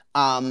 discount.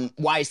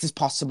 Why is this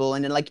possible?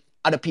 And then like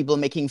other people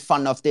making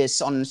fun of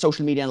this on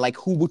social media and like,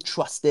 who would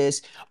trust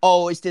this?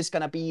 Oh, is this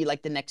gonna be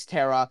like the next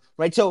Terra,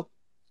 right? So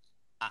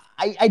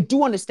I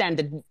do understand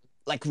that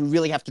like we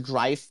really have to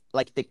drive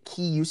like the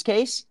key use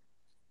case.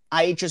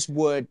 I just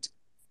would,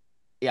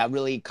 yeah,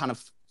 really kind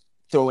of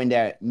throw in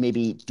there,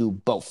 maybe do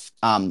both,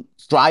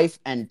 drive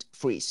and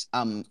freeze,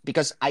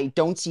 because I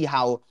don't see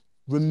how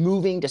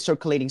removing the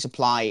circulating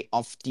supply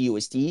of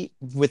DUSD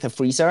with a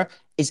freezer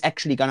is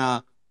actually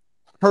gonna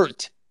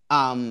hurt.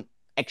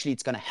 Actually,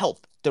 it's gonna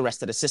help the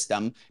rest of the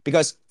system,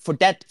 because for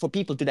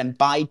people to then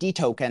buy D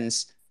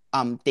tokens,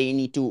 they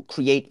need to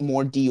create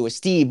more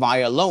DUSD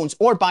via loans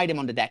or buy them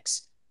on the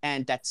DEX.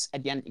 And that's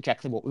at the end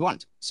exactly what we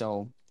want.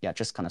 So yeah,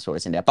 just kind of throw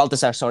this in there.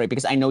 Balthasar, sorry,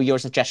 because I know your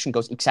suggestion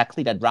goes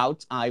exactly that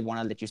route. I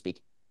want to let you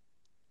speak.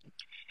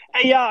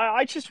 Yeah,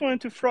 I just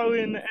wanted to throw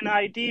in an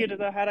idea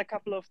that I had a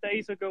couple of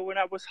days ago when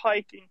I was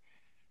hiking.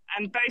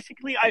 And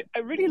basically, I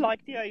really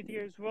like the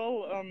idea as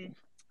well,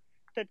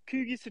 that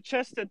Kugi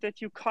suggested,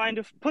 that you kind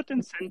of put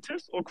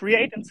incentives or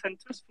create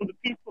incentives for the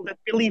people that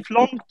believe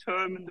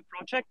long-term in the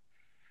project.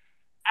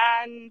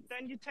 And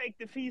then you take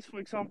the fees, for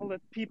example,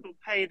 that people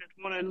pay that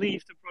want to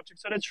leave the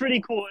project. So that's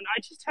really cool. And I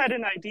just had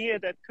an idea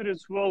that could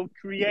as well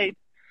create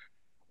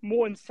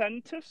more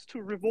incentives to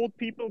reward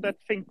people that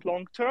think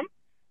long term.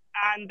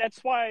 And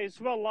that's why I as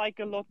well like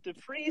a lot the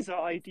freezer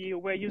idea,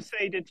 where you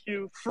say that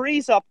you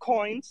freeze up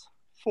coins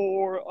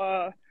for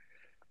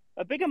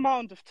a big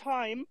amount of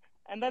time,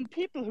 and then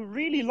people who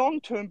really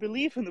long term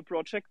believe in the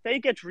project, they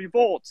get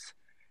rewards.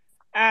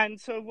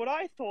 And so what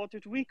I thought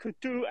that we could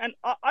do, and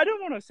I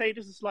don't want to say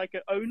this is like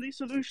an only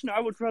solution, I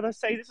would rather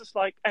say this is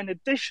like an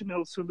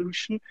additional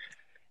solution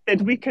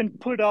that we can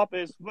put up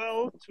as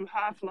well to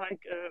have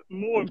like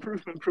more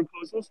improvement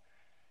proposals.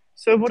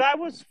 So what I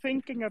was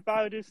thinking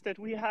about is that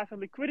we have a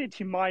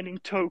liquidity mining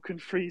token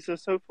freezer.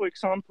 So for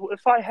example,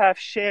 if I have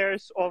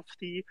shares of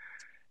the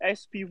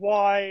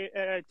SPY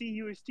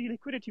DUSD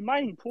liquidity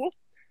mining pool,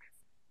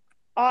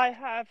 I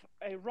have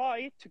a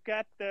right to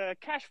get the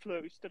cash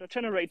flows that are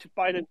generated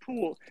by that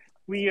pool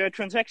via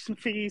transaction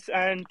fees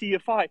and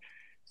DFI.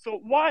 So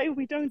why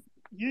we don't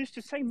use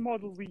the same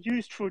model we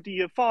used for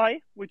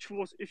DFI, which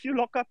was if you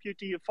lock up your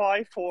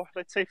DFI for,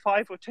 let's say,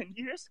 5 or 10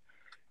 years,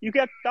 you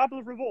get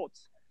double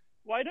rewards.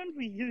 Why don't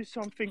we use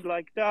something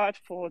like that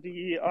for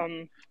the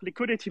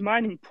liquidity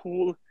mining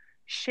pool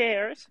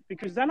shares?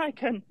 Because then I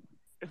can,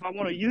 if I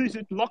want to use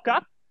it, lock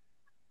up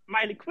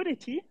my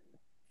liquidity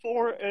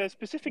for a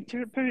specific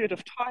period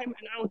of time,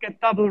 and I'll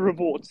get double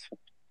rewards.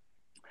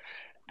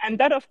 And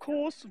that, of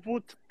course,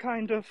 would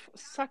kind of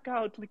suck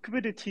out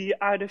liquidity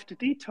out of the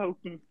D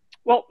token.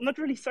 Well, not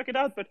really suck it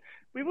out, but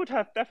we would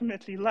have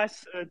definitely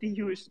less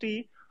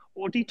DUSD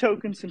or D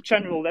tokens in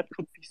general that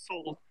could be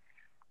sold.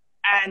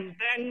 And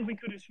then we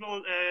could as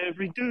well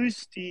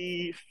reduce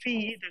the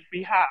fee that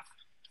we have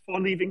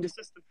for leaving the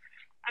system.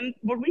 And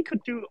what we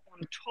could do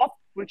on top,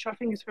 which I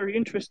think is very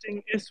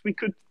interesting, is we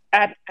could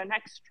add an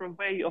extra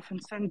way of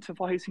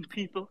incentivizing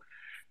people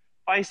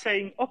by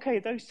saying, okay,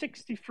 those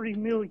 63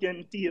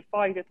 million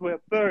DFI that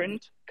were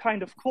burned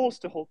kind of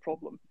caused the whole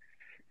problem.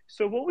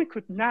 So what we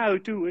could now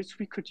do is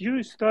we could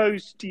use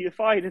those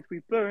DFI that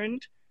we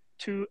burned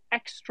to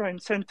extra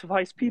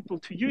incentivize people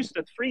to use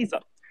that freezer.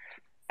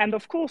 And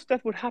of course,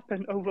 that would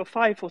happen over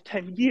 5 or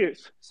 10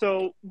 years.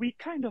 So we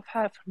kind of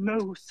have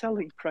no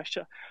selling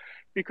pressure,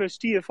 because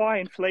DFI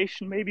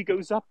inflation maybe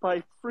goes up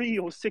by 3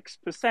 or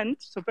 6%,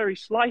 so very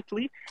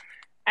slightly,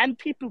 and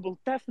people will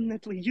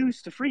definitely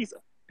use the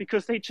freezer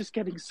because they're just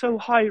getting so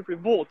high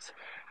rewards.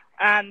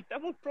 And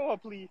that will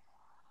probably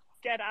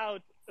get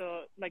out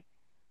like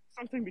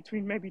something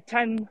between maybe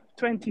 10,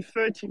 20,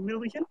 30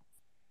 million,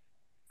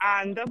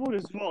 and that would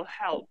as well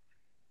help.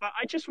 But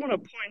I just want to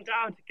point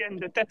out again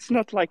that that's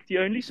not like the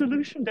only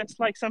solution. That's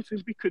like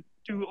something we could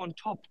do on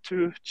top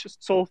to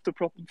just solve the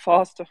problem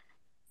faster.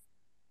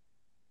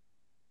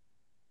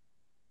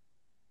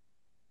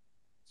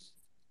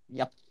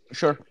 Yep,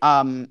 sure.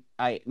 I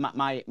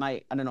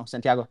don't know,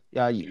 Santiago.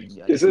 Yeah,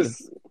 this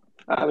is,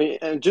 I mean,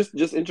 and just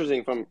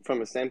interesting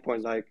from a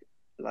standpoint, like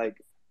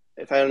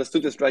if I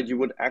understood this right, you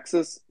would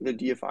access the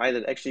DFI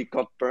that actually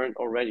got burned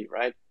already,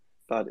 right?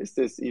 But is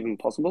this even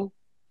possible?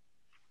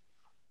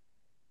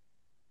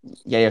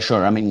 Yeah,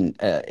 sure. I mean,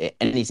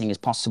 anything is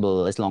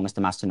possible as long as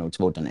the masternodes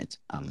vote on it.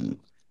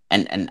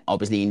 And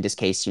obviously in this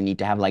case, you need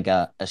to have like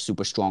a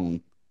super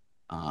strong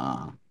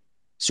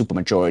super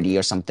majority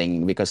or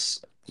something,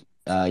 because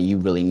you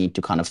really need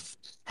to kind of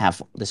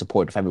have the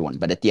support of everyone.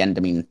 But at the end,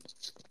 I mean,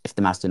 if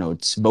the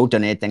masternodes vote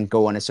on it and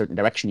go in a certain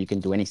direction, you can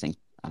do anything.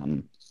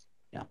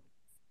 Yeah.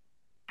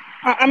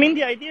 I mean,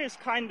 the idea is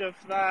kind of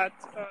that,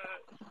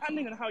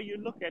 depending on how you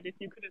look at it,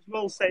 you could as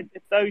well say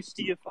that those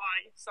DFI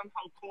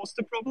somehow caused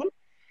the problem.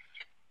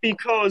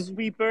 because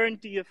we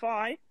burned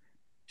DFI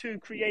to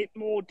create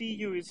more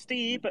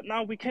DUSD, but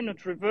now we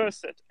cannot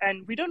reverse it.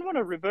 And we don't want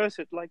to reverse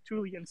it, like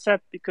Julian said,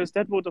 because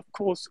that would, of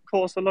course,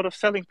 cause a lot of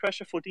selling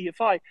pressure for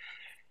DFI.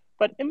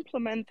 But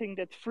implementing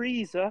that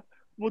freezer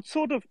would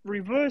sort of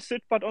reverse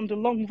it, but on the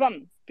long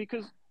run,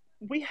 because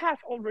we have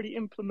already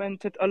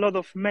implemented a lot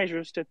of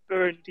measures that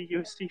burn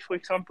DUSD. For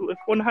example, if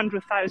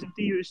 100,000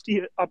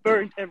 DUSD are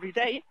burned every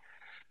day,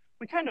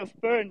 we kind of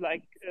burn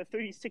like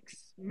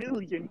 36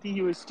 million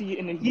DUSD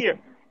in a year.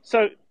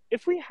 So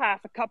if we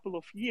have a couple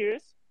of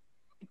years,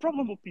 the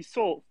problem would be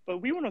solved, but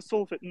we want to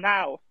solve it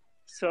now.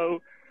 So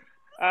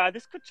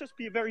this could just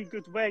be a very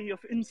good way of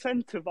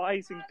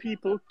incentivizing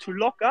people to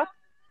lock up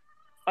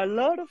a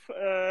lot of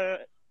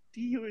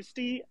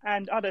DUSD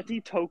and other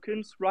D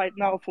tokens right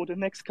now for the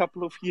next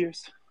couple of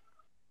years.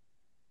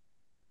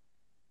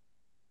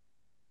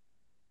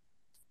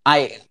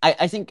 I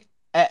think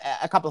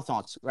a couple of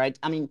thoughts, right?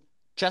 I mean,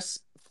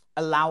 just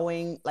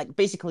allowing, like,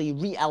 basically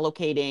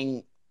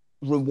reallocating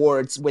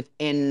rewards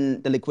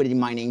within the liquidity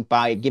mining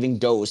by giving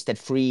those that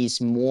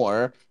freeze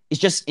more is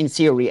just in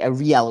theory a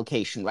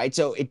reallocation, right?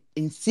 So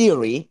in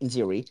theory,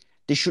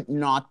 this should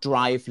not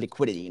drive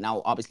liquidity.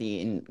 Now,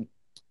 obviously,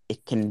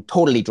 it can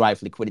totally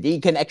drive liquidity.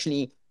 It can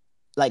actually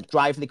like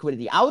drive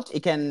liquidity out.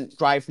 It can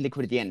drive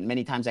liquidity in.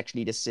 Many times,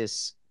 actually,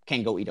 this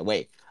can go either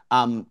way.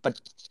 But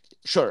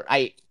sure,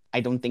 I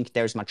don't think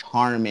there's much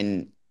harm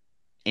in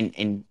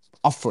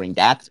offering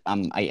that.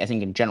 I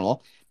think in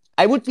general,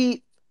 I would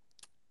be,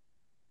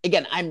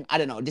 again, I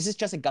don't know. This is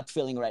just a gut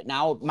feeling right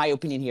now. My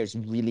opinion here is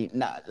really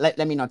not,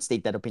 let me not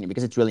state that opinion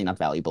because it's really not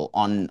valuable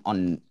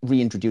on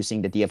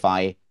reintroducing the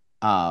DFI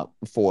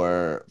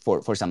for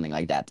something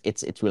like that.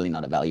 It's really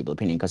not a valuable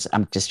opinion because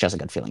I'm just a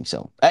gut feeling.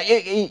 So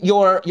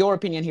your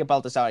opinion here,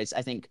 Balthasar, is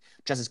I think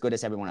just as good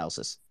as everyone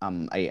else's.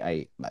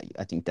 I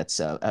think that's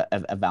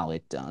a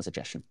valid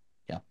suggestion.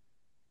 Yeah.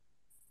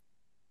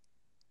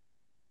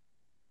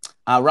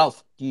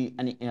 Ralph, do you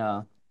any?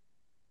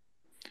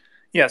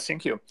 Yeah,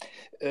 thank you.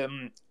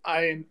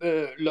 I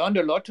learned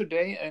a lot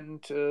today,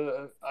 and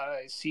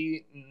I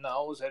see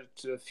now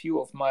that a few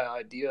of my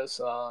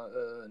ideas are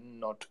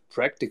not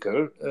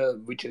practical,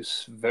 which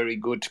is very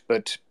good.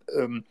 But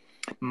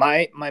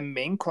my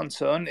main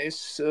concern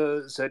is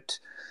that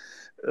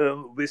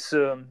with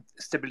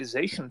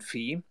stabilization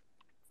fee,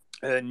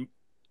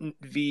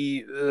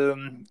 we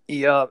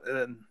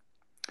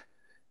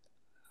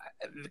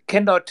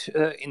cannot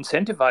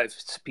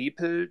incentivize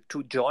people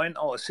to join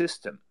our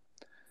system.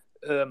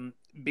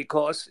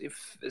 Because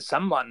if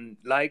someone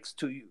likes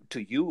to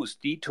use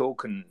D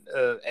token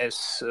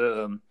as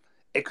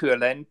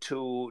equivalent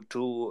to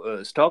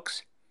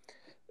stocks,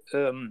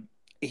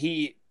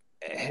 he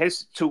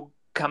has to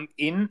come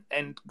in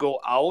and go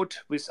out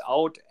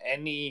without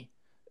any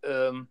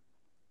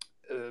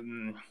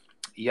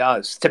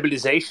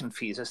stabilization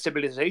fee. The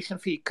stabilization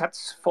fee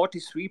cuts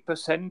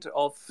 43%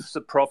 of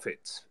the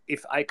profits.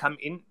 If I come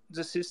in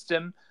the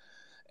system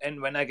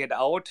and when I get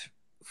out,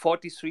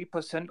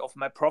 43% of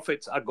my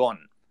profits are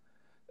gone.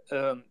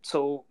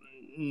 So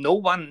no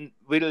one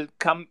will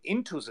come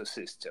into the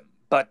system,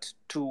 but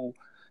to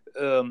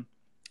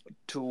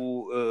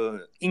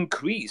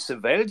increase the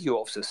value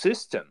of the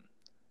system,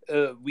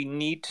 we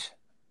need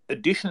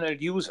additional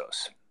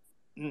users,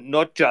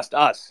 not just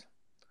us.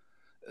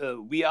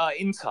 We are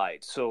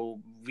inside, so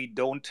we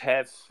don't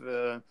have,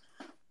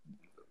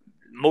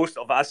 most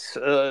of us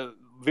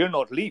will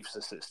not leave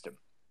the system.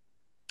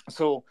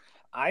 So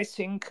I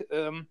think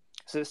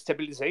the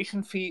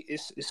stabilization fee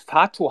is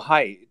far too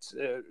high. It's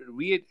a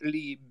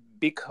really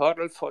big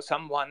hurdle for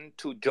someone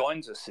to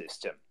join the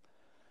system.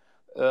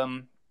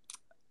 On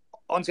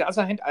the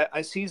other hand,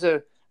 I see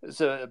the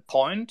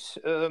point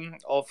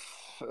of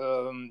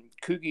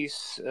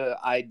Kügi's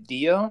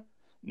idea.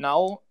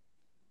 Now,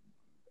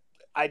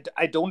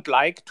 I don't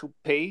like to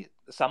pay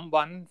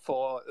someone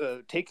for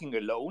taking a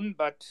loan,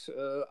 but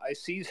I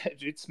see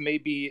that it's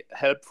maybe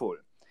helpful.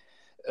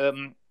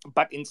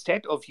 But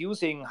instead of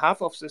using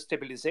half of the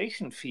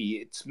stabilization fee,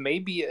 it's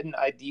maybe an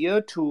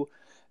idea to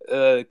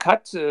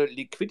cut the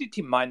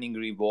liquidity mining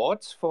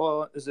rewards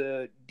for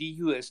the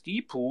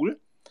DUSD pool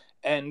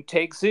and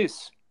take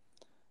this.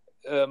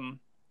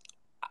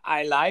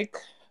 I like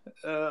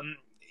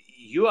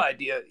your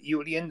idea,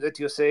 Julian, that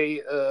you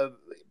say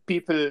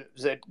people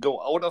that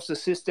go out of the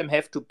system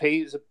have to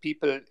pay the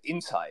people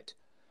inside.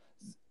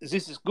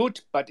 This is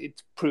good, but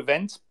it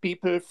prevents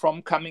people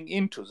from coming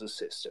into the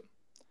system.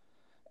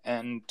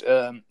 And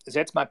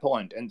that's my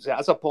point. And the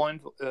other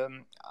point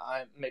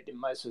I made in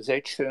my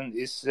suggestion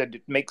is that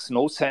it makes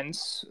no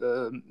sense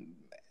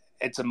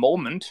at the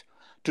moment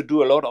to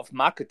do a lot of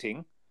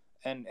marketing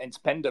and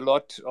spend a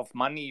lot of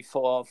money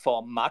for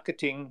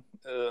marketing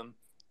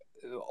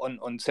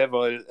on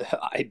several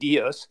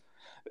ideas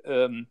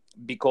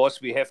because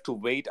we have to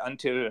wait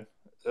until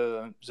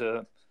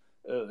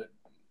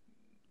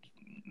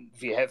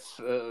we have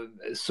a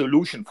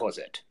solution for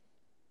that.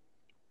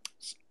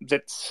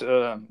 That's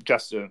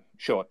just a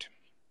short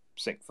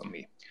thing from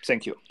me.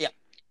 Thank you. Yeah,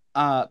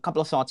 a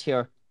couple of thoughts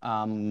here.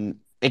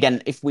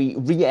 again, if we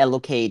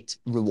reallocate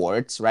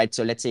rewards, right?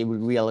 So let's say we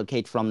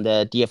reallocate from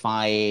the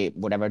DFI,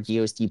 whatever,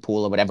 DUSD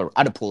pool or whatever,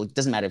 other pool, it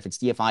doesn't matter if it's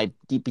DFI,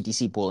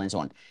 DPTC pool, and so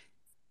on.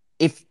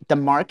 If the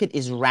market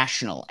is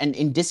rational, and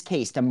in this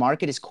case, the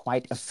market is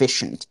quite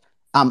efficient,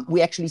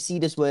 we actually see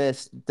this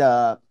with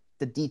the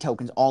D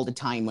tokens all the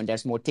time when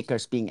there's more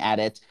tickers being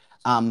added.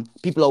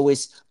 People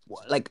always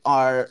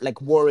are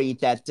worried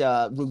that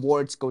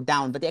rewards go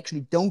down, but they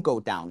actually don't go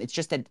down. It's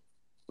just that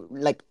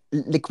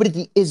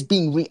liquidity is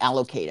being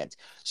reallocated.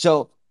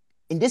 So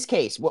in this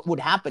case, what would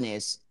happen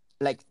is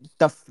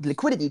the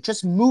liquidity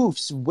just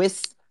moves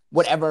with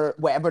wherever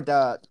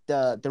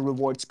the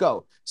rewards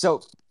go.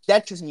 So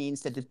that just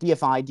means that the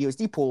DFI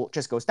DUSD pool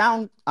just goes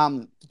down.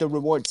 The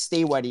rewards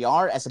stay where they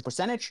are as a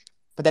percentage,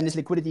 but then this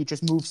liquidity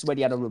just moves where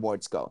the other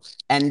rewards go.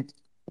 And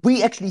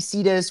we actually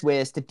see this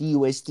with the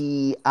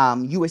DUSD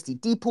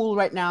USDD pool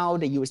right now,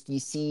 the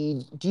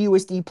USDC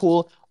DUSD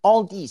pool.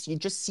 All these, you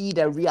just see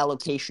the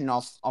reallocation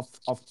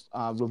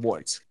of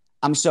rewards.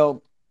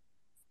 So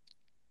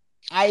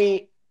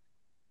I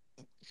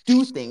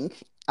do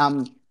think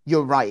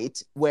you're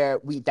right, where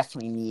we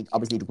definitely need,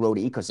 obviously, to grow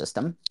the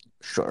ecosystem.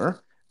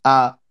 Sure.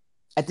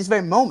 At this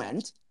very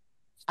moment,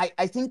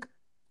 I think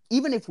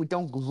even if we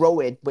don't grow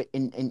it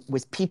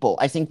with people,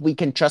 I think we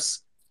can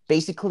just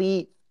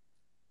basically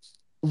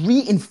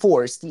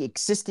reinforce the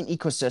existing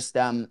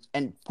ecosystem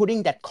and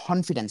putting that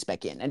confidence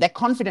back in. And that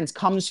confidence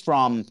comes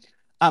from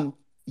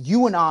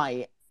you and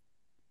I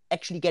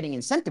actually getting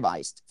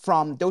incentivized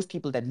from those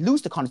people that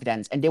lose the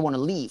confidence and they want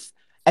to leave.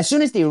 As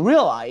soon as they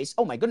realize,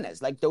 oh my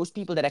goodness, those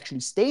people that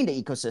actually stay in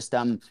the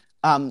ecosystem,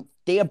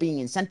 they are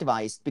being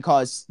incentivized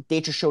because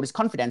they just show this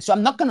confidence. So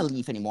I'm not going to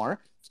leave anymore.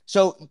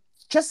 So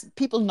just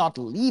people not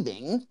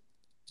leaving,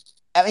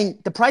 I mean,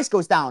 the price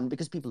goes down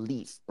because people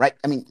leave, right?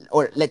 I mean,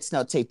 or let's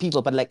not say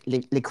people, but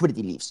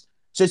liquidity leaves.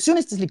 So as soon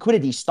as this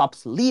liquidity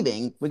stops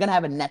leaving, we're going to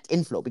have a net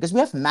inflow because we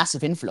have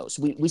massive inflows.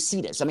 We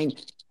see this. I mean,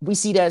 we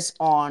see this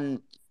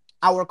on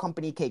our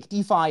company, Cake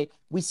DeFi.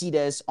 We see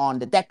this on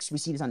the DEX. We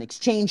see this on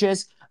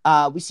exchanges.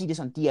 We see this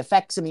on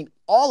DFX. I mean,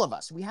 all of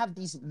us, we have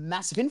these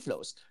massive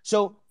inflows.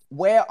 So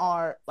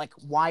why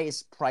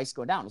is price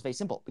go down? It's very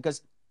simple,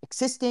 because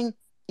existing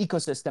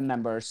ecosystem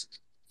members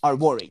are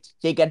worried.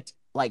 They get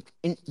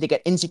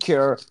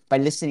insecure by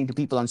listening to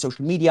people on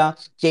social media.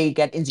 They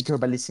get insecure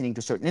by listening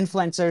to certain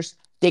influencers.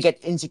 They get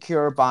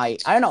insecure by,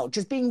 I don't know,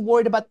 just being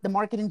worried about the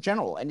market in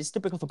general. And it's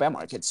typical for bear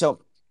markets. So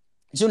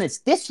as soon as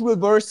this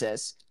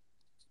reverses,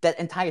 that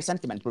entire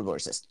sentiment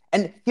reverses.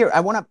 And here,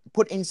 I want to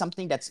put in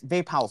something that's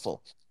very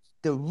powerful.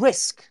 The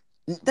risk,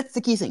 that's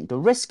the key thing, the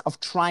risk of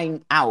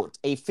trying out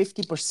a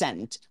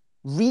 50%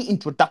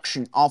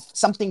 reintroduction of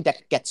something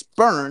that gets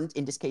burned,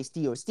 in this case,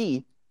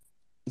 DUSD,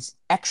 is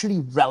actually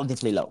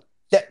relatively low.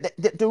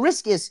 The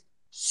risk is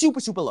super,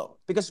 super low,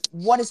 because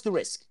what is the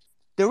risk?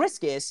 The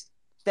risk is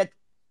that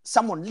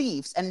someone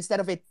leaves, and instead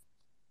of it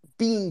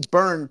being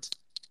burned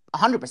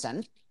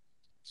 100%,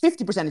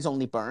 50% is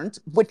only burned,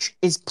 which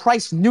is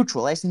price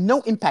neutral. There's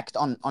no impact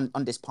on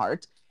this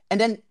part. And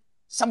then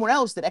someone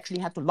else that actually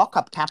had to lock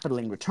up capital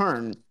in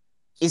return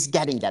is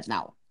getting that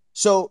now.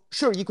 So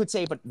sure, you could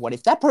say, but what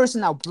if that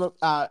person now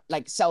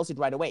sells it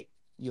right away?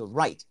 You're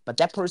right. But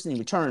that person in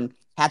return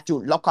had to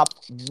lock up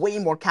way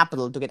more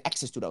capital to get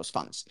access to those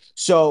funds.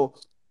 So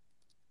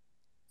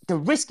the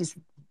risk is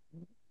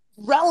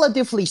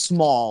relatively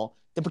small.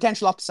 The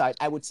potential upside,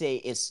 I would say,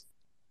 is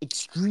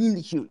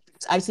extremely huge.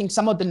 I think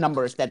some of the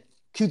numbers that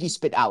QD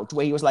spit out,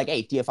 where he was like,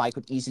 hey, DFI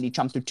could easily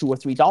jump to $2 or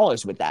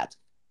 $3 with that.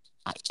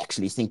 I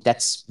actually think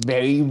that's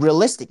very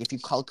realistic if you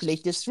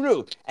calculate this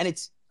through. And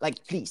it's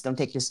like, please don't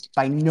take this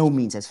by no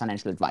means as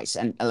financial advice.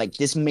 And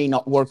this may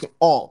not work at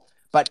all.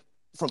 But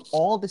from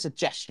all the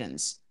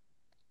suggestions,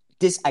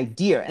 this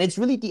idea, and it's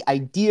really the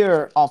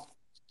idea of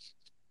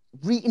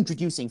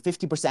reintroducing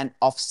 50%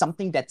 of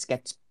something that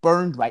gets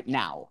burned right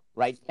now,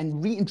 right?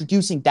 And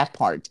reintroducing that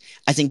part,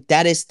 I think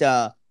that is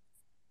the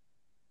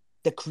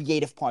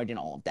creative part in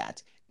all of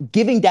that.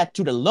 Giving that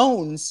to the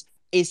loans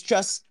is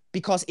just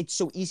because it's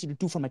so easy to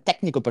do from a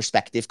technical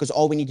perspective, because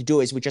all we need to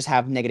do is we just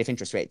have negative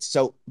interest rates.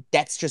 So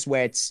that's just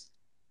where it's,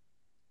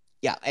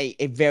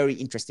 a very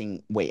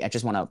interesting way. I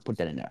just want to put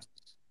that in there.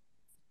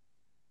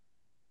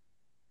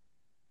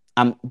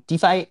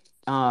 DeFi,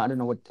 I don't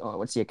know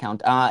what's the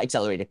account.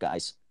 Accelerated,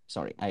 guys.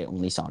 Sorry, I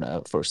only saw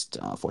the first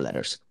 4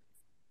 letters.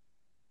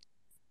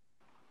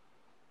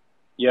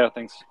 Yeah,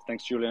 thanks,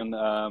 Julian.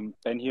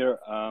 Ben here.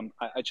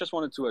 I just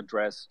wanted to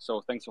address.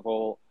 So thanks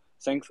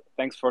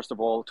first of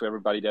all to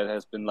everybody that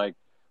has been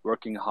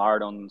working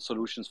hard on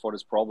solutions for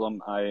this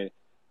problem. I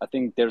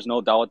think there's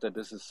no doubt that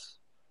this is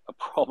a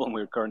problem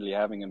we're currently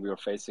having and we are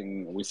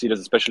facing. We see this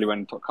especially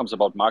when it comes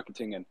about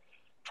marketing and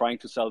trying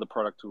to sell the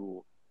product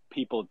to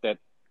people that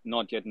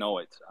not yet know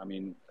it. I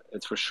mean,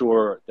 it's for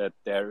sure that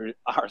there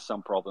are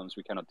some problems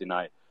we cannot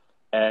deny.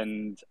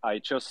 And I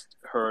just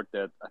heard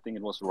that, I think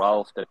it was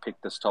Ralph that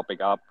picked this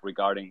topic up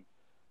regarding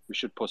we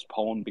should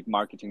postpone big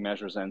marketing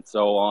measures and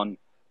so on.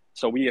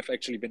 So we have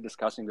actually been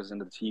discussing this in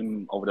the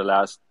team over the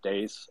last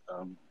days.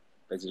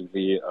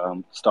 Basically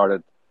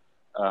started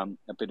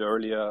a bit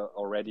earlier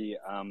already,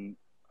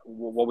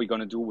 what we're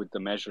going to do with the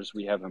measures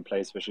we have in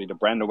place, especially the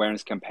brand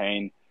awareness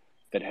campaign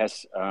that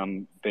has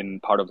been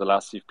part of the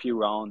last CFP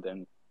round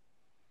and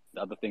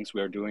the other things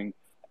we are doing.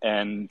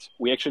 And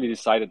we actually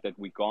decided that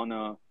we're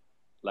gonna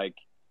like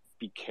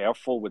be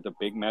careful with the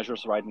big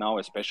measures right now,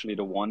 especially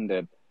the one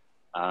that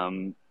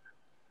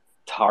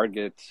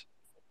target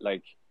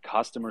like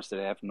customers that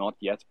have not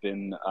yet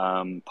been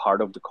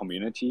part of the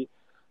community,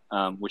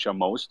 which are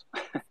most,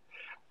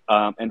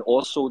 and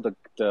also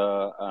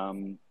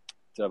the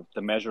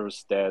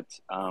measures that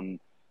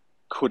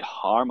could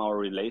harm our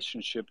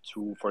relationship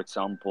to, for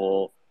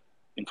example,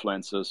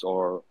 influencers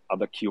or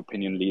other key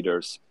opinion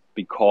leaders,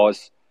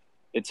 because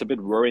it's a bit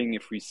worrying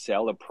if we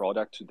sell a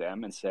product to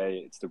them and say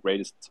it's the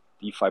greatest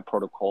DeFi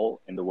protocol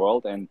in the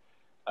world, and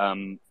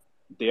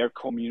their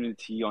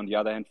community, on the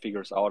other hand,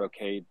 figures out,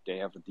 okay, they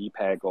have a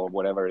DPEG or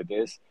whatever it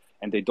is,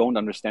 and they don't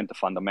understand the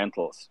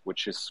fundamentals,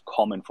 which is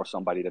common for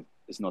somebody that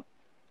is not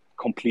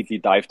completely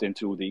dived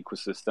into the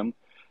ecosystem.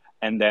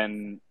 And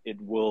then it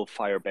will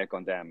fire back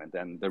on them, and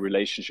then the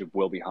relationship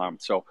will be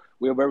harmed. So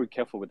we are very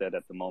careful with that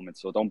at the moment.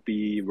 So don't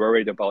be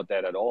worried about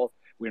that at all.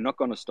 We're not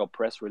going to stop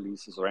press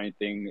releases or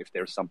anything. If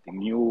there's something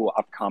new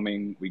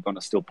upcoming, we're going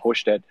to still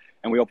push that.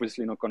 And we're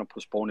obviously not going to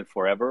postpone it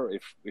forever.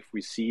 If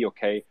we see,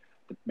 okay,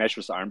 the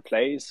measures are in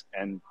place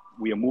and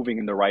we are moving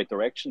in the right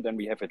direction, then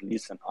we have at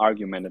least an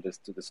argument,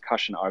 a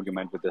discussion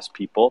argument with these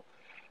people.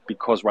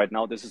 Because right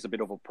now, this is a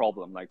bit of a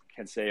problem. Like we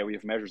can say we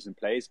have measures in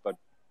place, but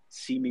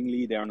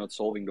seemingly they are not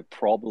solving the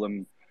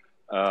problem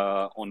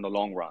on the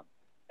long run.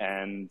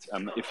 And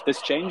if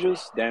this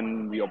changes,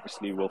 then we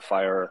obviously will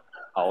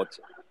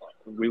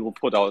we will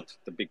put out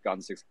the big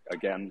guns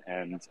again,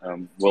 and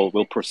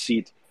we'll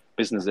proceed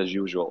business as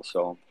usual.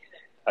 So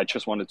I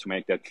just wanted to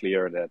make that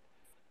clear, that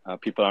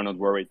people are not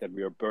worried that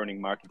we are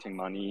burning marketing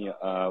money,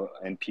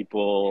 and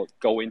people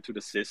go into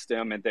the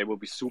system and they will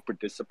be super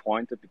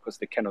disappointed because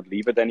they cannot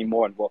leave it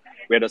anymore. And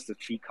where does the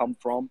fee come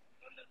from?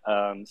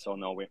 So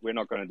no, we're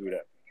not going to do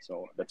that.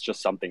 So that's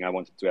just something I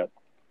wanted to add.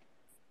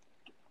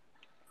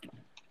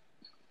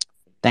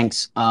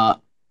 Thanks. I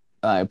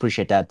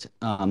appreciate that.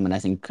 And I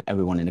think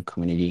everyone in the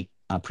community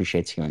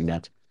appreciates hearing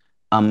that.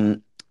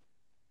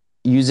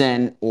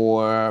 Yuzen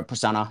or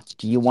Prasanna,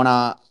 do you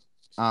want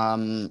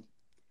to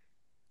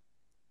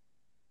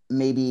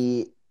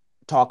maybe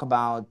talk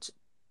about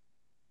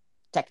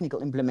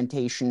technical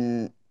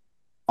implementation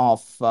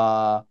of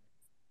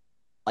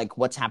like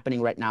what's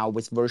happening right now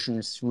with version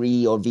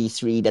 3 or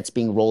V3 that's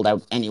being rolled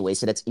out anyway,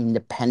 so that's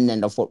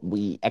independent of what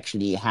we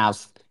actually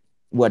have,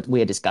 what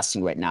we're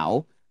discussing right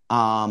now.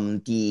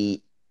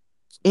 The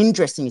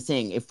interesting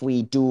thing, if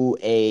we do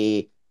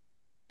an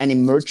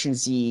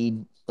emergency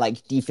like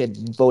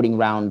DFID voting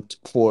round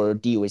for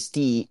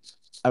DUSD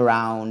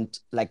around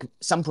like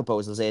some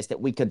proposals, is that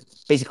we could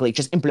basically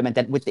just implement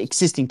that with the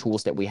existing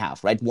tools that we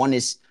have, right? One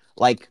is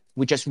like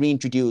we just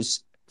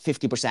reintroduce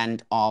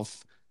 50%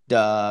 of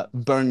the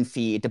burn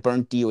fee, the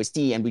burnt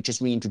DUSD, and we just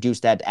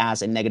reintroduce that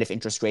as a negative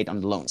interest rate on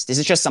the loans. This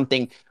is just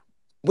something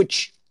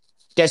which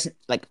there's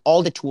like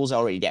all the tools are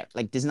already there.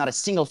 Like there's not a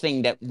single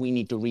thing that we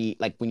need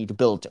to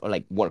build or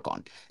like work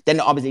on.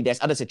 Then obviously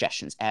there's other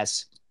suggestions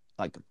as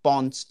like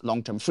bonds,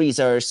 long-term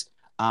freezers,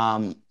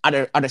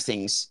 other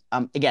things.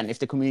 Again, if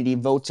the community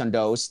votes on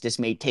those, this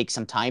may take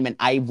some time, and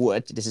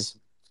this is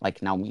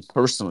like now me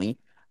personally,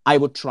 I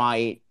would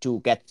try to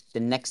get the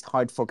next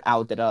hard fork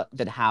out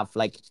that have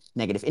like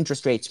negative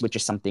interest rates, which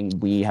is something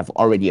we have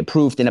already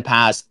approved in the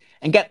past,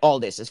 and get all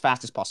this as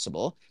fast as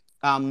possible.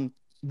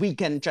 We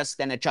can just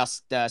then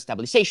adjust the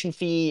stabilization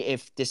fee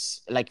if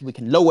this, like we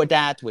can lower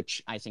that,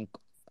 which I think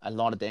a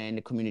lot of the in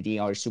the community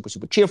are super,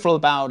 super cheerful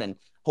about. And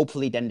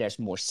hopefully then there's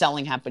more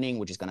selling happening,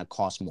 which is going to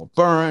cause more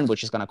burn,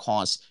 which is going to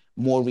cause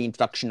more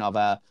reintroduction of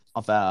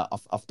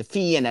the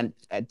fee. And then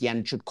at the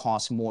end should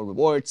cause more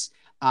rewards.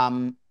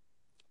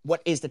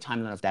 What is the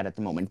timeline of that at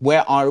the moment?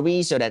 Where are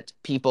we, so that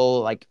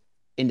people like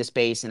in the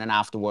space and then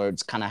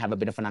afterwards kind of have a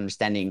bit of an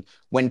understanding?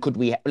 When could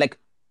we like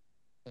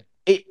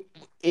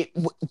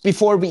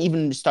before we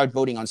even start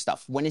voting on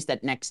stuff? When is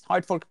that next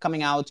hard fork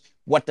coming out?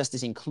 What does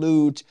this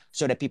include,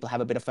 so that people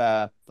have a bit of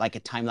a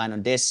timeline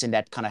on this, and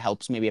that kind of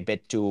helps maybe a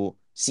bit to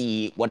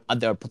see what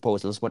other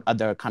proposals, what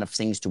other kind of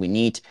things do we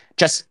need.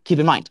 Just keep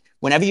in mind,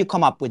 whenever you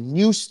come up with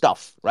new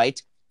stuff,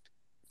 right,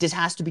 this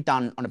has to be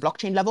done on a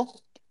blockchain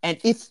level. And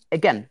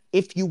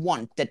if you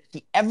want that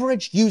the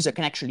average user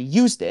can actually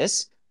use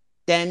this,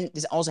 then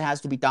this also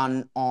has to be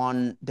done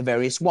on the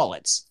various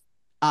wallets.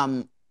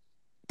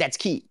 That's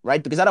key,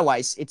 right? Because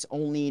otherwise it's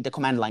only the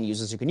command line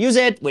users who can use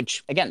it,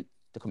 which again,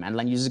 the command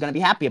line users are going to be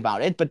happy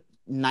about it, but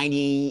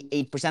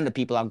 98% of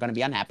people are going to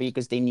be unhappy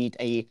because they need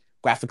a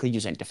graphical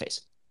user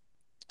interface.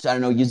 So I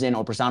don't know, Yuzen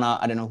or Prasanna,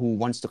 I don't know who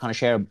wants to kind of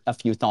share a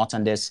few thoughts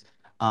on this,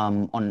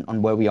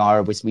 on where we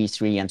are with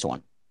V3 and so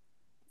on.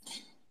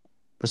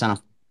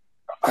 Prasanna.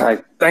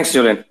 Hi, thanks,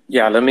 Julian.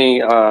 Yeah, let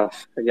me,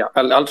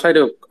 I'll try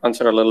to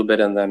answer a little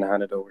bit and then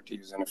hand it over to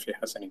Yuzen if he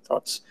has any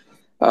thoughts.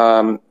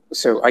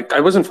 So I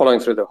wasn't following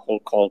through the whole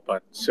call,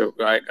 but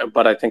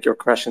I think your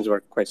questions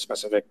were quite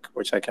specific,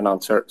 which I can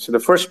answer. So the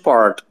first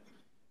part,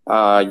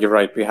 you're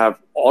right. We have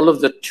all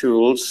of the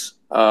tools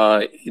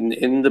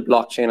in the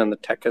blockchain and the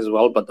tech as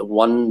well, but the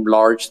one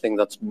large thing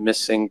that's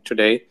missing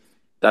today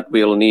that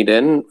we'll need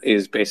in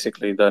is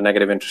basically the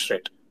negative interest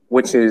rate,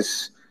 which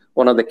is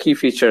one of the key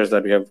features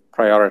that we have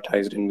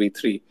prioritized in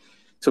V3.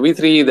 So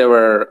V3, there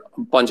were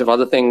a bunch of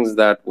other things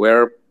that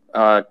were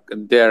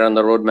there on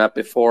the roadmap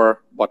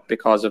before, but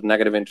because of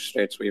negative interest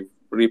rates, we've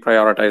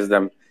reprioritized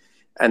them.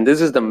 And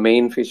this is the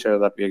main feature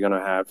that we're going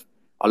to have.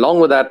 Along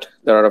with that,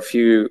 there are a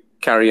few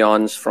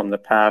carry-ons from the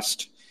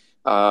past,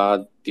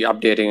 the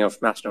updating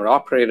of master node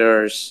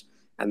operators,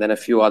 and then a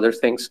few other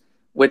things,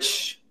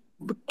 which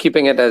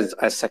keeping it as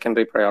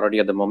secondary priority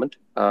at the moment.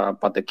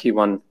 But the key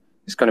one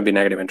is going to be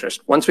negative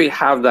interest. Once we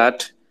have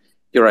that,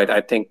 you're right.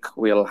 I think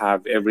we'll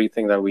have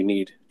everything that we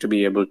need to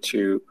be able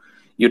to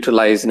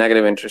utilize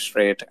negative interest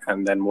rate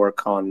and then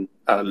work on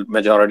a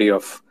majority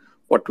of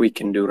what we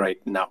can do right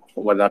now,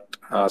 what that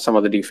some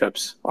of the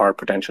defibs are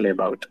potentially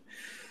about.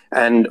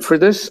 And for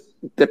this,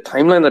 the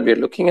timeline that we're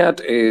looking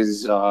at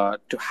is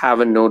to have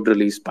a node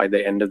release by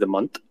the end of the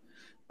month,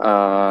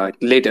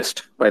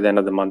 latest by the end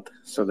of the month,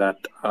 so that,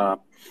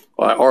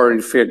 or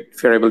if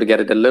you're able to get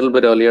it a little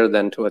bit earlier,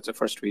 then towards the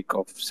first week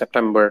of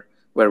September,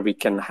 where we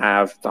can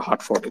have the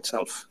hard fork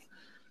itself.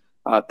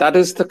 That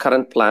is the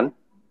current plan.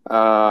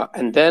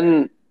 And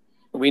then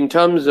in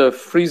terms of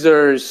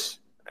freezers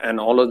and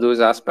all of those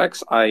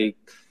aspects,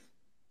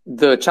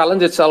 the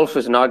challenge itself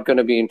is not going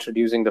to be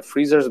introducing the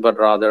freezers, but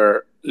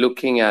rather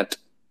looking at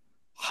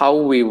how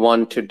we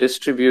want to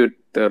distribute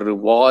the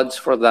rewards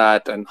for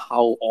that and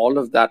how all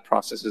of that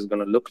process is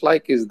going to look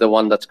like is the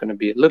one that's going to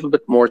be a little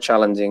bit more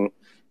challenging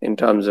in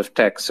terms of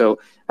tech. So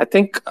I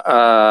think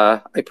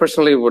I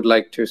personally would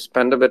like to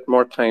spend a bit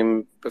more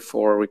time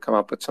before we come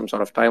up with some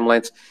sort of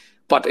timelines.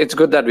 But it's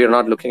good that we're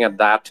not looking at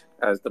that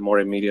as the more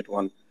immediate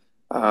one.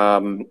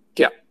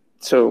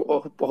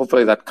 So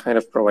hopefully that kind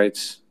of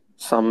provides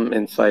some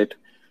insight.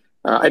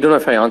 I don't know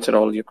if I answered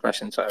all your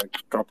questions. I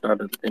dropped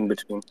out in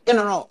between.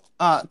 No.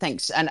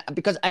 Thanks. And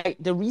because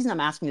the reason I'm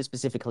asking this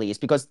specifically is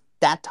because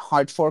that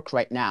hard fork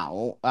right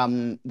now,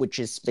 which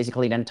is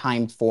basically then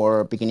timed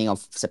for beginning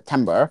of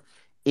September,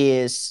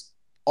 is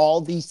all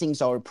these things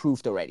are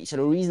approved already. So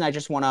the reason I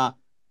just want to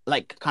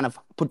kind of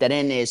put that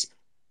in is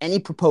any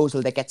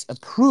proposal that gets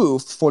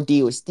approved for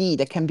DUSD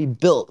that can be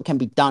built, can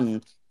be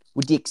done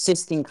with the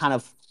existing kind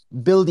of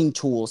building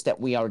tools that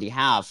we already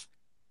have,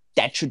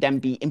 that should then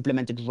be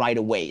implemented right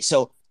away.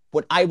 So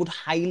what I would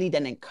highly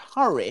then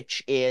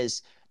encourage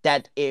is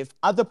that if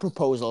other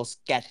proposals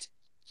get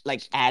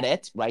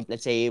added, right,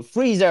 let's say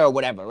freezer or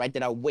whatever, right,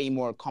 that are way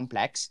more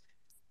complex,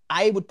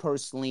 I would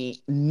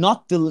personally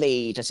not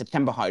delay the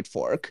September hard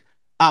fork,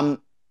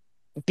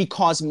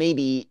 because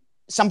maybe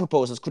some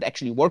proposals could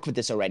actually work with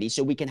this already,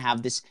 so we can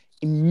have this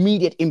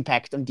immediate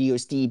impact on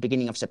DUSD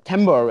beginning of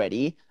September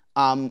already,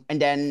 and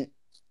then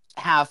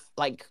have,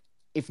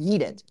 if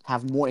needed,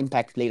 have more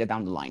impact later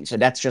down the line. So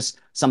that's just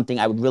something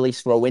I would really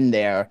throw in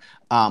there.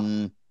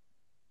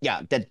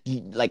 That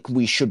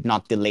we should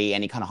not delay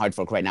any kind of hard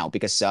fork right now,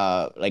 because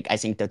I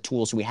think the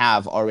tools we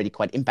have are already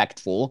quite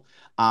impactful.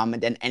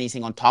 And then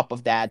anything on top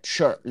of that,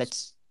 sure,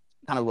 let's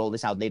kind of roll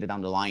this out later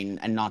down the line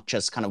and not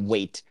just kind of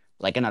wait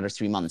another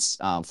 3 months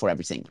for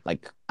everything.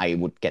 I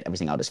would get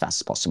everything out as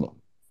fast as possible.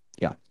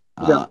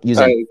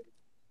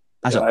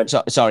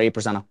 Sorry,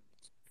 Prasanna.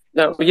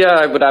 No,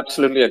 I would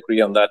absolutely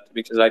agree on that,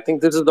 because I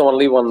think this is the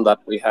only one that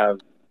we have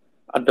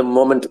at the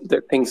moment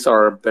that things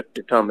are a bit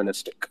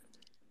deterministic.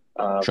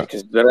 Sure.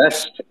 Because the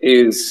rest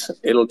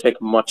it'll take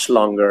much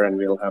longer, and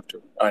we'll have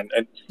to, and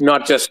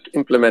not just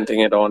implementing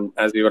it on,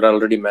 as we had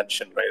already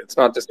mentioned, right? It's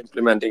not just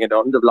implementing it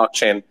on the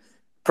blockchain.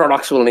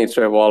 Products will need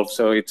to evolve,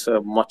 so it's a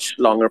much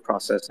longer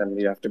process, and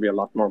we have to be a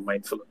lot more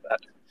mindful of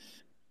that.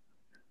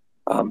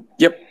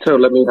 So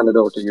let me hand it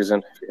over to you,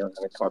 Zen, if you have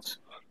any thoughts.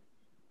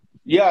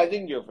 Yeah, I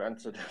think you've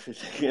answered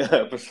everything,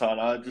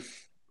 Prasanna.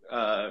 Just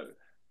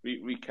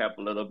recap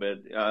a little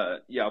bit.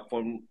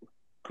 From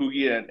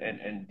Kugi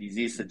and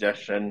DZ's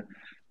suggestion,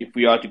 if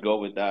we are to go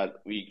with that,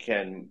 we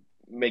can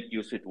make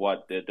use of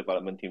what the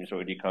development team is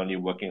already currently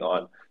working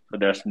on. So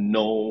there's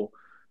no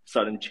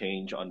sudden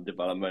change on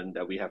development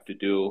that we have to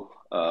do.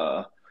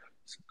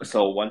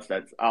 So once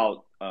that's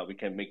out, we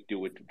can make do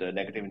with the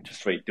negative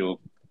interest rate to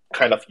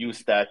kind of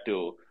use that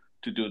to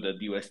do the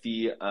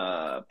DUSD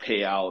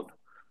payout.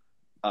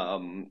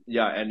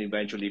 And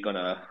eventually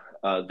gonna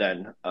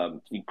then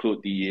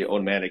include the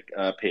automatic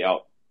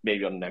payout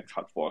maybe on the next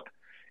hard fork.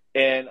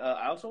 And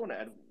I also want to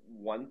add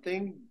one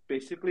thing,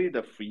 basically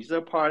the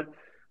freezer part,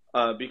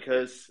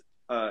 because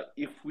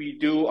if we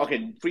do,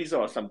 freezer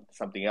or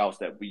something else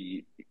that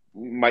we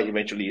might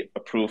eventually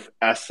approve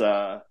as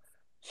a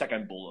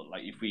second bullet.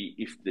 Like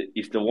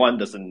if the one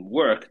doesn't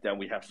work, then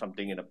we have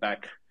something in the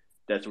back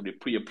that's already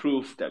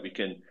pre-approved that we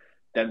can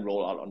then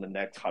roll out on the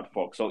next hard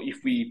fork. So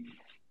if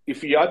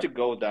we are to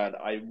go that,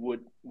 I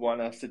would want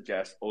to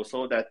suggest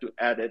also that to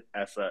add it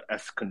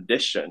as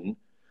condition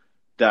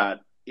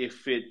that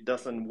if it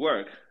doesn't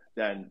work,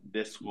 then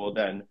this will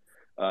then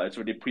it's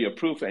already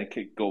pre-approved and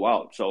can go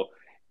out. So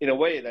in a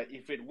way that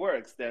if it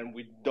works, then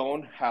we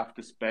don't have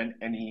to spend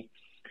any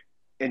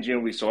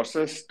engineering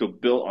resources to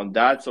build on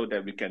that, so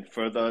that we can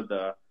further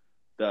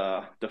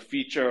the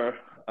feature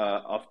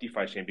of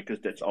DeFi chain, because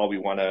that's all we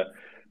want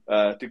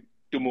to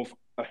move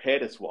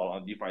ahead as well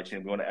on DeFi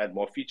chain. We want to add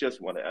more features,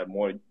 we want to add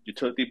more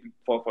utility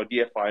for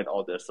DeFi and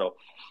all this. So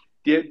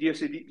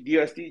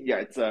DUSD,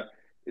 yeah,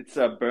 it's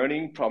a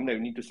burning problem that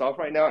we need to solve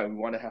right now, and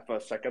we want to have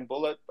a second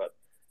bullet. But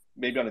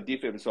maybe on the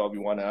DeFi as well, we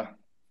want to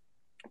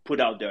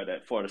put out there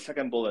that for the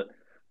second bullet,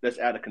 let's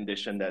add a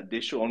condition that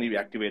this should only be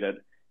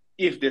activated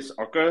if this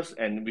occurs,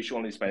 and we should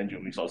only spend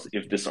engineering resources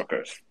if this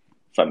occurs.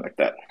 Something like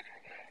that.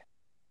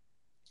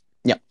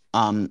 Yeah,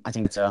 I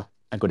think it's a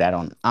good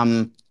add-on. I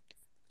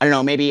don't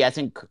know, maybe I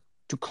think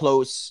to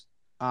close,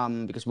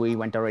 because we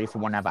went already for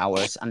 1.5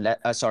 hours.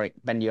 Sorry,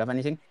 Ben, do you have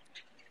anything?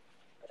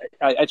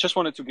 I just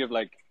wanted to give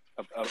like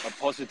a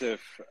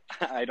positive,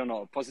 I don't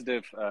know, a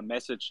positive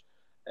message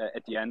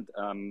at the end.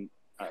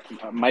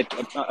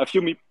 A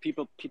few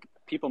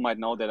people might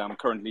know that I'm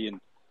currently in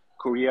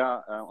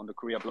Korea on the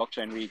Korea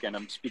Blockchain Week, and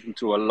I'm speaking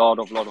to a lot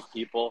of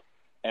people.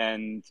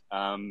 And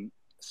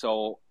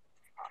so,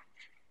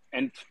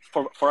 and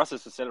for us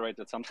as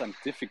Accelerator, it's sometimes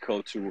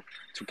difficult to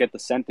get the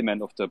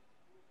sentiment of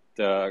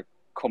the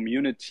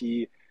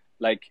community,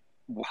 like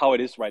how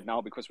it is right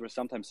now, because we're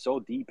sometimes so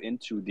deep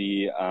into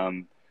the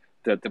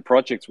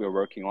projects we're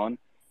working on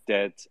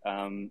that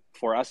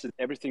for us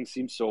everything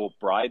seems so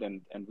bright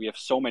and we have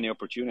so many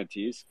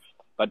opportunities,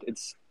 but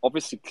it's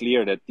obviously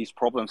clear that these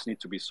problems need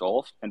to be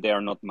solved, and they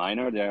are not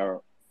minor. They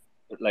are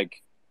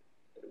like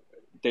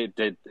they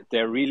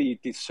really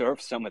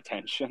deserve some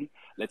attention.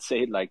 Let's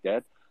say it like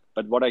that.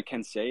 But what I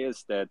can say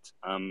is that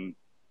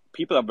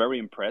people are very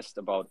impressed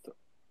about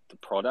the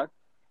product.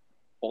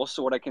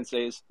 Also, what I can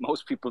say is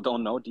most people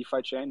don't know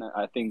DeFi chain.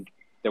 I think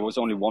there was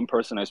only one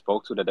person I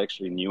spoke to that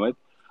actually knew it,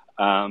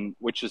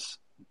 which is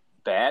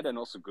bad and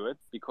also good,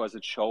 because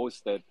it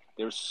shows that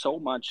there's so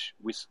much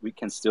we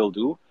can still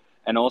do.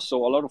 And also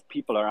a lot of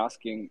people are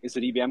asking, is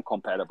it EVM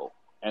compatible?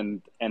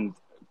 And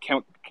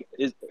can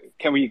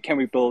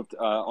we build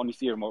on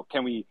Ethereum, or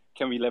can we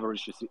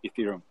leverage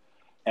Ethereum?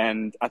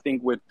 And I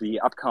think with the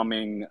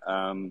upcoming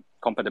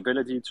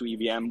compatibility to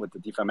EVM with the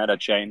DeFi Meta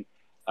chain,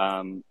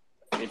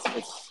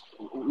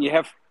 we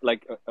have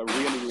like a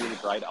really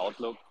bright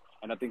outlook.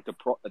 And I think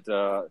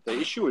the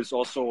issue is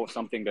also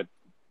something that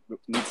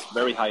needs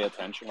very high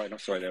attention right now.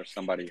 Sorry, there's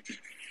somebody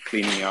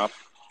cleaning up.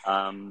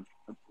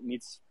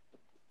 Needs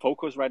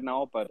focus right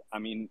now, but I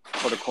mean,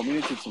 for the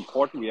community, it's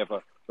important. We have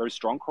a very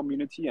strong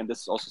community, and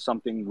this is also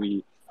something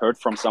we heard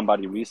from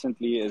somebody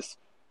recently, is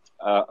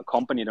a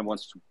company that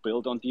wants to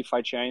build on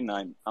DeFi chain.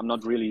 I'm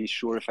not really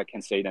sure if I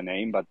can say the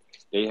name, but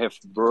they have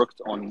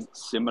worked on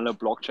similar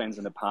blockchains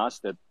in the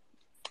past that,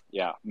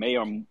 yeah, may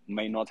or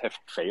may not have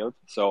failed.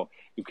 So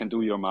you can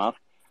do your math.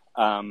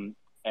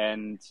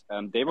 And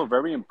they were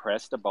very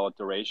impressed about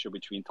the ratio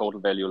between total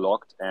value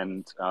locked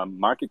and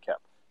market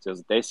cap. So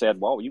they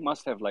said, wow, you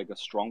must have like a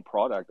strong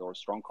product or a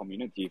strong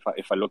community.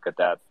 If I look at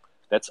that,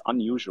 that's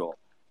unusual.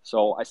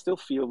 So I still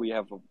feel we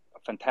have a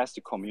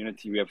fantastic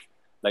community.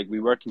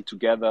 We're working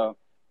together,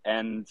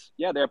 and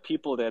yeah, there are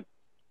people that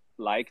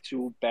like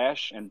to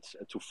bash and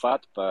to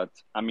FUD, but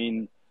I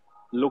mean,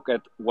 look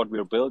at what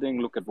we're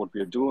building, look at what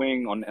we're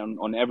doing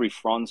on every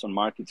front, on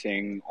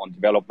marketing, on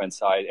development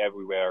side,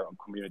 everywhere, on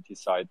community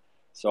side.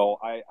 So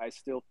I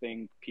still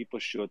think people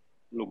should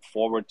look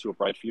forward to a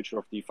bright future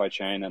of DeFi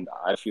chain, and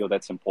I feel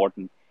that's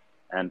important,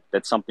 and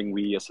that's something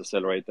we as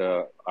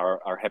Accelerator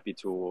are happy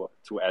to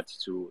add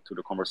to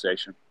the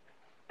conversation.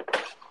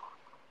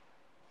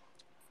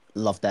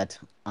 Love that.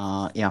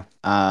 Yeah.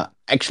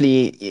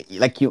 Actually,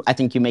 I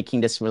think you're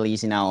making this really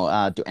easy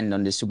now to end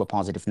on this super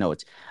positive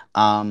note.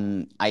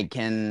 I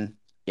can,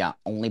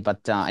 only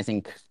but I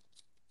think,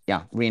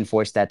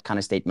 reinforce that kind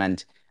of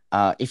statement.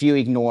 If you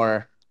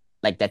ignore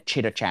like that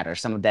chitter chatter,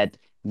 some of that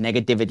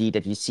negativity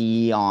that you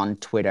see on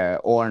Twitter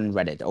or on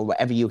Reddit or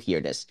wherever you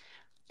hear this,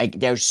 like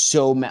there's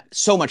so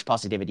much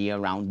positivity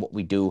around what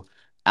we do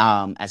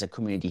as a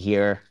community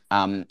here.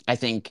 I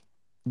think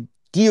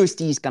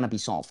DUSD is gonna be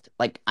solved.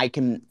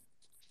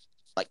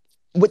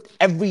 With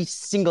every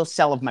single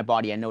cell of my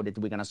body, I know that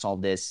we're gonna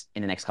solve this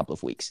in the next couple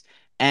of weeks.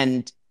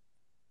 And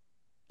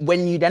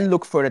when you then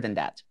look further than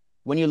that,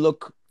 when you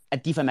look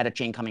at DeFi Meta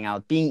chain coming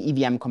out, being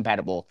EVM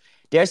compatible,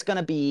 there's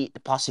gonna be the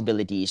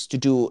possibilities to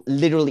do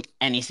literally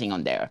anything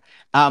on there.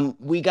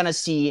 We're gonna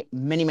see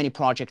many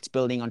projects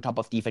building on top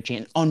of DeFi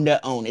chain on their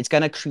own. It's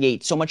gonna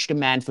create so much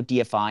demand for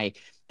DeFi.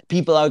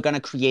 People are going to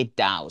create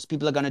DAOs.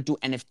 People are going to do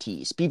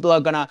NFTs. People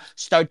are going to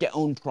start their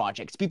own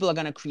projects. People are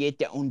going to create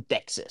their own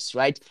DEXs,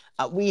 right?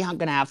 We are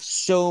going to have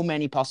so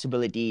many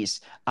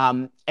possibilities.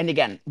 And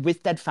again,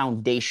 with that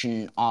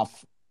foundation of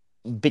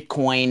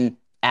Bitcoin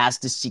as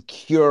the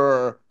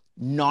secure,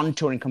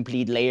 non-Turing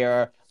complete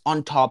layer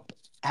on top,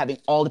 having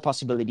all the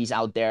possibilities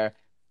out there,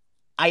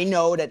 I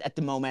know that at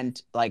the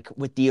moment, like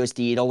with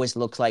DUSD, it always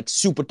looks like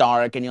super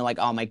dark and you're like,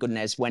 oh my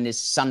goodness, when is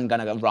sun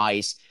going to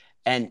rise?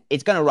 And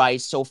it's going to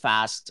rise so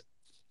fast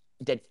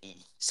that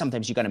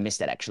sometimes you're going to miss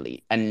that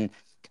actually. And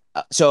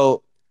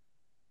so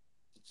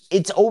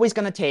it's always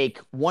going to take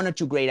one or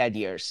two great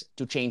ideas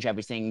to change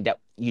everything that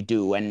you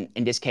do. And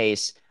in this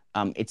case,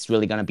 it's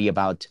really going to be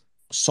about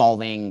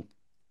solving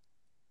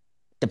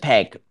the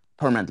peg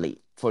permanently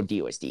for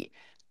DUSD.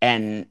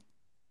 And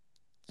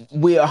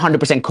we are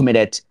 100%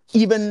 committed,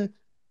 even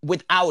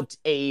without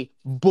a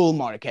bull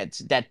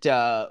market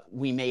that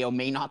we may or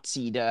may not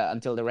see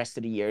until the rest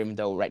of the year, even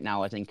though right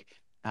now I think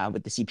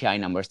with the CPI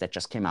numbers that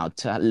just came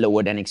out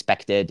lower than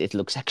expected, it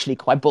looks actually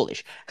quite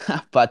bullish.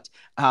 But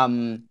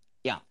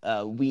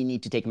we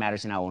need to take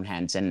matters in our own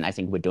hands, and I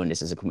think we're doing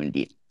this as a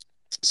community.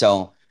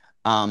 So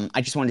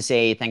I just want to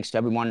say thanks to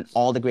everyone,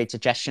 all the great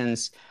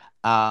suggestions.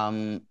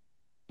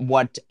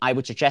 What I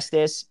would suggest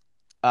is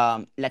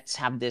let's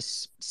have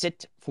this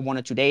sit for 1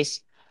 or 2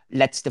 days.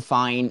 Let's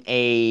define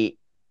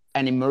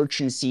an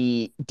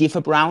emergency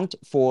DFIP round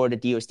for the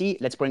DUSD.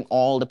 Let's bring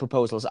all the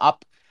proposals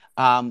up.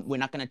 We're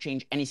not going to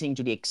change anything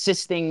to the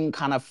existing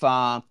kind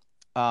of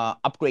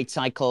upgrade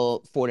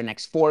cycle for the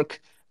next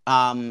fork.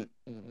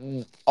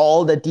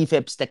 All the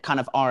DFIPs that kind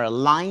of are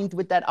aligned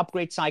with that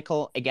upgrade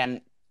cycle,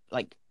 again,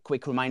 like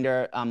quick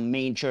reminder,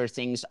 major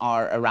things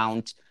are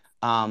around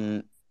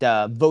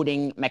the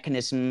voting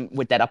mechanism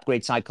with that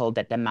upgrade cycle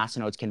that the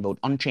masternodes can vote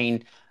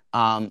on-chain,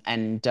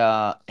 and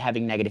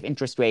having negative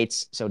interest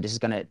rates. So these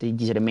are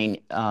the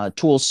main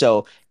tools.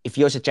 So if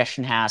your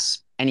suggestion has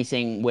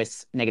anything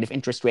with negative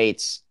interest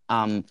rates,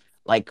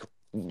 like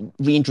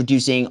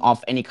reintroducing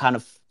of any kind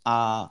of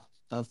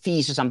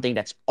fees or something,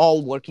 that's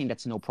all working,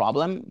 that's no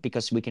problem,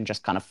 because we can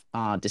just kind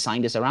of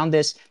design this around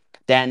this.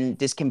 Then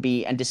this can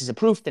be, and this is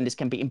approved, then this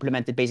can be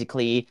implemented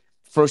basically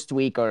first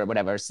week or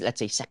whatever, let's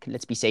say second,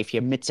 let's be safe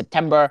here,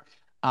 mid-September,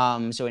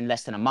 so in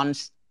less than a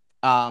month.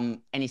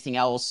 Anything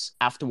else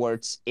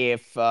afterwards,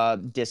 if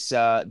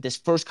this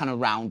first kind of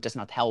round does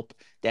not help,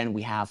 then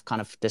we have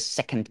kind of the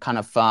second kind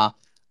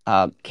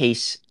of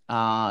case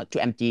to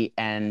empty,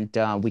 and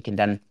we can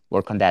then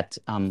work on that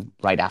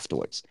right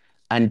afterwards.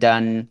 And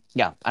then,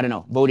 I don't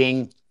know,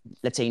 voting,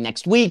 let's say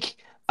next week,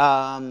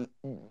 and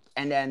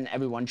then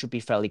everyone should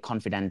be fairly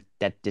confident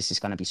that this is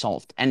going to be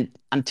solved. And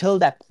until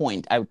that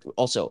point, I would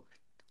also,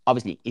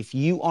 obviously, if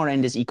you are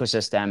in this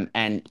ecosystem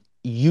and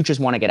you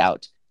just want to get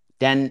out,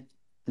 then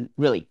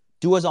really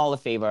do us all a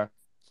favor,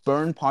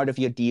 burn part of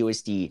your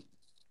DUSD,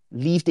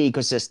 leave the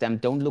ecosystem,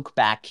 don't look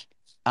back,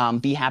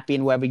 be happy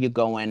in wherever you're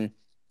going,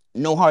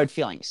 no hard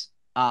feelings.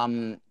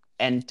 And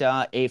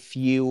if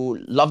you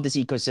love this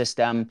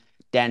ecosystem,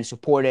 then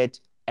support it,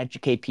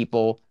 educate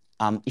people.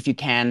 If you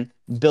can,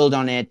 build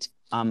on it,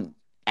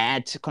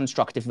 add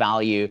constructive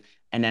value,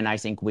 and then I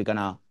think we're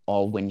gonna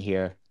all win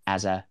here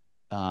as a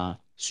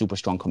super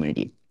strong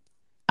community.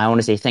 I want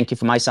to say thank you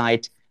from my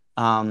side.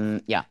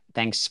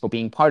 Thanks for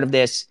being part of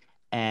this,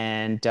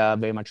 and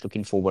very much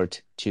looking forward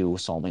to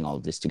solving all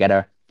of this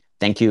together.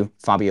 Thank you,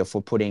 Fabio,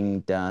 for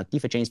putting the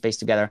DeFi chain space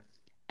together,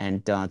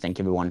 and thank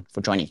you everyone for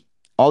joining.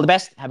 All the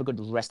best. Have a good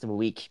rest of the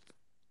week.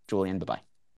 Julian, bye-bye.